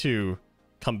have to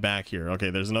come back here. Okay,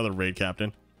 there's another raid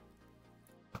captain.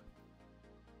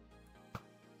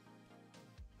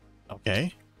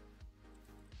 Okay.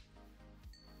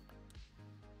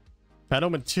 Bad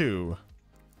Omen 2.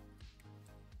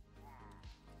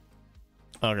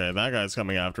 Okay, that guy's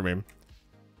coming after me.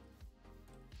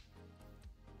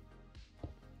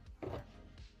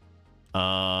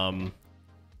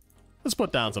 Let's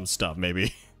put down some stuff,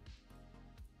 maybe.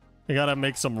 We gotta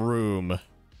make some room.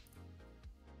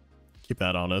 Keep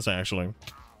that on us, actually.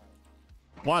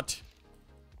 What?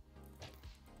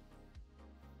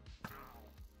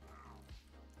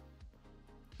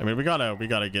 I mean, we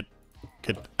gotta get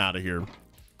out of here.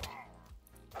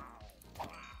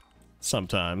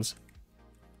 Sometimes.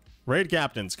 Raid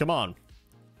captains, come on.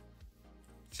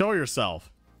 Show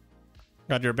yourself.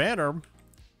 Got your banner.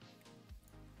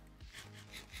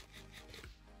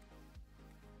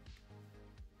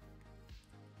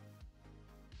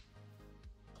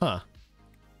 Huh.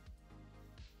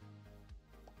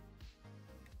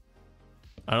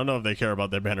 I don't know if they care about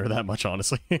their banner that much,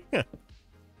 honestly.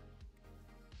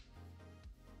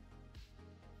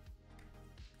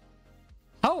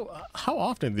 How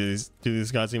often do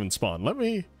these guys even spawn?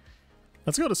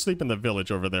 Let's go to sleep in the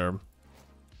village over there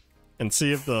and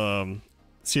see if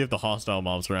the hostile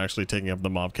mobs are actually taking up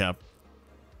the mob cap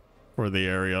for the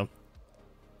area.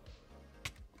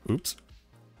 Oops.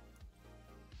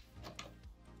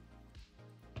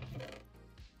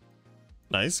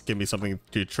 Nice. Give me something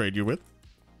to trade you with.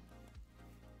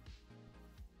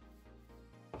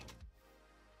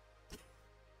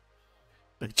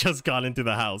 They just got into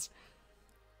the house.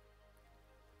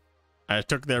 I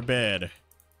took their bed.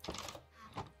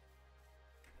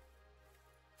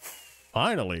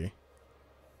 Finally.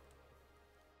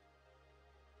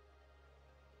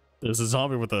 There's a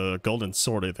zombie with a golden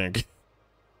sword, I think.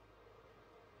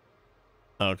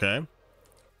 Okay.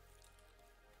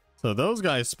 So those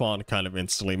guys spawn kind of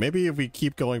instantly. Maybe if we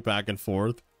keep going back and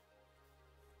forth,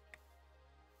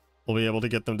 we'll be able to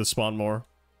get them to spawn more.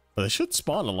 But they should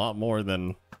spawn a lot more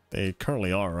than they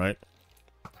currently are, right?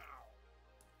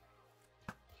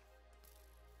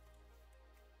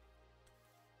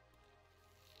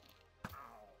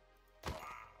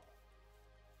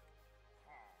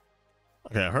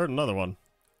 Okay, I heard another one.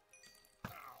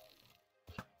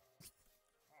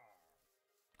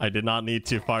 I did not need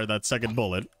to fire that second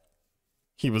bullet.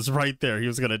 He was right there. He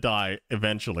was gonna die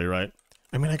eventually, right?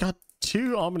 I mean, I got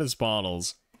 2 ominous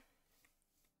bottles,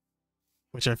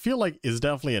 which I feel like is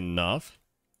definitely enough.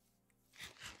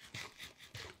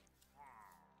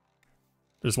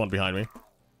 There's one behind me.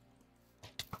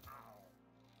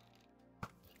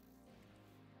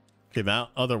 Okay, that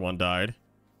other one died.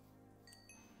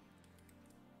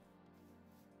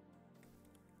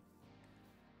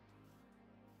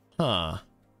 Huh.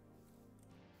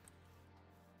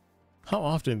 How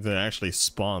often do they actually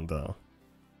spawn, though?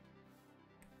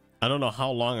 I don't know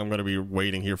how long I'm going to be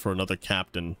waiting here for another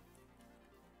captain.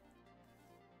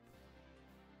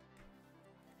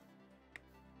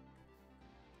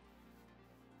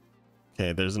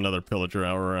 Okay, there's another pillager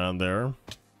out around there.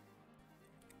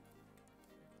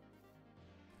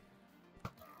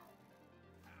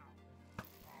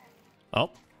 Oh,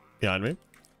 behind me.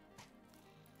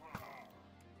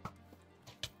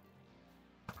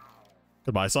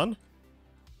 Goodbye, son.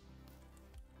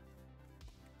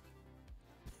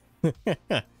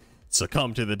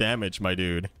 Succumb to the damage, my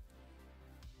dude.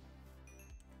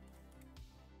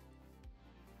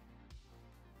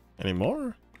 Any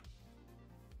more?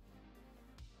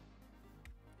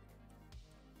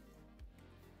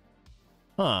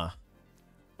 Huh.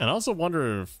 And I also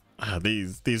wonder if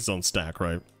these don't stack,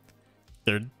 right?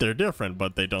 They're different,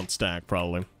 but they don't stack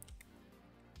probably.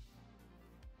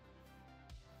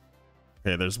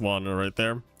 Okay, there's one right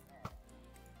there.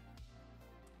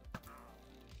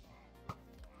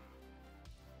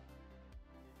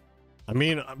 I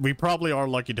mean, we probably are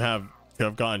lucky to have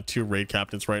gotten 2 raid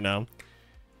captains right now.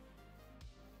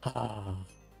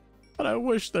 But I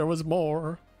wish there was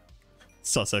more.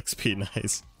 Sus XP,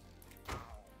 nice.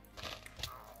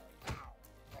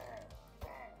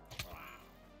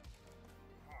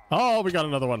 Oh, we got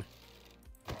another one.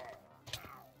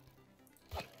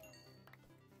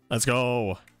 Let's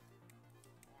go.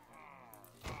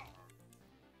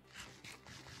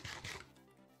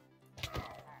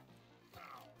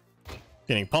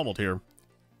 Getting pummeled here.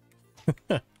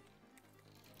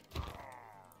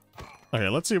 Okay,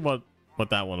 let's see what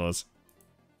that one was.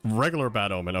 Regular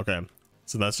bad omen. Okay,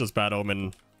 so that's just bad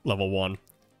omen level 1.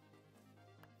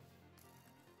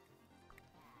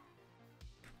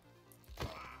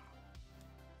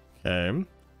 Okay.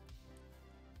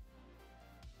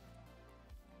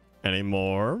 Any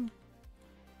more?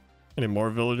 Any more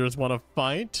villagers want to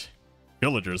fight?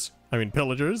 Villagers. I mean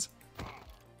pillagers.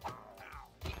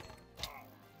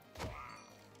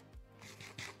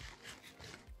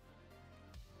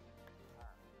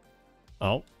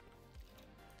 Oh.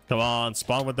 Come on,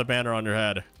 spawn with the banner on your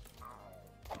head.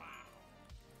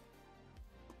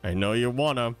 I know you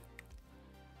wanna.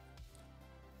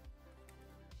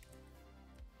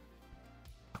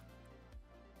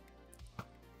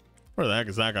 Where the heck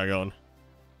is that guy going?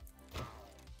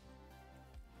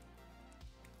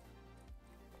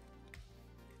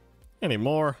 Any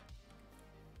more?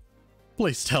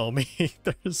 Please tell me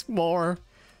there's more.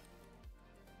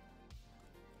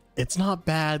 It's not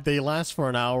bad. They last for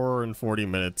an hour and 40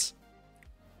 minutes.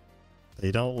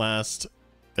 They don't last.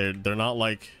 They're not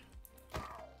like.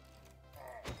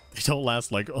 They don't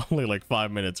last like only like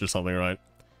 5 minutes or something, right?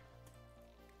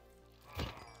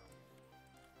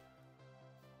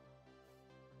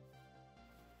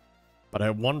 But I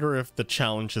wonder if the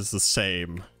challenge is the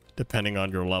same depending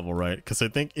on your level, right? Because I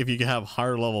think if you have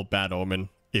higher level bad omen,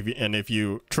 if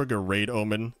you trigger raid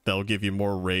omen, that'll give you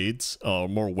more raids,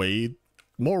 more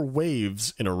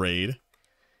waves in a raid.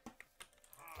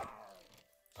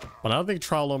 But I don't think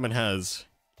trial omen has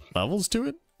levels to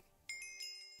it.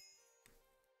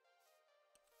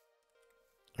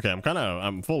 Okay,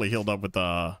 I'm fully healed up with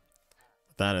that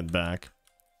in back.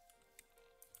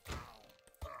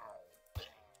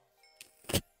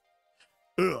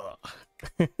 Ugh.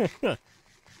 Okay,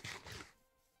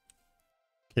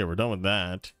 we're done with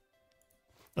that.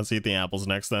 Let's eat the apples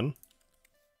next then.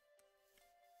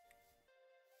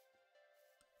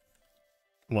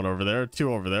 One over there,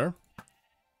 2 over there.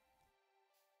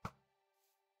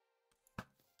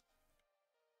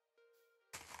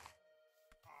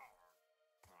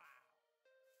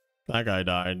 That guy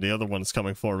died. The other one's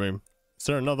coming for me. Is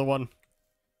there another one?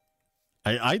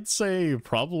 I'd say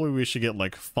probably we should get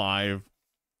like 5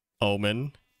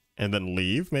 omen and then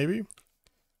leave, maybe?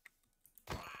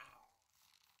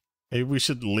 Maybe we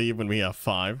should leave when we have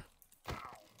 5.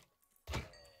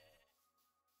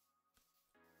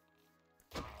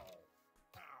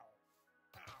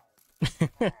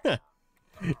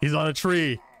 He's on a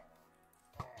tree.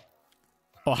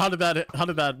 Oh, how did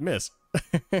that miss?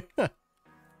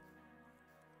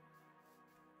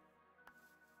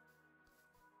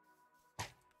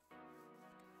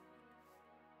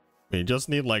 We just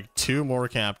need like 2 more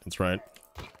captains, right?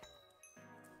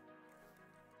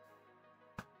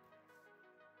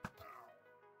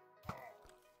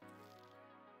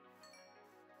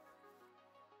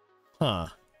 Huh.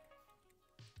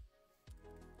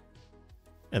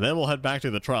 And then we'll head back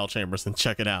to the trial chambers and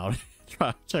check it out.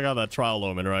 Check out that trial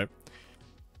omen, right?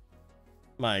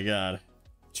 My god.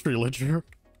 Triloger.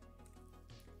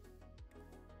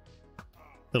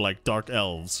 They're like dark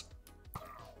elves.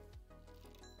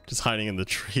 Just hiding in the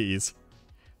trees.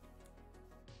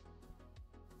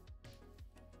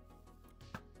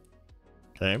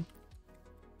 Okay.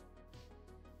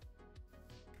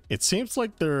 It seems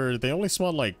like they only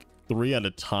spawn like 3 at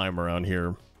a time around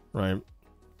here, right?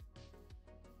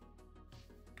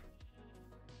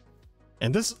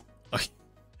 And this...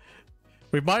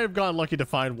 we might have gotten lucky to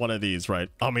find one of these, right?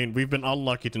 I mean, we've been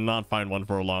unlucky to not find one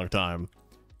for a long time.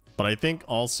 But I think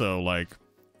also, like...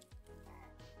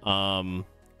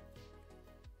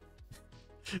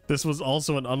 this was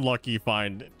also an unlucky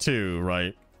find too,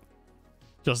 right?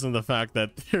 Just in the fact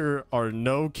that there are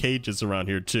no cages around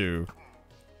here too.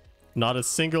 Not a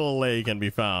single lay can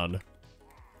be found.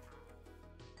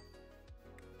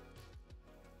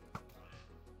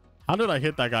 How did I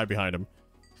hit that guy behind him?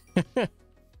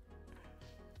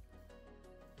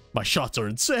 My shots are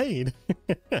insane.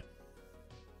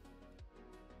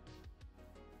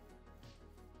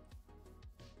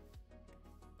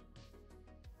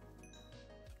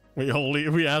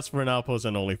 We asked for an outpost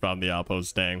and only found the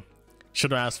outpost. Dang.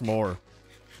 Should have asked more.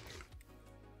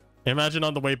 Imagine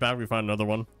on the way back we find another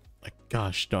one. Like,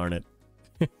 gosh darn it.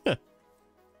 I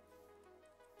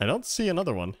don't see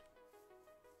another one.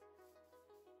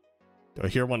 Do I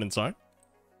hear one inside?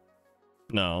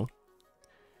 No.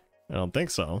 I don't think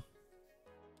so.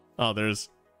 Oh, there's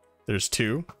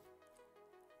 2.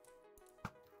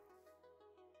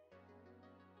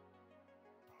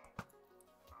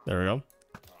 There we go.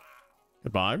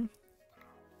 Goodbye.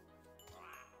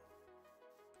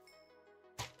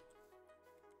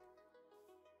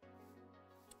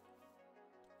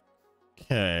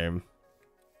 Okay.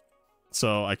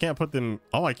 So I can't put them...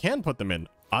 Oh, I can put them in.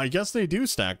 I guess they do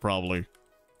stack, probably.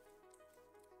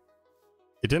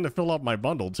 It didn't fill up my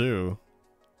bundle, too.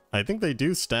 I think they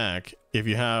do stack if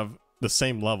you have the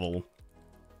same level.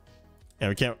 And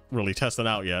we can't really test it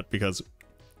out yet because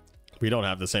we don't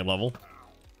have the same level.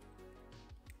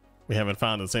 We haven't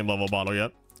found the same level bottle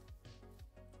yet.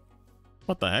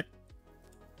 What the heck?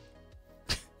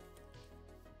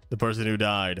 The person who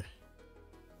died.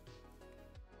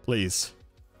 Please.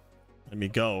 Let me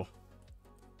go.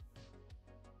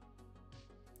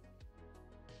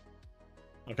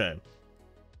 Okay.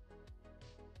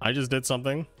 I just did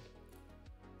something.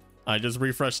 I just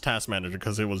refreshed Task Manager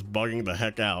because it was bugging the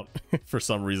heck out for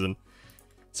some reason.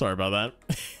 Sorry about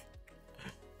that.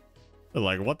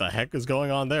 Like, what the heck is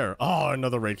going on there? Oh,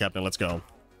 another raid captain. Let's go.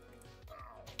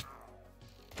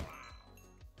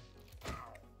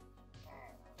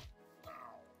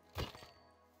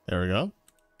 There we go.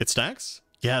 It stacks?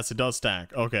 Yes, it does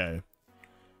stack. Okay.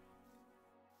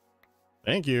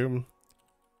 Thank you.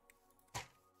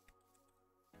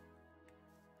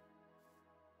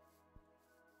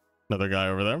 Another guy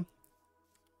over there.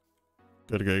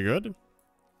 Good, good, good.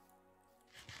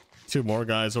 Two more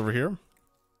guys over here.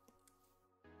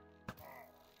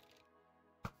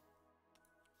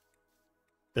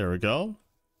 There we go.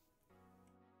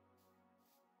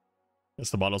 Yes,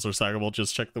 the bottles are stackable.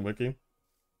 Just check the wiki.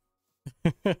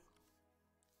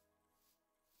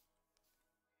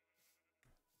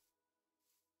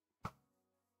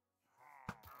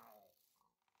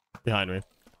 Behind me.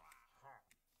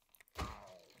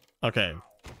 Okay.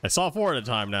 I saw 4 at a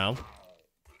time now.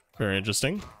 Very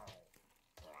interesting.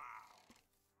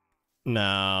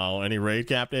 Now, any raid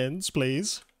captains,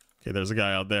 please? Okay, there's a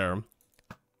guy out there.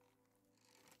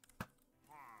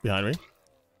 Behind me.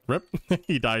 Rip.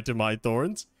 He died to my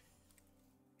thorns.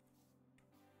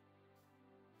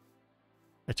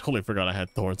 I totally forgot I had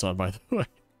thorns on, by the way.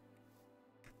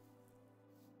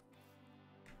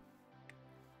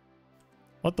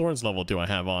 What thorns level do I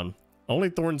have on? Only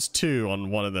thorns 2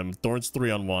 on one of them. Thorns 3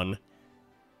 on one.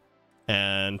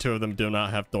 And 2 of them do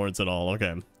not have thorns at all.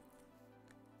 Okay.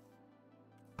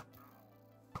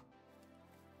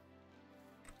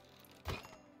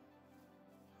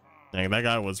 Dang, that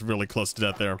guy was really close to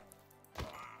death there.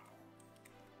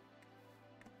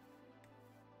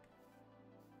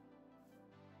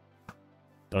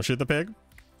 Don't shoot the pig.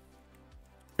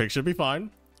 Pig should be fine.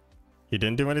 He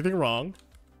didn't do anything wrong.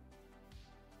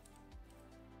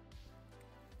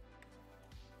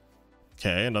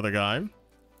 Okay, another guy.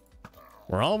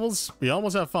 We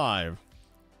almost have 5.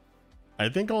 I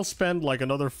think I'll spend like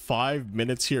another 5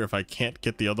 minutes here if I can't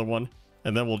get the other one,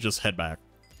 and then we'll just head back.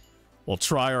 We'll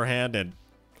try our hand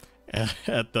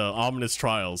at the ominous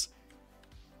trials.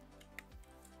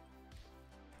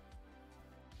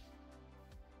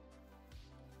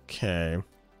 Okay.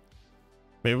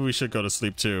 Maybe we should go to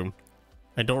sleep too.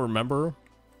 I don't remember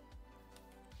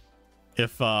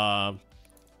if the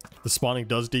spawning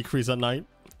does decrease at night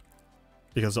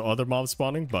because of other mobs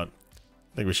spawning, but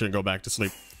I think we should go back to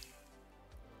sleep.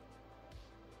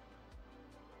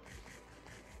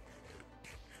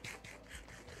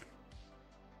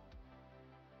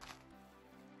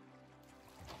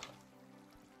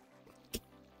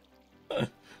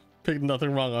 Picked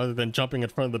nothing wrong other than jumping in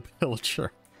front of the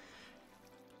pillager.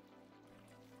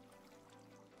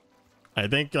 I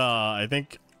think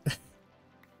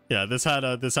yeah, this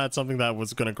had something that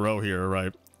was gonna grow here,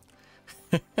 right?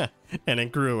 And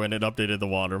it grew and it updated the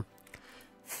water.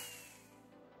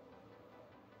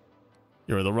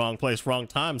 You're in the wrong place, wrong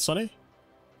time, Sonny.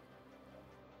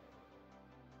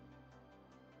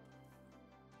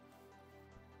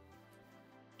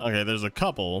 Okay, there's a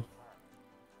couple.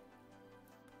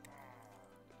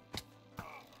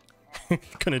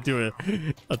 Gonna do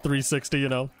a 360, you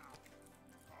know.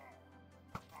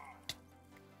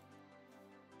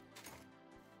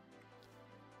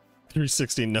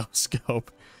 .360 no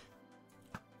scope.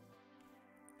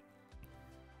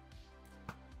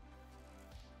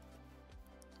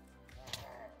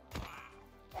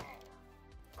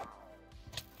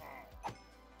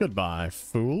 Goodbye,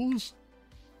 fools.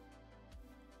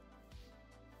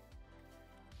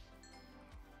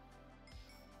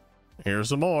 Here's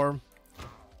some more.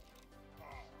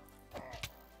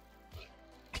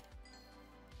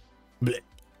 Blech.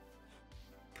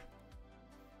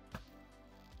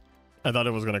 I thought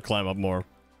it was going to climb up more.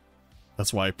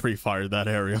 That's why I pre-fired that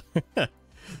area.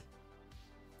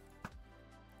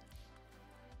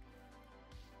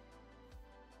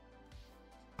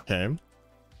 Okay.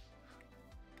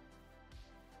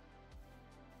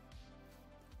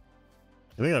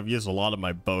 I think I've used a lot of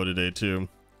my bow today, too.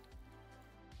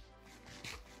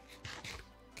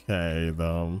 Okay,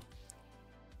 though.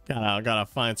 Gotta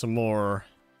find some more.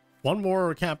 One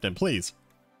more captain, please.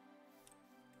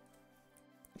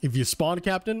 If you spawn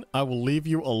captain, I will leave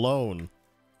you alone.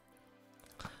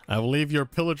 I will leave your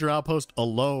pillager outpost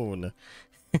alone.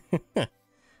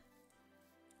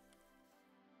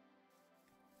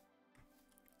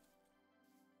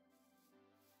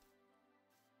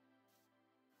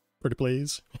 Pretty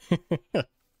please.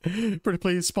 Pretty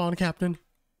please, spawn captain.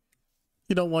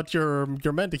 You don't want your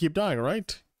men to keep dying,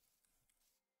 right?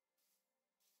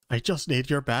 I just need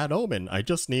your bad omen. I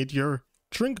just need your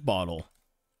drink bottle.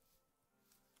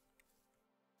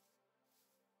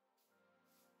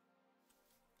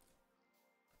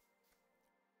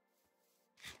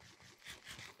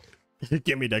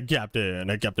 Give me the captain,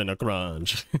 a captain of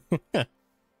grunge.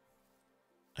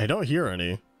 I don't hear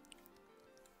any.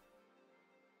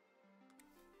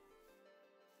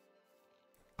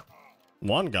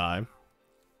 One guy.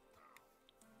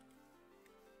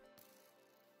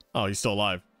 Oh, he's still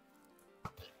alive.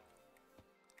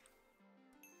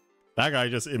 That guy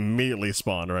just immediately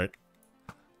spawned, right?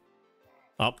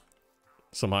 Oh,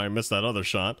 somehow I missed that other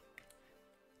shot.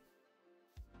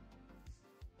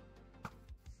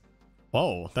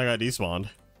 Whoa, that guy despawned.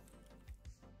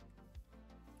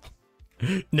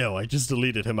 No, I just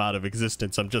deleted him out of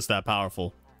existence. I'm just that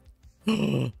powerful.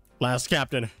 Last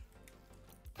captain.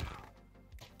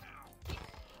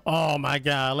 Oh my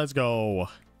god, let's go.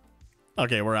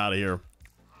 Okay, we're out of here.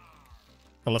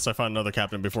 Unless I find another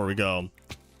captain before we go.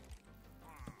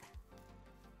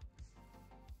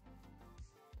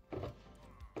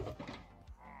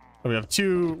 We have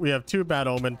two bad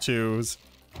omen 2s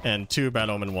and 2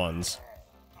 bad omen 1s.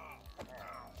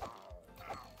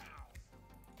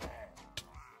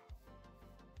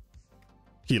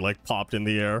 He like popped in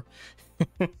the air.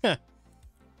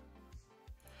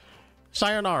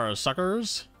 Sayonara,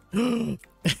 suckers.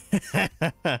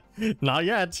 Not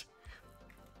yet.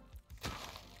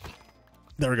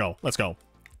 There we go. Let's go.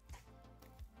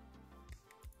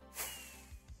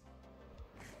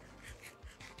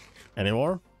 Any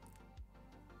more?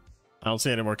 I don't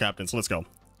see any more captains. Let's go.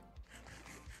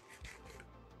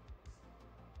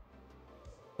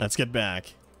 Let's get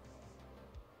back.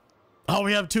 Oh,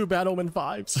 we have 2 bad omen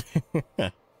 5s.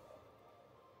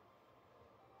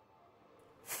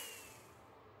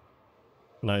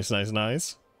 Nice, nice,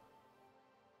 nice.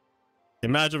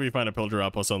 Imagine we find a pillager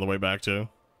outpost on the way back too.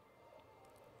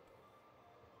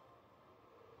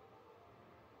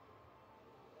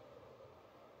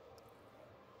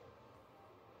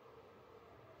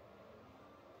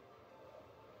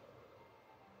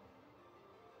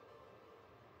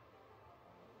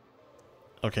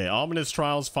 Okay, ominous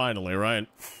trials finally, right?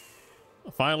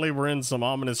 Finally, we're in some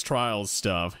ominous trials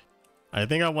stuff. I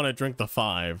think I want to drink the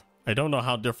 5. I don't know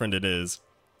how different it is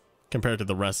compared to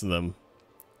the rest of them.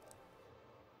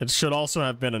 It should also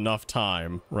have been enough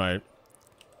time, right?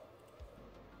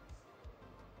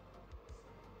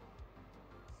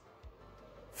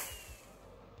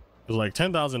 It was like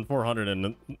 10,400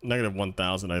 and negative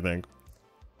 1,000, I think.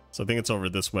 So I think it's over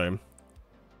this way.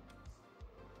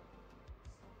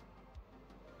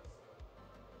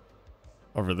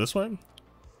 Over this way?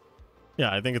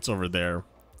 Yeah, I think it's over there.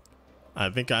 I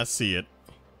think I see it.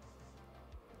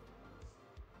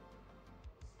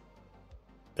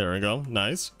 There we go.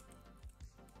 Nice.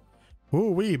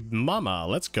 Ooh wee mama.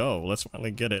 Let's go. Let's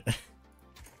finally get it.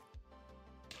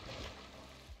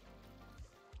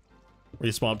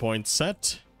 Respawn point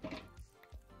set.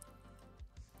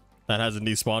 That hasn't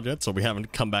despawned yet, so we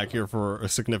haven't come back here for a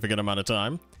significant amount of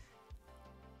time.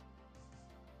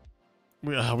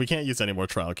 We can't use any more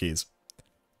trial keys.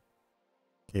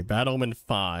 Okay, Bad Omen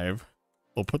 5.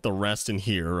 We'll put the rest in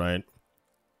here, right?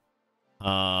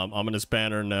 Ominous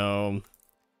Banner, no.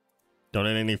 Don't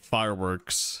need any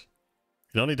fireworks.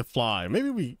 You don't need to fly.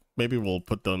 Maybe we'll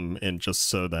put them in just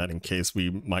so that in case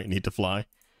we might need to fly.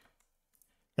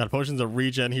 Got potions of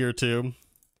regen here too.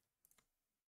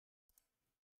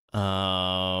 We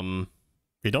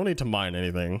don't need to mine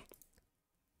anything.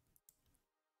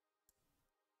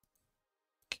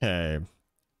 Okay.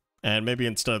 And maybe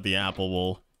instead of the apple,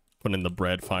 we'll put in the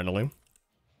bread finally.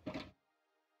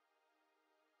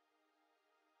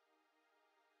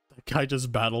 That guy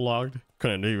just battle logged.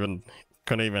 Couldn't even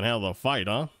handle the fight,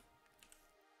 huh?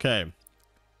 Okay.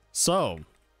 So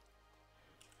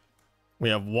we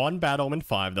have 1 Bad Omen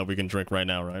 5 that we can drink right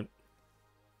now, right?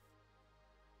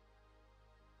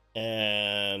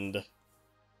 And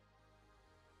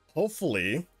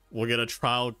hopefully We'll get a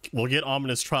trial. We'll get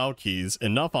ominous trial keys.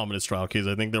 Enough ominous trial keys.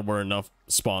 I think there were enough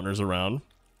spawners around.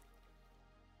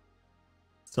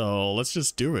 So let's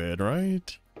just do it,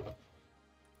 right?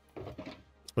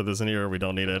 Let's put this in here. We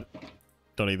don't need it.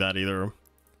 Don't need that either.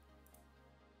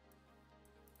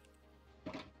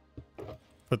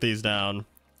 Put these down.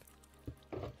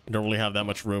 Don't really have that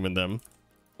much room in them.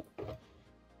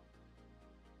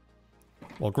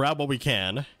 We'll grab what we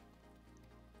can.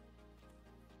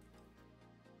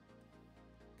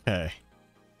 Okay.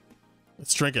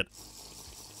 Let's drink it.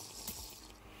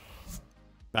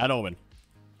 Bad omen.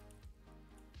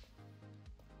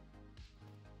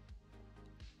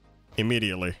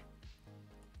 Immediately.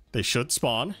 They should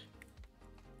spawn.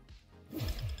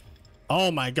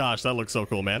 Oh my gosh, that looks so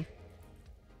cool, man.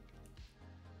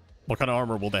 What kind of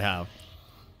armor will they have?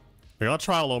 We got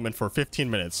trial omen for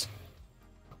 15 minutes.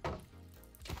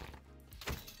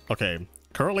 Okay,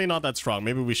 currently not that strong.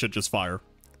 Maybe we should just fire.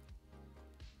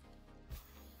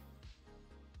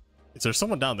 Is there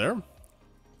someone down there?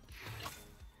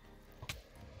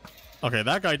 Okay,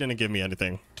 that guy didn't give me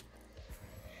anything.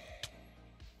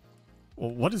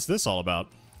 Well, what is this all about?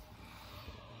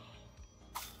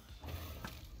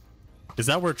 Is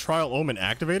that where trial omen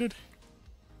activated?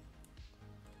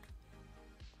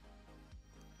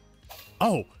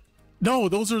 Oh, no,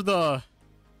 those are the...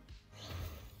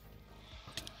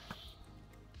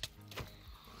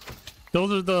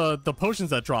 Those are the potions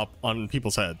that drop on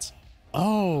people's heads.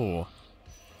 Oh.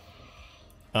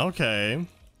 Okay.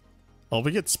 Well,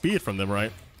 we get speed from them,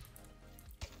 right?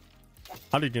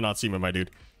 How did you not see me, my dude?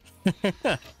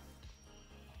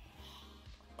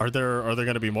 Are there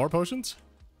gonna be more potions?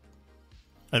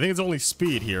 I think it's only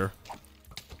speed here.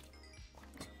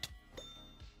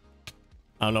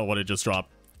 I don't know what it just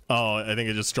dropped. Oh, I think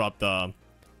it just dropped I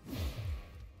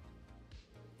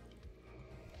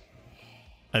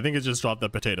think it just dropped the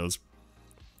potatoes.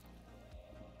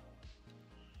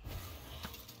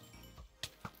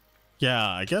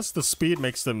 Yeah, I guess the speed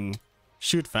makes them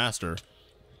shoot faster.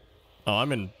 Oh,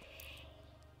 I'm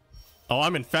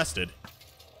infested.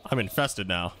 I'm infested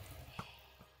now.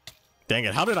 Dang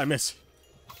it, how did I miss?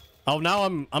 Oh, now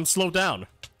I'm slowed down.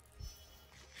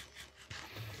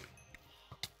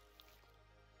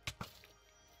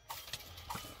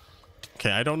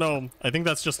 Okay, I don't know. I think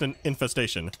that's just an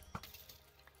infestation.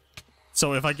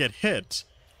 So if I get hit,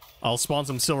 I'll spawn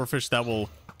some silverfish that will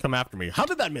come after me. How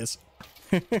did that miss?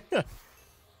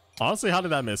 Honestly, how did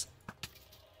that miss?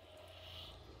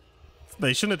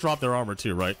 They shouldn't have dropped their armor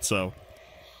too, right? So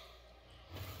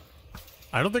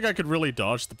I don't think I could really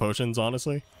dodge the potions,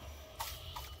 honestly.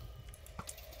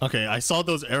 Okay, I saw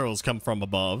those arrows come from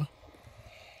above.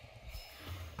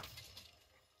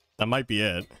 That might be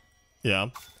it. Yeah.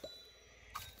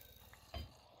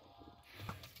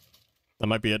 That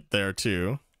might be it there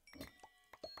too.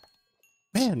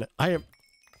 Man, I have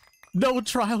no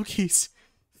trial keys.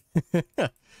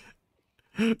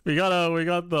 we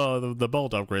got the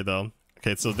bolt upgrade though.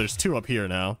 Okay, so there's 2 up here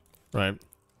now, right?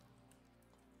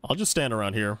 I'll just stand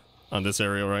around here on this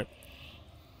area, right?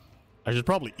 I should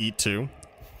probably eat too.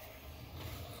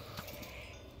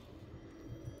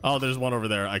 Oh, there's one over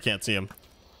there. I can't see him.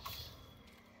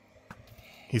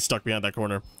 He's stuck behind that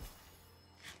corner.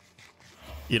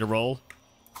 Eat a roll.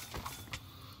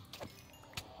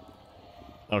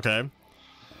 Okay.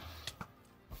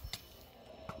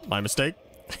 My mistake.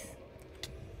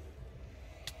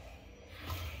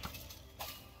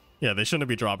 Yeah, they shouldn't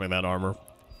be dropping that armor.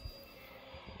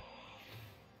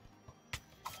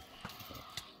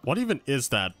 What even is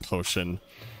that potion?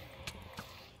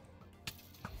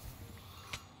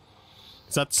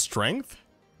 Is that strength?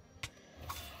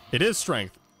 It is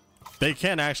strength. They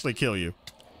can actually kill you.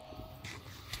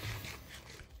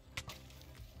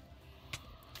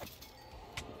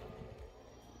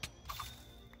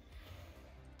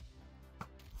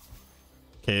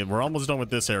 Okay, we're almost done with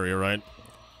this area, right?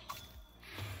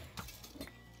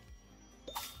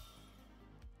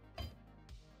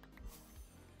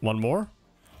 One more?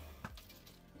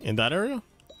 In that area?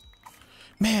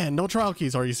 Man, no trial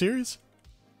keys. Are you serious?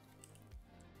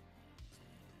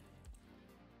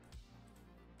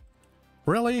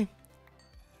 Really?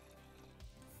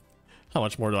 How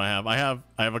much more do I have? I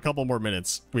have a couple more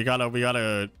minutes. We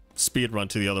gotta speed run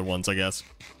to the other ones, I guess.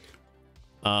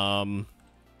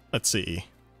 Let's see.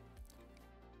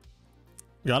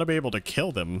 Gotta be able to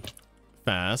kill them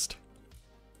fast.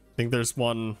 I think there's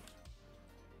one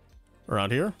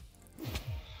around here.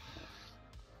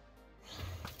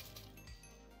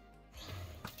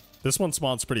 This one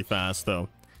spawns pretty fast though,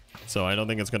 so I don't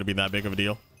think it's gonna be that big of a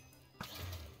deal.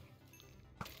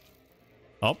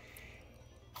 Oh.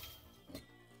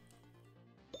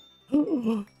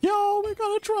 go! We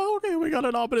got a Trauki! We got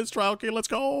an ominous Trauki! Let's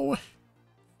go!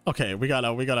 Okay, we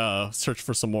gotta search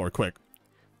for some more, quick.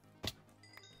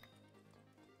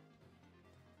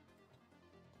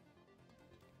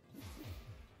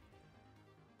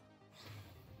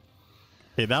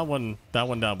 Okay, that one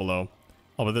down below.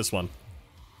 Oh, but this one.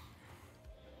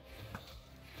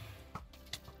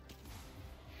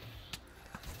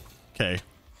 Okay.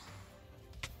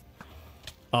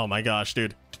 Oh my gosh,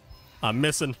 dude. I'm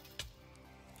missing.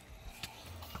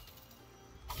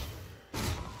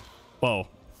 Whoa.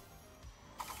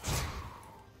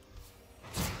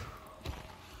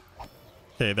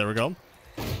 Okay, there we go.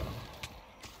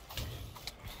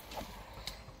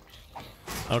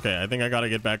 Okay, I think I gotta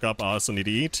get back up. I also need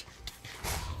to eat.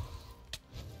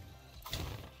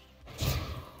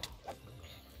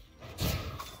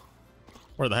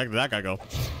 Where the heck did that guy go?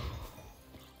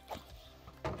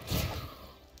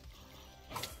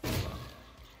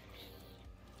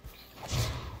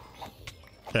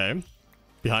 Okay.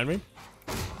 Behind me?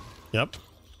 Yep.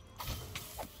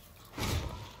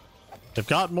 They've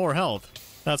got more health.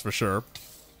 That's for sure.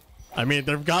 I mean,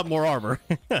 they've got more armor.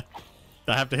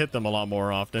 I have to hit them a lot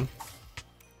more often.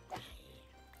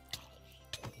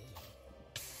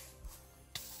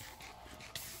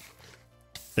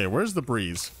 Okay, where's the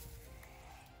breeze?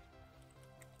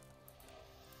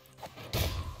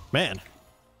 Man.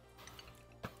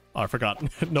 Oh, I forgot.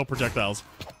 No projectiles.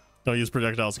 Don't use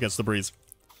projectiles against the breeze.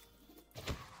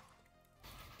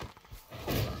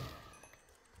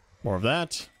 More of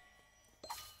that.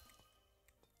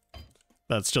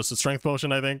 That's just a strength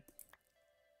potion, I think.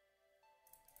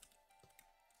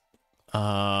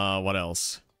 What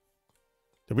else?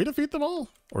 Did we defeat them all?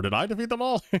 Or did I defeat them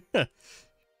all?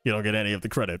 You don't get any of the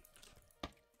credit.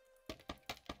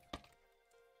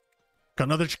 Got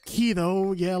another key,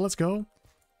 though. Yeah, let's go.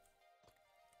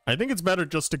 I think it's better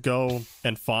just to go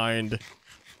and find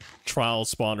trial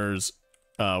spawners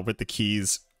with the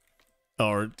keys.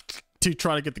 Or to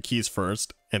try to get the keys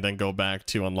first, and then go back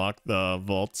to unlock the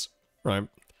vaults, right?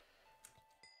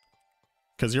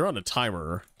 Because you're on a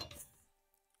timer.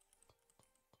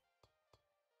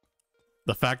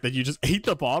 The fact that you just ate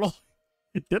the bottle?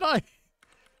 Did I?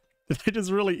 Did I just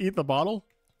really eat the bottle?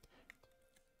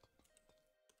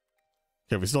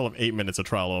 Okay, we still have 8 minutes of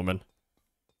trial omen.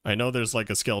 I know there's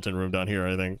like a skeleton room down here,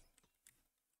 I think.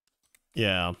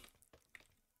 Yeah.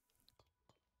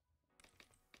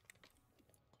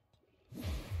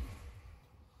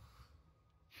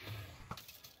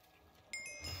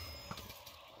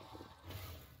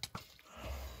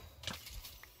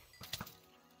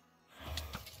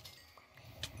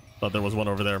 Thought there was one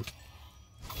over there.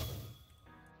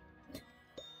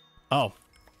 Oh.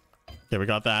 Okay, we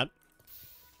got that.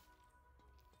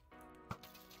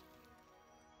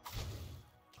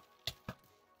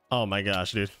 Oh my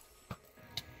gosh, dude.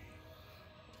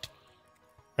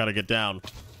 Gotta get down.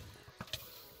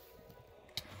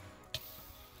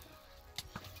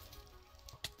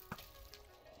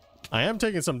 I am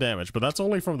taking some damage, but that's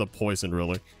only from the poison,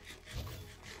 really.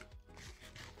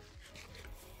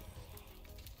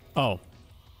 Oh.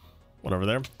 One over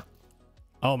there.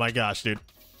 Oh my gosh, dude.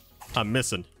 I'm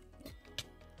missing.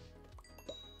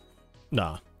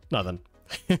 Nah, nothing.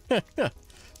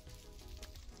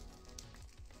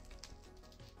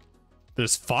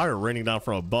 There's fire raining down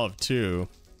from above, too.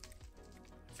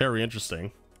 Very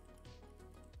interesting.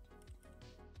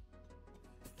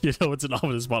 You know, it's an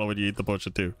ominous bottle when you eat the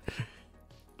potion, too.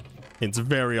 It's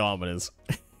very ominous.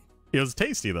 It was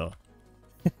tasty, though.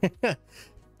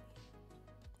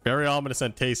 Very ominous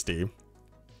and tasty.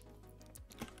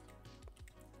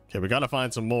 Okay, we gotta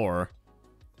find some more.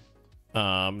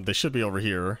 They should be over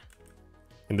here.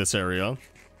 In this area.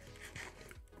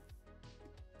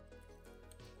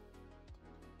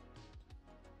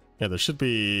 Yeah, there should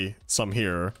be some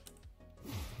here.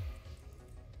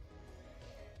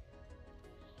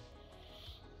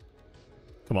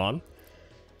 Come on.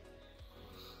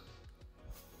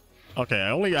 Okay,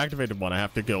 I only activated one. I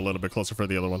have to go a little bit closer for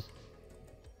the other one.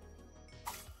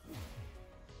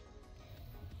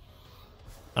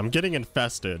 I'm getting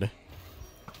infested.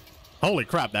 Holy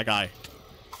crap, that guy.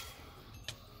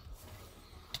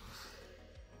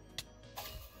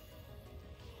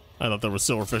 I thought there was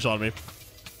silverfish on me.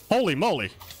 Holy moly.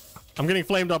 I'm getting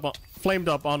flamed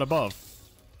up on above.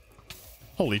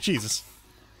 Holy Jesus.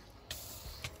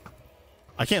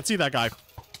 I can't see that guy.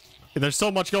 There's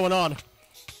so much going on.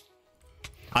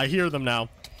 I hear them now.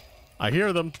 I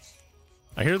hear them.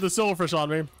 I hear the silverfish on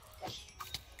me.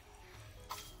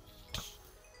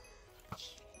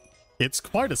 It's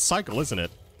quite a cycle, isn't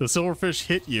it? The silverfish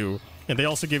hit you, and they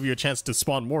also give you a chance to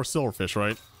spawn more silverfish,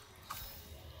 right?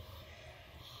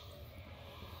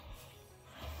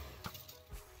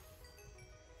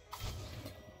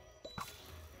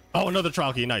 Oh, another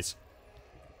trial key. Nice.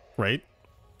 Great.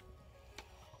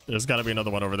 There's got to be another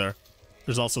one over there.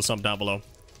 There's also some down below.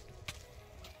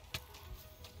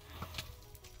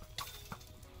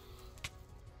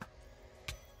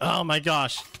 Oh my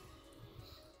gosh.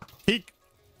 Peek.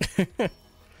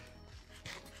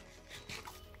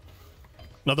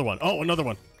 Another one. Oh, another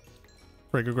one.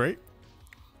 Great, great, great.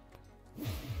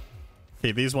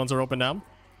 Okay, these ones are open now.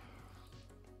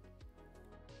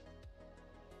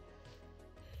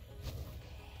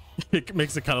 It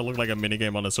makes it kind of look like a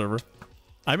minigame on a server.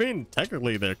 I mean,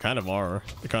 technically, they kind of are.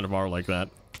 They kind of are like that.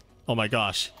 Oh my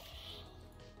gosh.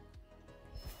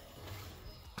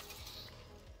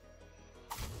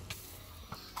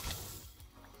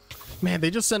 Man,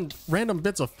 they just send random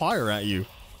bits of fire at you.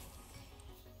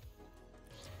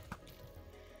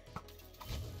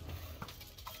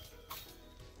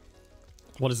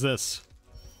 What is this?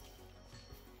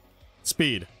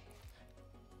 Speed.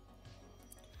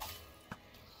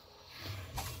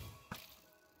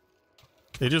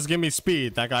 They just give me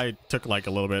speed. That guy took like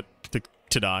a little bit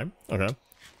to die. Okay.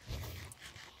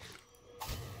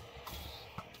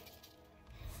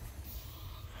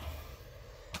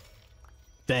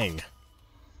 Dang.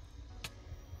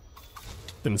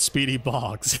 Them speedy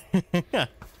bogs.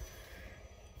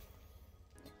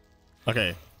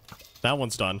 Okay. That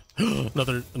one's done.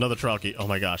 another trial key. Oh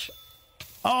my gosh.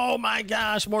 Oh my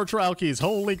gosh, more trial keys.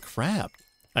 Holy crap.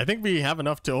 I think we have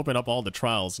enough to open up all the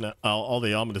trials now, all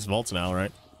the ominous vaults now,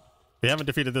 right? We haven't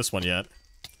defeated this one yet.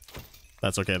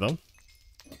 That's okay though.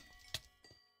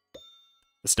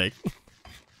 Mistake.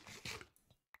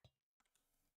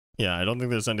 Yeah, I don't think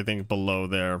there's anything below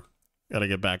there. Gotta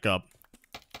get back up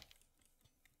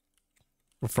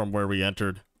from where we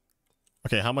entered.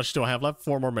 Okay, how much do I have left?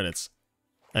 4 more minutes.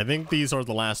 I think these are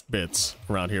the last bits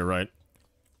around here, right?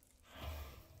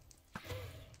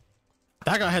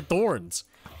 That guy had thorns.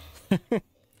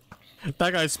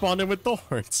 That guy spawned in with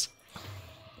thorns.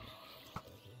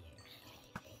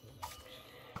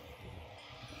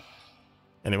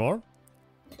 Any more?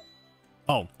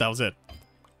 Oh, that was it.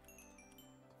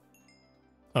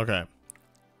 Okay.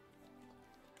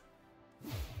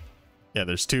 Yeah,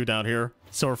 there's 2 down here.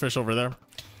 Silverfish over there.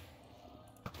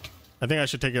 I think I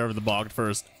should take care of the bog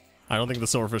first. I don't think the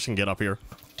silverfish can get up here.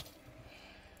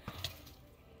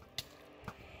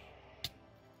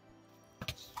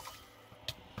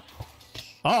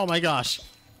 Oh my gosh.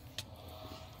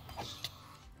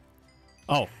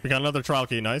 Oh, we got another trial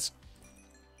key. Nice.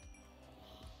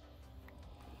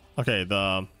 Okay,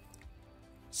 the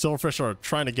silverfish are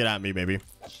trying to get at me, maybe.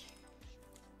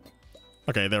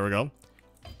 Okay, there we go.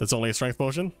 That's only a strength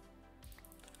potion.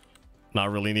 Not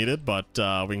really needed, but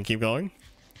we can keep going.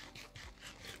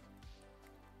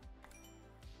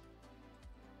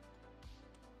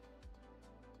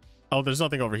 Oh, there's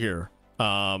nothing over here.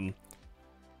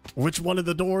 Which one of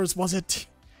the doors was it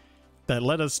that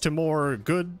led us to more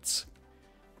goods?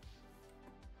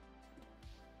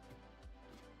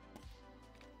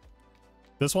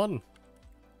 This one?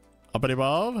 Up and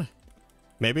above?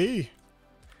 Maybe?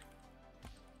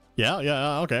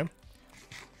 Yeah, okay.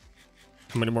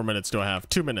 How many more minutes do I have?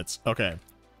 2 minutes. Okay.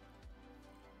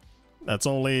 That's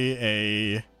only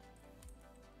a...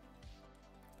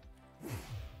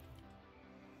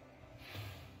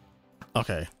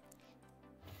 Okay.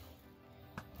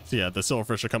 So yeah, the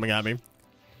silverfish are coming at me.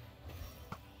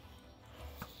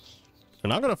 They're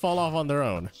not going to fall off on their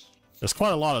own. There's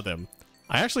quite a lot of them.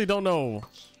 I actually don't know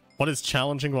what is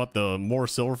challenging about the more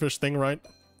silverfish thing, right?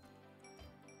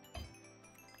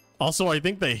 Also, I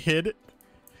think they hid...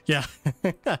 Yeah.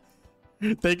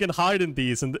 They can hide in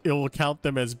these and it will count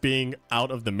them as being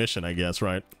out of the mission, I guess,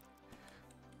 right?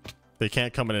 They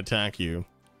can't come and attack you.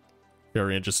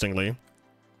 Very interestingly.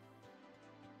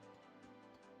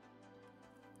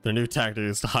 Their new tactic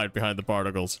is to hide behind the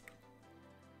particles.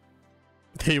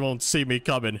 They won't see me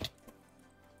coming.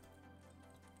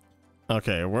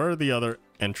 Okay, where are the other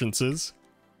entrances?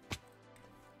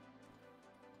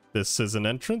 This is an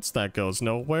entrance that goes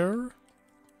nowhere.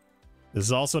 This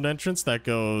is also an entrance that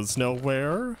goes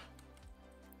nowhere.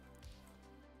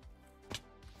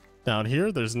 Down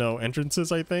here, there's no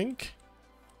entrances, I think.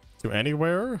 To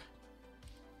anywhere.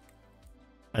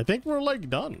 I think we're, like,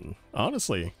 done.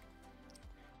 Honestly.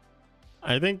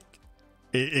 I think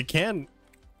it can...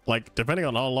 Like, depending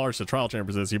on how large the trial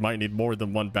chambers is, you might need more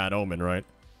than one bad omen, right?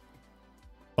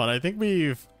 But I think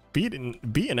we've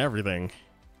beaten everything.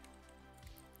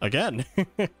 Again.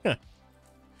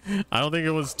 I don't think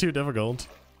it was too difficult.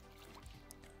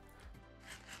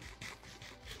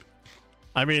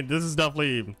 I mean, this is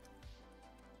definitely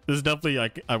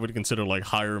like I would consider like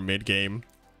higher mid game.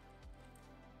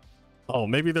 Oh,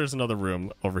 maybe there's another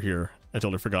room over here. I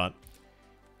totally forgot.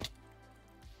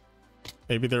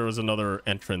 Maybe there was another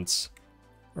entrance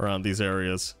around these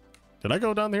areas. Did I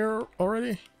go down here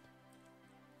already?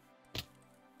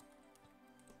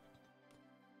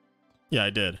 Yeah, I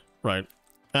did. Right.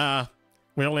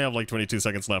 We only have like 22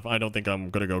 seconds left. I don't think I'm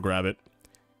gonna go grab it.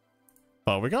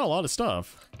 Oh, we got a lot of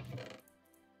stuff.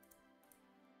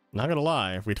 Not gonna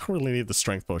lie, we don't really need the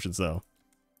strength potions though.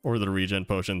 Or the regen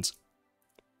potions.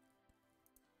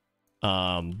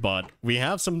 But we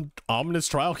have some ominous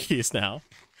trial keys now.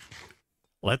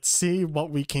 Let's see what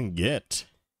we can get.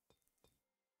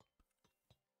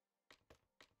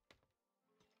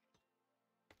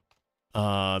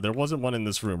 There wasn't one in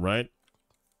this room, right?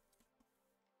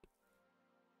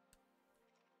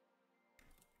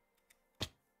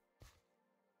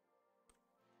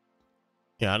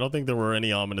 Yeah, I don't think there were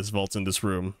any ominous vaults in this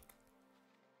room.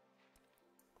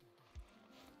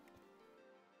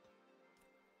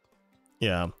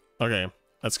 Yeah, okay.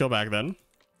 Let's go back then.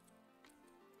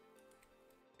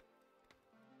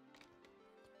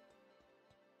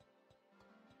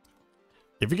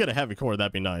 If you get a heavy core,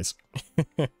 that'd be nice.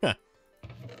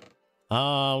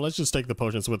 Let's just take the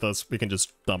potions with us. We can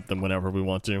just dump them whenever we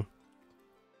want to.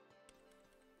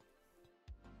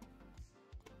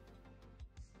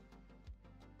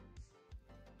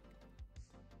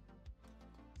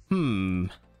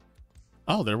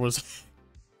 Oh, there was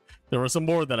some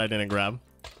more that I didn't grab.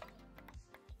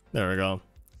 There we go.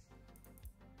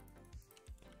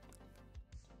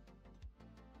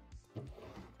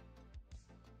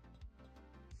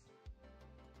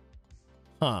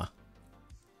 Huh.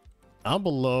 Down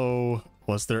below,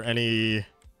 was there any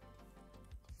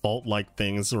vault-like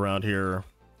things around here?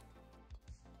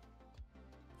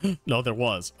 No, there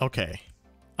was. Okay.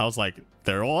 I was like,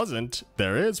 there wasn't.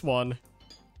 There is one.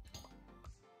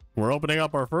 We're opening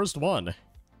up our first one.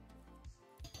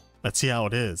 Let's see how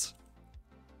it is.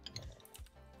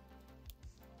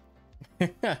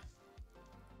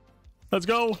 Let's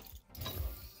go.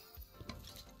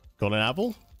 Golden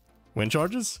apple. Wind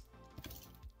charges.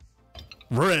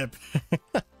 Rip.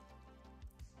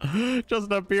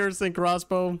 Just a piercing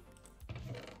crossbow.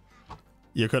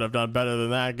 You could have done better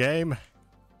than that, game.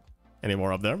 Any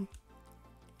more up there?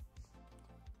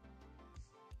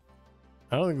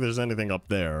 I don't think there's anything up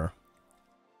there.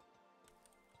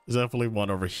 There's definitely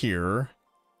one over here.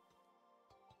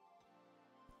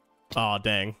 Aw,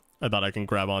 dang. I thought I can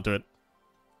grab onto it.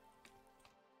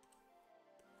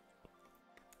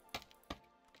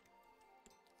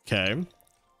 Okay.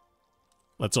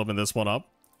 Let's open this one up.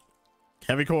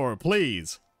 Heavy core,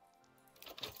 please.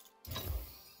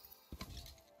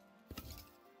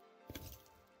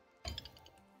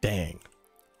 Dang.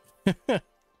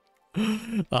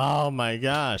 Oh my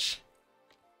gosh.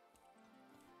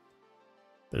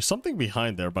 There's something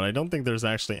behind there, but I don't think there's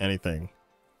actually anything.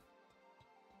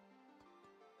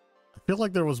 I feel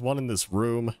like there was one in this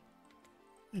room.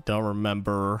 I don't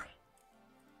remember.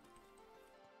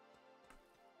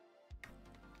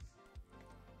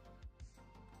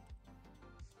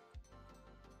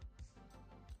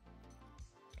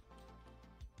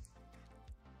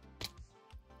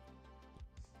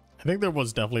 I think there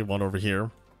was definitely one over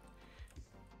here.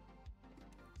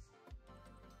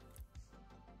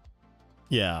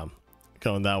 Yeah,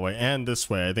 going that way and this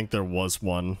way. I think there was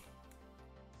one.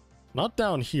 Not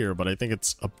down here, but I think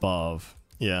it's above.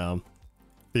 Yeah.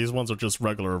 These ones are just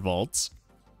regular vaults.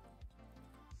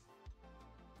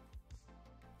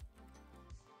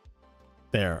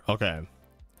 There, okay.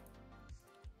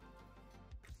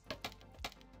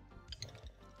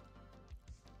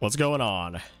 What's going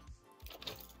on?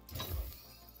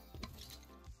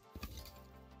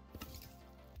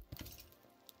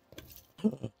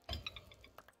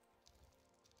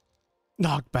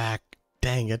 Knockback.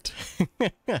 Dang it.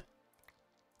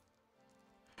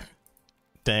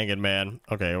 Dang it, man.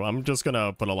 Okay, well, I'm just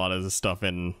gonna put a lot of this stuff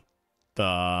in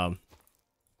the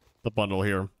bundle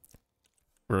here.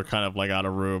 We're kind of like out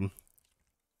of room.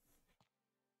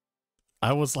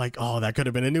 I was like, oh, that could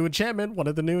have been a new enchantment. One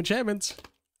of the new enchantments.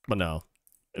 But no,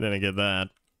 I didn't get that.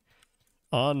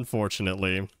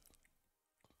 Unfortunately.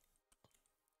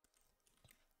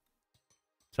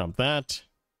 Jump that.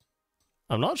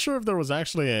 I'm not sure if there was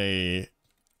actually a...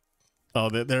 Oh,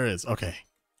 there is. Okay.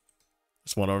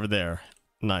 There's one over there.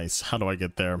 Nice. How do I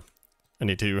get there? I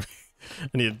need to...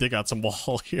 I need to dig out some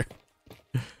wall here.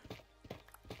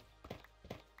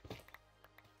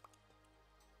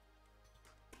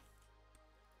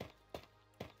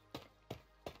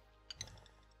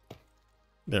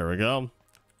 There we go.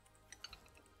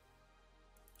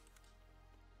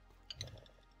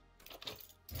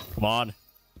 Come on.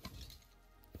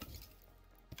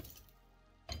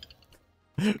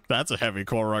 That's a heavy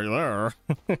core right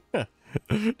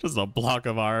there. Just a block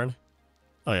of iron.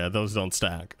 Oh yeah, those don't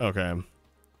stack. Okay.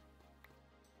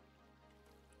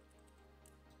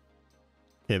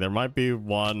 Okay, there might be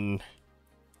one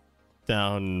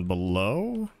down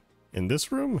below in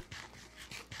this room.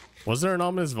 Was there an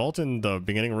ominous vault in the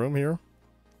beginning room here?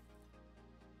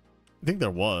 I think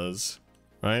there was,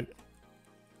 right?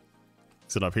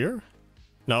 Is it up here?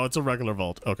 No, it's a regular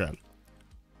vault. Okay.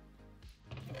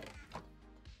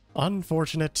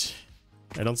 Unfortunate.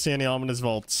 I don't see any ominous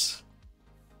vaults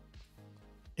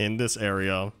in this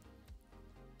area.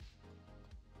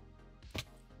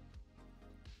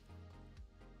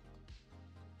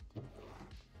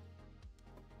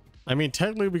 I mean,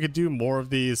 technically we could do more of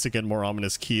these to get more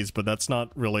ominous keys, but that's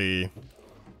not really...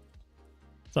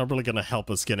 It's not really going to help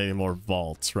us get any more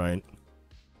vaults, right?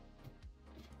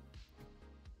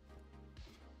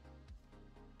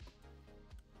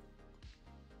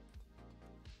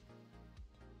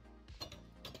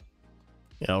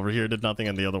 Yeah, over here did nothing,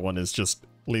 and the other one is just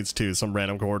leads to some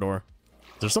random corridor.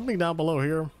 Is there something down below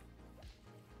here?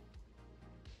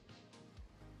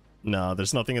 No,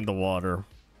 there's nothing in the water.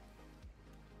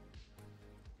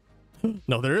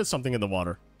 No, there is something in the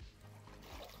water.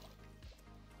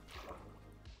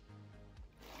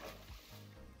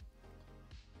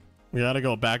 We gotta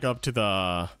go back up to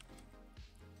the...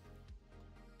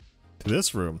 to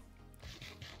this room.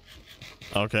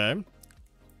 Okay.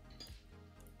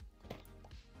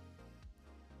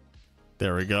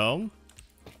 There we go.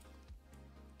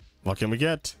 What can we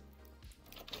get?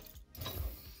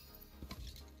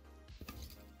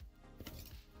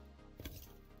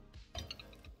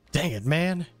 Dang it,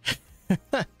 man.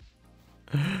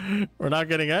 We're not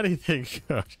getting anything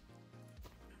good.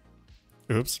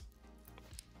 Oops.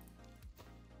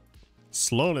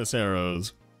 Slowness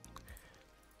arrows.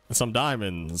 And some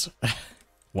diamonds.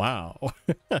 Wow.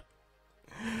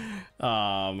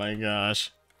 Oh my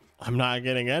gosh. I'm not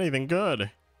getting anything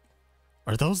good.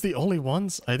 Are those the only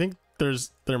ones? I think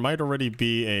there might already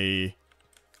be a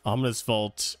ominous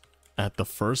vault at the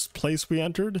first place we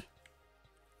entered.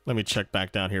 Let me check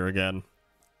back down here again.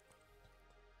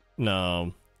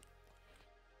 No.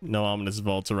 No ominous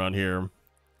vaults around here.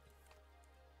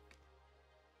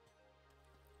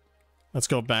 Let's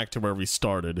go back to where we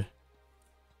started.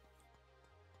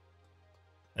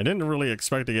 I didn't really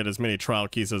expect to get as many trial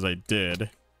keys as I did.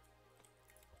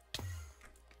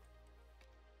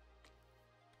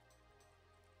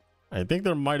 I think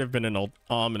there might have been an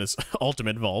ominous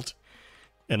ultimate vault.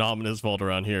 An ominous vault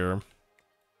around here.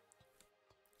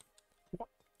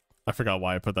 I forgot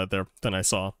why I put that there. Then I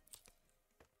saw.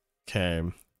 Okay.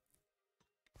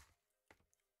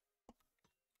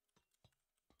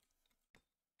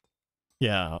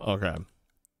 Yeah, okay.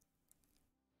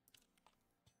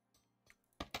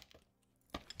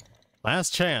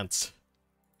 Last chance.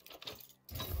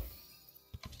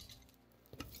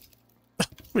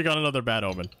 We got another bad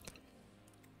omen.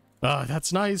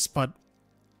 That's nice, but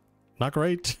not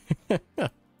great.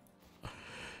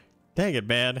 Dang it,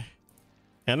 man.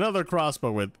 Another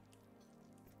crossbow with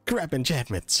crap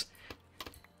enchantments.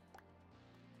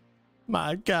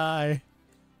 My guy.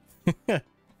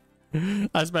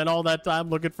 I spent all that time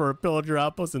looking for a pillager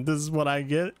outpost, and this is what I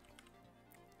get.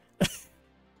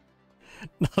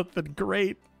 Nothing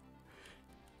great.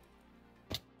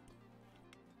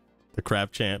 The crap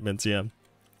enchantments, yeah.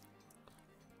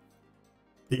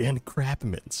 The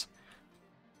encrapments.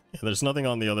 Yeah, there's nothing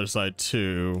on the other side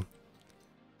too.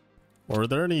 Were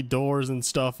there any doors and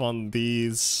stuff on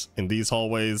these, in these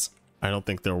hallways? I don't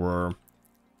think there were.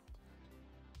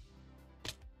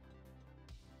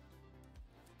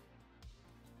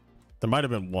 There might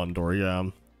have been one door, yeah.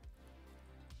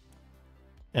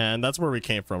 And that's where we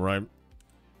came from, right?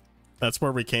 That's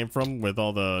where we came from with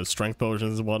all the strength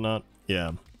potions and whatnot.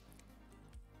 Yeah.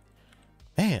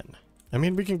 Man. I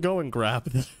mean, we can go and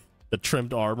grab the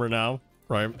trimmed armor now,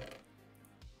 right?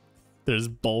 There's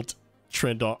bolt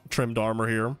trimmed armor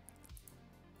here.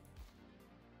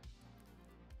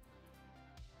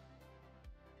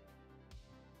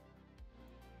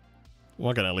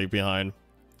 What can I leave behind?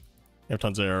 I have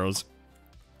tons of arrows.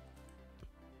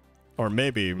 Or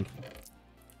maybe...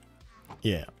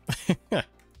 yeah.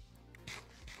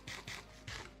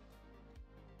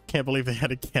 Can't believe they had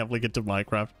to camp link it to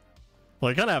Minecraft. Well,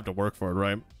 I kind of have to work for it,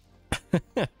 right?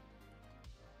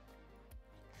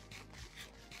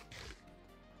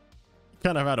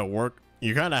 Kind of had to work.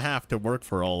 You kind of have to work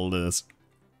for all of this.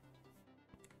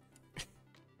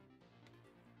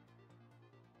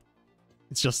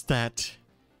 It's just that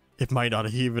it might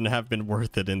not even have been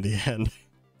worth it in the end.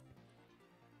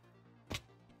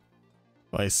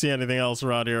 If I see anything else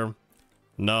around here,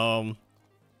 No.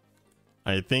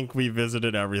 I think we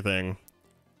visited everything.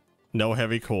 No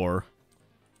heavy core.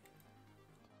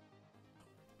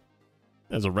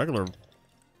 There's a regular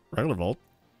vault.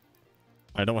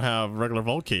 I don't have regular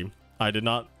vault key. I did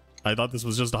not. I thought this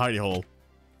was just a hidey hole.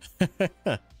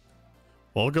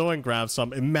 We'll go and grab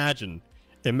some. Imagine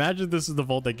this is the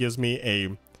vault that gives me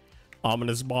a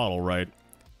ominous bottle, right?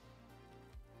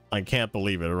 I can't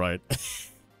believe it, right?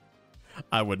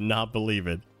 I would not believe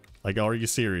it. Like, are you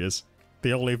serious?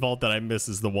 The only vault that I miss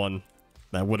is the one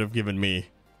that would have given me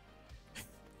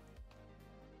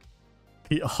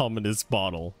the ominous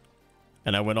bottle.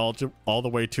 And I went all the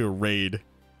way to a raid,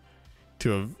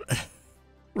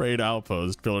 raid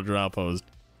outpost, villager outpost,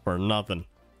 for nothing.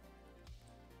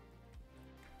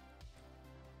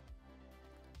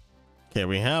 Okay,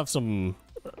 we have some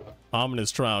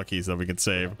ominous trial keys that we could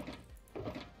save.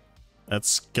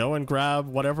 Let's go and grab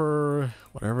whatever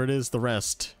it is, the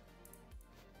rest.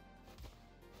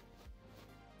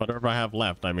 Whatever I have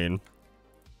left, I mean.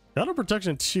 Got a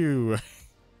protection 2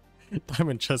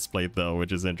 diamond chestplate though,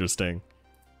 which is interesting.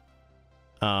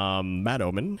 Mad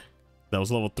Omen. That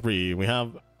was level 3. We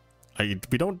have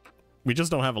we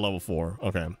just don't have a level 4.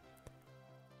 Okay.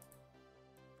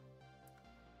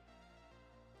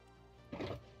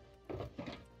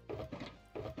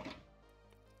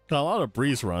 Got a lot of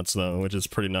breeze rods though, which is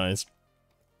pretty nice.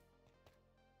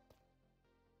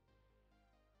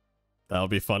 That'll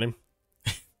be funny.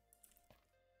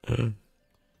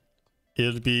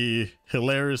 It'd be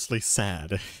hilariously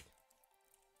sad.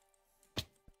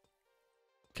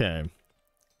 Okay.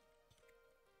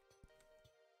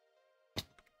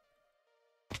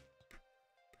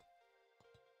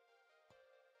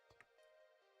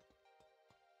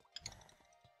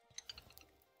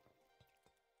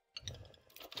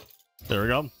 There we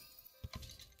go.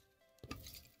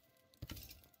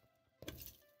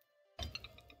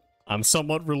 I'm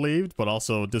somewhat relieved, but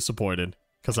also disappointed,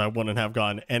 because I wouldn't have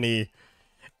gotten any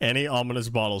ominous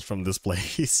bottles from this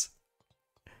place.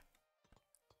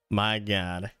 My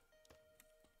god.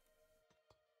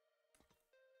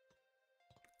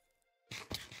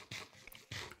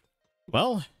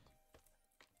 Well,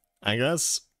 I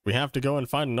guess we have to go and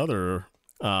find another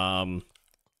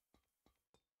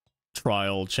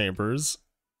trial chambers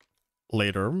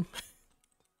later.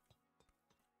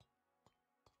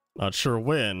 Not sure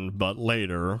when, but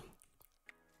later.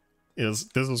 This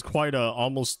is quite a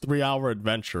almost 3-hour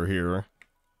adventure here.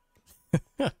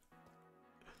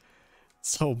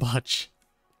 So much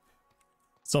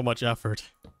effort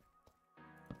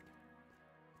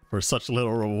for such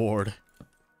little reward.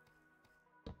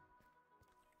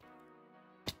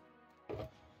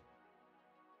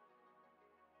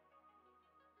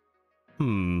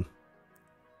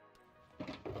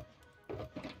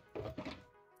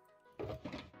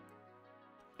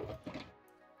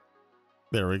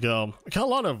 There we go. I got a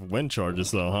lot of wind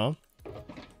charges though, huh?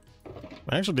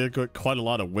 I actually did get quite a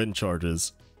lot of wind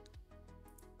charges.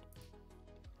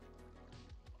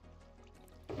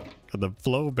 Got the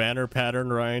flow banner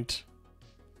pattern right.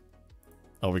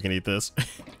 Oh, we can eat this.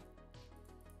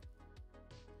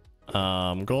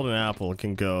 Golden apple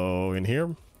can go in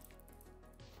here.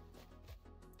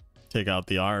 Take out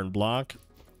the iron block.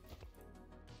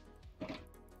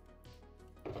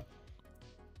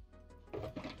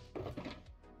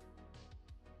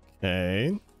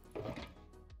 Okay.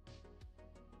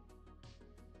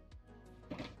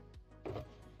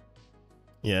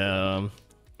 Yeah. You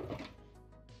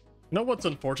know what's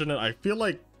unfortunate? I feel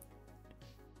like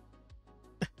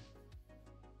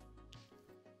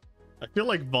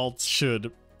vaults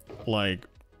should like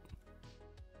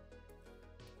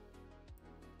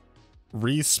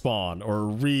respawn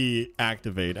or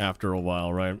reactivate after a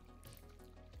while, right?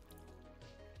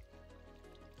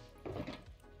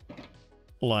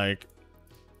 Like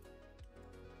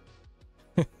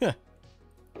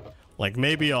like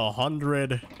maybe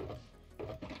 100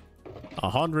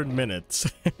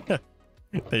 minutes.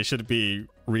 They should be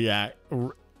reactivable.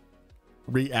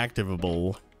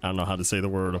 I don't know how to say the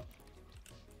word.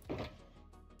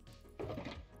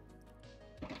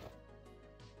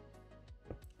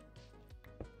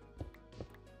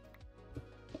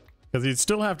 Because you'd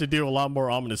still have to do a lot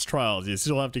more ominous trials. You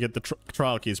still have to get the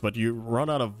trial keys, but you run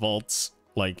out of vaults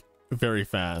like very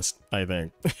fast, I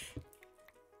think.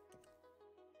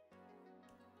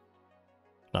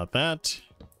 Not that.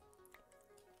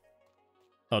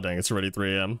 Oh dang, it's already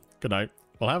 3 AM. Good night.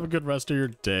 Well, have a good rest of your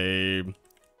day.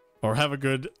 Or have a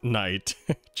good night,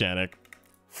 Janik.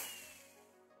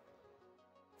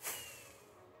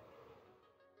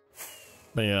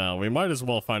 But yeah, we might as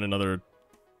well find another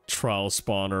trial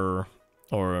spawner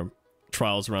or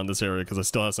trials around this area because I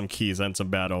still have some keys and some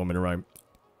bad omen, right?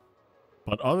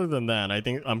 But other than that, I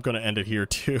think I'm gonna end it here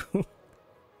too.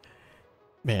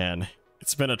 Man,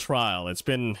 it's been a trial. It's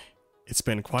been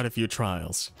quite a few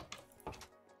trials.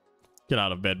 Get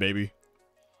out of bed, baby.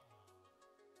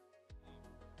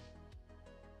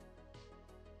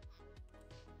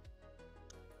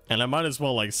 And I might as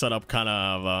well like set up kind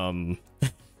of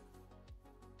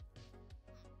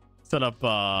set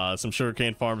up some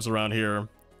sugarcane farms around here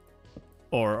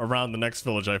or around the next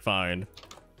village I find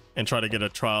and try to get a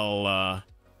trial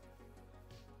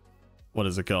what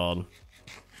is it called?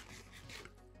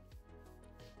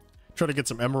 Try to get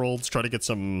some emeralds, try to get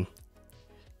some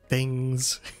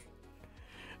things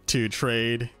to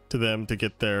trade to them to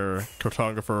get their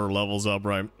cartographer levels up,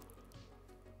 right?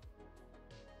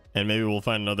 And maybe we'll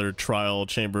find another trial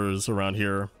chambers around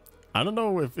here. I don't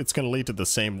know if it's going to lead to the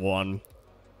same one,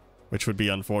 which would be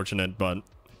unfortunate, but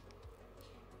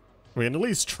we can at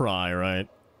least try, right?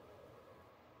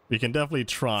 We can definitely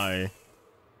try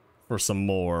for some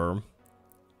more.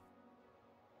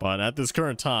 But at this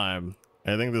current time,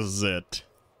 I think this is it.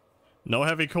 No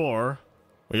heavy core.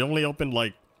 We only opened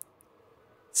like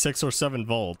 6 or 7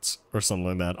 vaults or something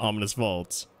like that. Ominous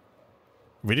vaults.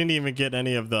 We didn't even get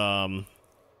any of the...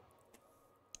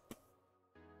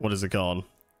 what is it called?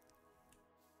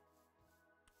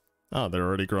 Oh, they're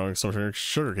already growing some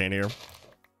sugarcane here.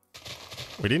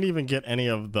 We didn't even get any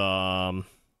of the...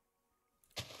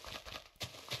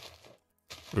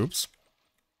 oops.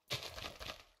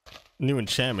 New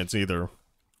enchantments either.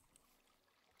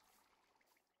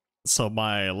 So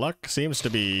my luck seems to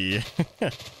be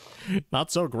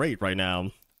not so great right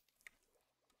now.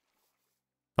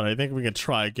 But I think we can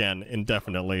try again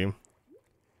indefinitely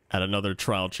at another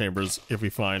trial chambers if we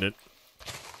find it.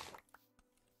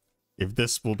 If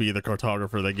this will be the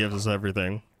cartographer that gives us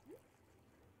everything.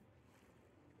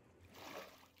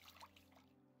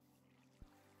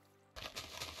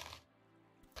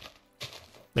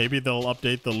 Maybe they'll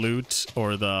update the loot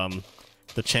or the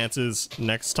chances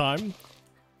next time.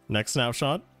 Next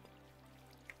snapshot.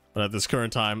 But at this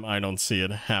current time, I don't see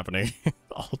it happening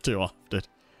all too often.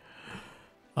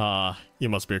 You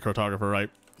must be a cartographer, right?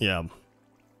 Yeah.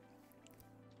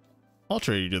 I'll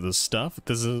trade you to this stuff.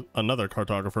 This is another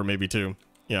cartographer, maybe too.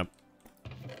 Yeah.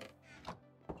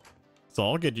 So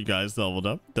I'll get you guys leveled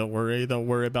up. Don't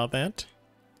worry about that.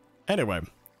 Anyway.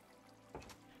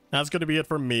 That's gonna be it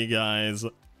for me, guys.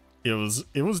 It was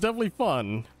definitely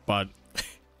fun, but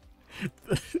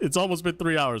it's almost been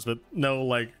 3 hours, but no,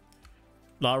 like,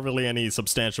 not really any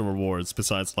substantial rewards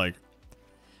besides, like,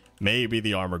 maybe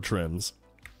the armor trims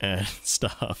and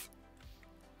stuff.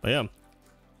 But yeah,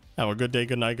 have a good day,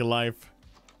 good night, good life,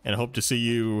 and hope to see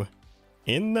you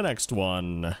in the next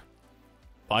one.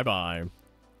 Bye-bye.